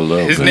 I mean, A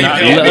little his bit. name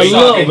not A in Namek the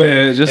little saga.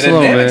 bit, just a in the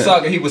little Namek bit.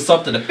 saga, he was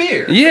something to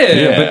fear.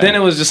 Yeah, but then it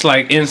was just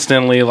like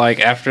instantly, like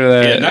after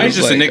that. Yeah, now it he's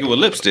was just like- a nigga with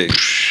lipstick.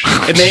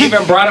 And they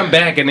even brought him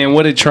back. And then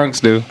what did Trunks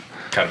do?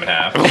 Cut him in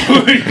half.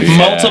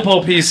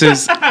 Multiple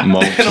pieces.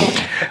 Multiple.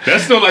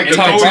 That's still like the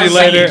Talk Cody about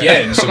later.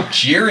 again, so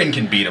Jiren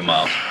can beat him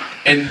up.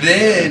 And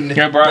then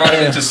Yeah, brought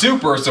him into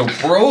Super so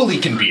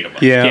Broly can beat him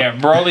up. Yeah. Yeah,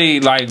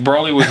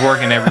 Broly was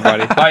working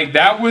everybody. Like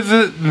that was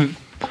a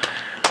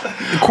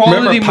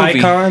quality Remember movie.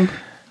 PyCon?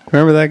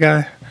 Remember that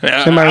guy?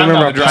 Yeah, Somebody I'm not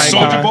remember a Dragon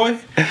Soldier PyCon? Boy.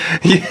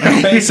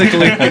 Yeah,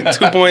 basically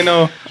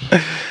 2.0.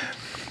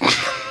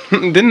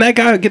 Didn't that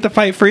guy get to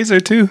fight Freezer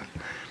too?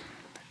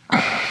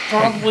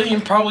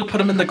 Probably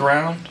put him in the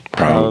ground.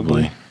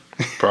 Probably.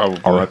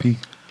 Probably. R.I.P.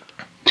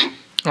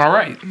 All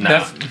right, Nah.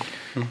 that's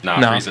Nah,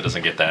 No. Frieza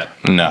doesn't get that.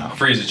 No.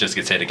 Frieza just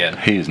gets hit again.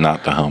 He's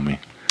not the homie.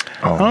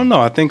 I don't know.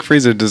 I think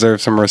Frieza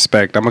deserves some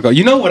respect. I'm gonna go.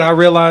 You know what I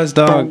realized,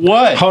 dog? For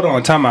what? Hold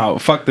on, time out.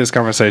 Fuck this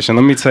conversation.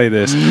 Let me say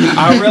this.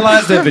 I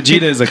realized that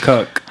Vegeta is a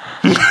cuck.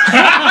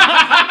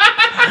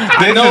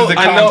 I know the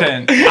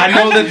content. I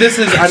know that this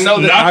is. I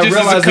know that Not I just as a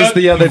realized this cuck,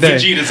 the other day.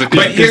 Vegeta's a cuck.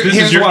 But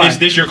here's why. Is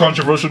this your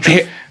controversial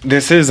truth?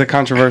 This is a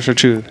controversial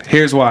truth.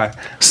 Here's why.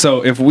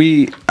 So if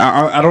we,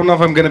 I don't know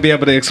if I'm going to be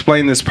able to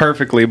explain this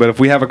perfectly, but if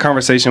we have a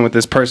conversation with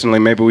this personally,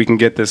 maybe we can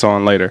get this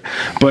on later.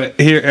 But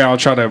here, I'll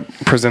try to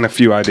present a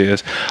few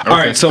ideas. All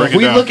right. So break if it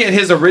we down. look at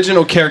his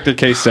original character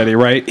case study,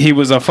 right? He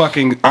was a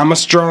fucking, I'm a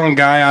strong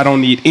guy. I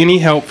don't need any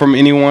help from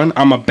anyone.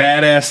 I'm a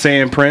badass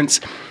Saiyan prince.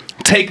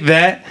 Take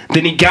that.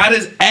 Then he got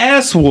his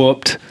ass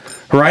whooped,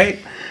 right?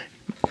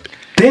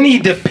 Then he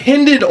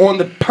depended on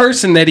the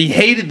person that he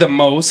hated the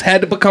most,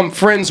 had to become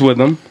friends with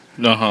him.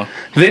 Uh-huh.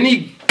 Then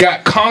he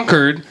got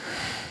conquered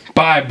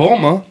by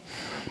Bulma.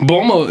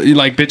 Bulma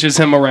like bitches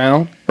him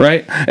around,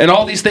 right? And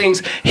all these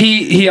things.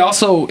 He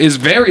also is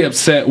very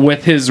upset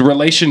with his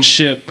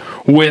relationship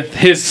with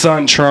his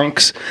son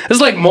Trunks.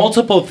 There's like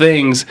multiple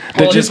things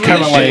that just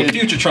kind of like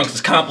Future Trunks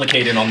is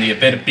complicated on the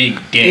event of being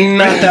gay.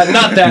 not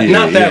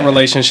that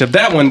relationship.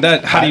 That one.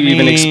 That how do you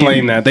even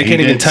explain that? They He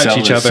can't even did touch sell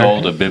each his other.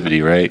 soul to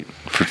Bibbidi, right?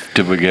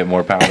 To get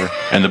more power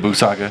in the Buu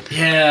saga.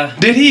 Yeah.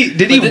 Did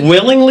he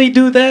willingly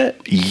do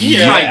that?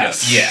 Kind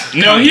of. Yeah.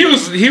 No, he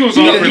was on he for was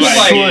like,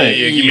 like,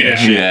 yeah, give me that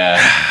shit.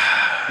 Yeah.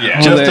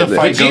 Yeah. Just to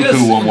fight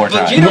Goku one more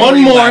time. Vegeta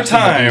One more relapsed in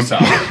the time. Buu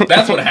saga.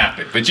 That's what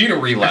happened.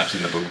 Vegeta relapsed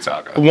in the Buu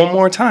saga. One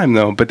more time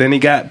though, but then he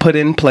got put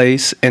in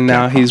place, and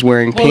now he's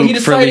wearing Well, pink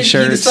frilly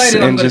shirts he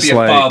decided I'm and going to just be a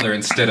like. father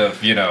instead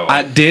of,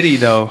 Did he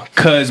though?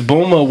 Because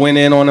Bulma went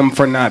in on him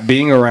for not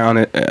being around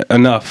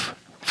enough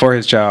for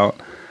his child.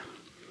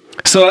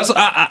 So that's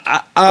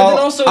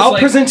also it's I'll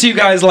like- present to you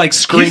guys like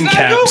screen not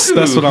caps. Goku.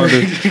 That's what I'll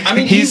do. I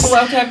mean, he's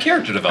allowed to have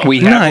character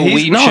development.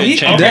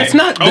 That's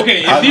not.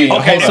 Okay,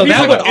 Okay, so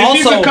that would if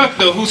he's a also. cuck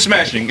though, who's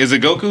smashing? Is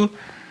it Goku?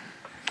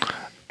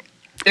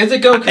 Is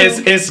it Goku?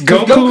 It's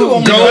Goku.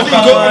 only knows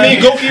about-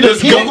 Goku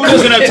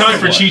doesn't have time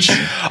for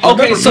Chi-Chi.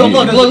 Okay, so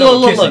Remember,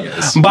 look. kissing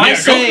is. By Yeah,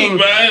 saying,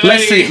 Goku, but,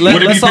 let's see, what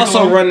did let's he also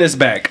pick on? run this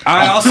back.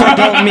 I also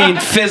don't mean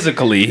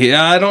physically.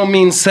 I don't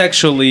mean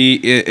sexually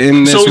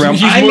in this So realm.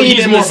 I mean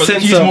in the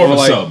sense he's of more of a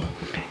like sub.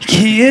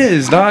 he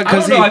is, dog. I don't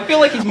Because know. I feel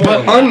like he's more. but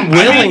of a-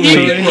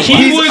 unwillingly, he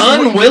he's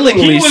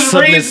unwillingly He was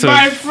raised submissive.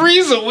 by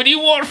Frieza. What do you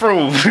want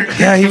from him?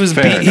 Yeah, he was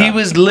Fair he enough.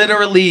 was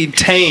literally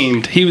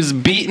tamed. He was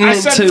beaten I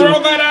said, into "Throw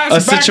that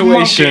ass a back,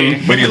 situation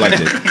monkey." But he liked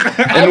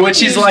it. in which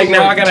he's like,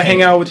 now I gotta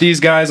hang out with these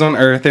guys on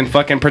Earth and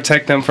fucking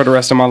protect them for the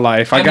rest of my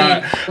life. I I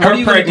got mean, what are her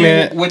you gonna do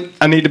pregnant. with-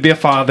 I need to be a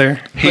father.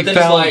 He But then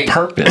it's found like-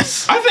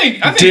 purpose. I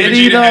think Did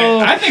he Vegeta though?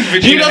 I think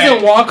Vegeta he doesn't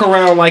had- walk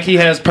around like he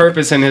has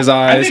purpose in his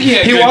eyes. think he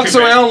had good walks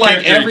around like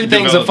character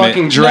everything's a development.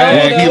 fucking No,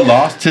 drag. He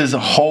lost his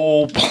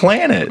whole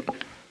planet.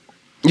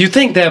 You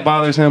think that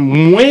bothers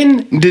him?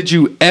 When did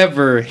you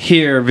ever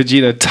hear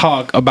Vegeta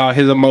talk about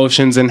his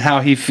emotions and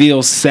how he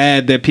feels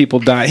sad that people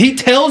die? He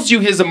tells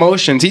you his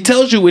emotions. He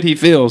tells you what he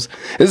feels.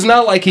 It's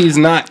not like he's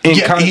not in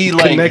He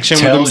like connection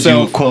with tells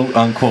himself. you, quote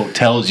unquote,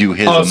 tells you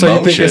his Oh, emotions. so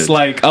you think it's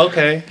like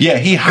okay? yeah,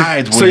 he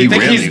hides what So he you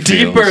think really he's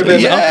feels. deeper than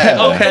yeah.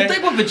 okay? The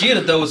thing with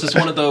Vegeta though is it's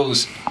one of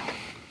those.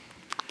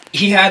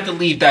 He had to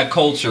leave that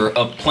culture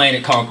of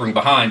planet conquering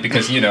behind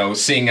because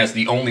seeing as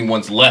the only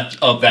ones left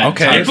of that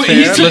Okay, time. fair.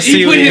 He Let's put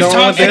see where his you're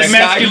going with toxic this. And a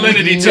guy who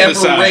masculinity to never the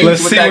side. raised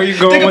Let's with see that- where you're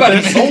going Think with about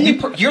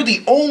it, this. you're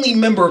the only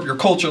member of your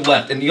culture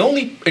left, and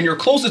your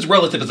closest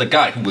relative is a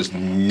guy who was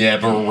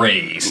never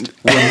raised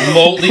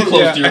remotely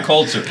close to your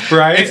culture.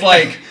 Right. It's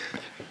like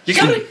you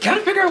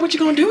gotta figure out what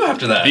you're gonna do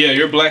after that. Yeah,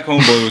 your black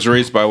homeboy was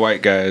raised by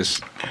white guys.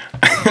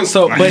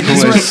 So, but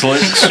he's, With slick,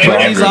 but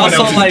stronger. he's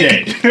also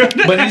like,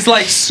 but he's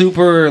like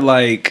super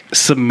like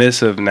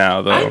submissive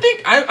now though. I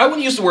think I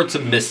wouldn't use the word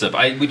submissive.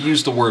 I would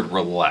use the word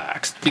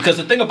relaxed because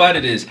the thing about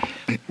it is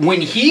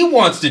when he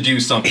wants to do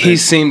something, He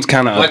seems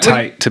kind of Like,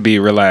 uptight to be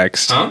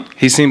relaxed. Huh?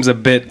 He seems a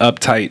bit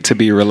uptight to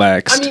be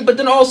relaxed. I mean, but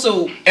then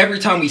also every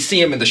time we see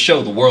him in the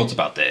show, the world's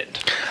about to end.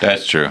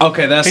 That's true.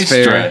 okay, that's He's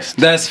fair. stressed.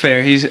 That's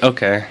fair. He's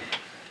okay.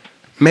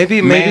 Maybe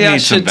I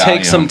needs some should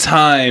take Valium. some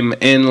time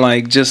and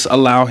like just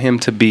allow him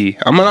to be.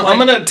 I'm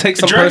gonna take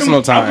some Dragon- personal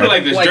I time. feel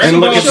like this Like, Dragon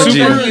and look Ball at shows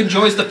Vegeta. that he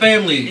enjoys the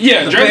family.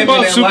 Yeah, the Dragon Ball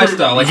family man Super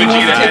lifestyle. Like, he wants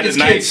Vegeta to had take his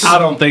his kids. I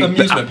don't think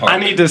amusement park. I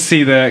need to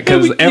see that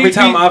because every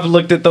time I've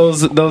looked at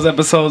those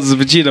episodes,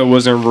 Vegeta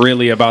wasn't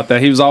really about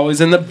that. He was always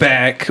in the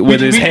back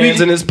with his hands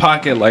in his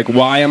pocket, like,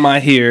 "Why am I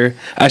here?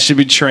 I should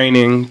be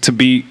training to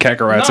beat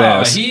Kakarot's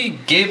ass." He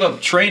gave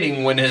up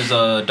training when his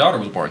daughter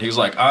was born. He was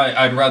like,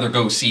 I'd rather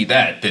go see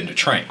that than to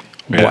train.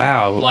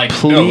 Wow! Like,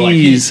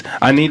 please, no, like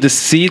I need to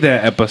see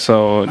that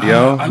episode,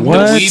 yo. I What?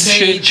 would Weeb say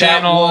Shit that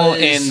channel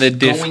was in the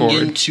Discord.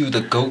 Going into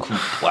the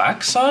Goku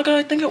Black saga,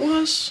 I think it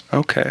was.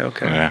 Okay.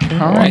 Yeah.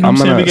 All right. I'm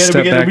gonna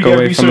step back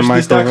away from the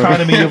this microphone.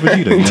 dichotomy of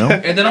Vegeta, you know?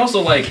 And then also,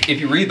 like, if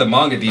you read the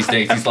manga these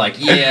days, he's like,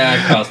 yeah,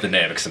 I caused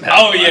Dynamic some hell.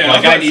 Oh, yeah,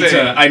 like I I was need about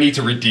to to, I need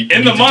to redeem.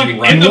 In the manga, he's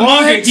like in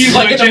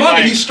legit the manga,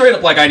 like, he's straight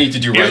up like, I need to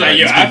do he right. was by like,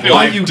 these yeah, I people. feel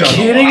Are like you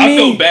kidding I me?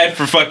 feel bad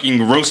for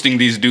fucking roasting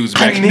these dudes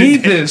back I in the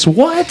need day. this.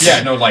 What?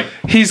 Yeah, no, like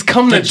He's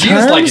come to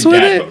Vegeta's like terms in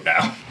with dad it. mode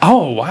now.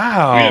 Oh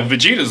wow. Yeah,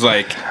 Vegeta's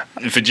like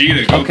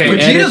Vegeta. Goku. Okay,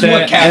 Vegeta's edit what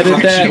that. Cat Edit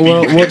Rock that. should be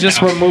We'll right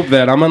just now. remove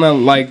that. I'm gonna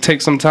like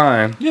take some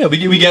time. Yeah,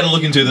 we got to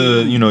look into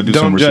the, do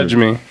some Don't research. judge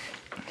me.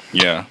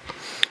 Yeah.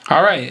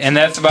 All right, and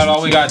that's about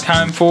all we got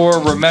time for.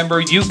 Remember,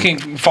 you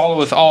can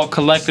follow us all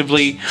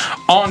collectively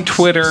on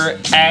Twitter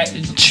at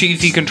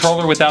Cheesy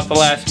Controller without the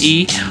last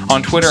E.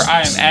 On Twitter,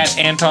 I am at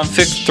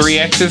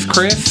Anton63X's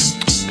Chris.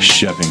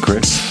 Chef and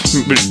Chris.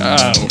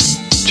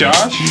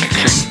 Josh.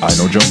 I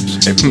know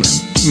Jones. Everywhere.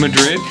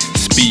 Madrid.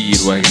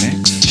 Speedwagon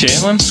X.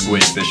 Jalen.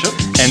 Wade Bishop.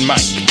 And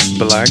Mike.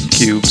 Black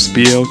Cubes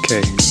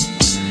BLK.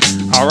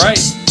 All right,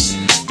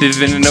 this has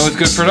been a No It's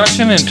Good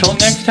production. Until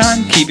next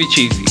time, keep it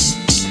cheesy.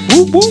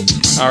 Whoop, whoop.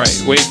 All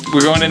right, wait,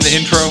 we're going in the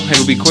intro.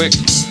 It'll be quick.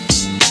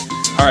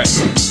 All right.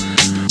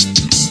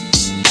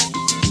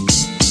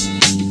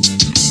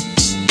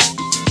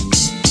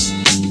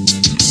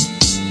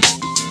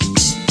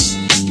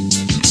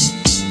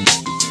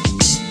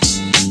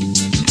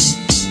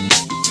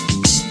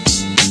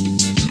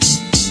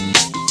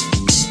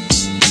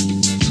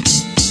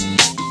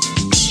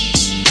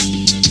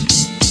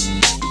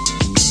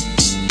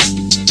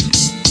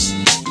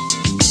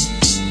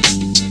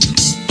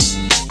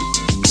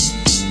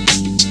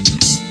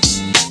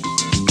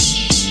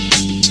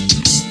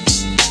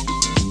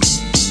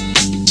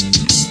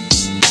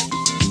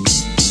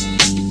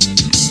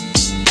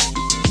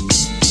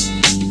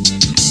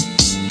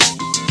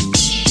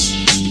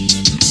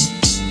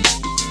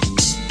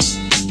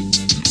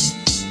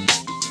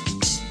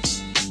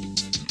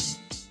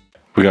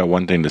 We got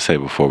one thing to say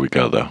before we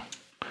go, though.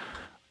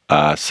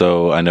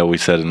 So I know we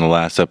said in the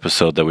last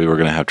episode that we were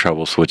going to have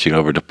trouble switching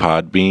over to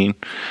Podbean.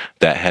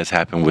 That has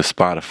happened with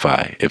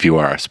Spotify. If you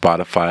are a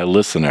Spotify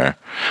listener,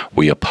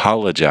 we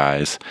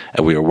apologize,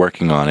 and we are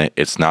working on it.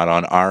 It's not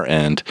on our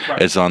end.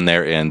 Right. It's on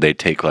their end. They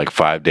take like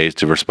 5 days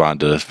to respond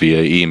to us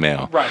via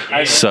email.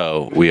 Right.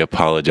 So we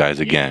apologize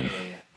again.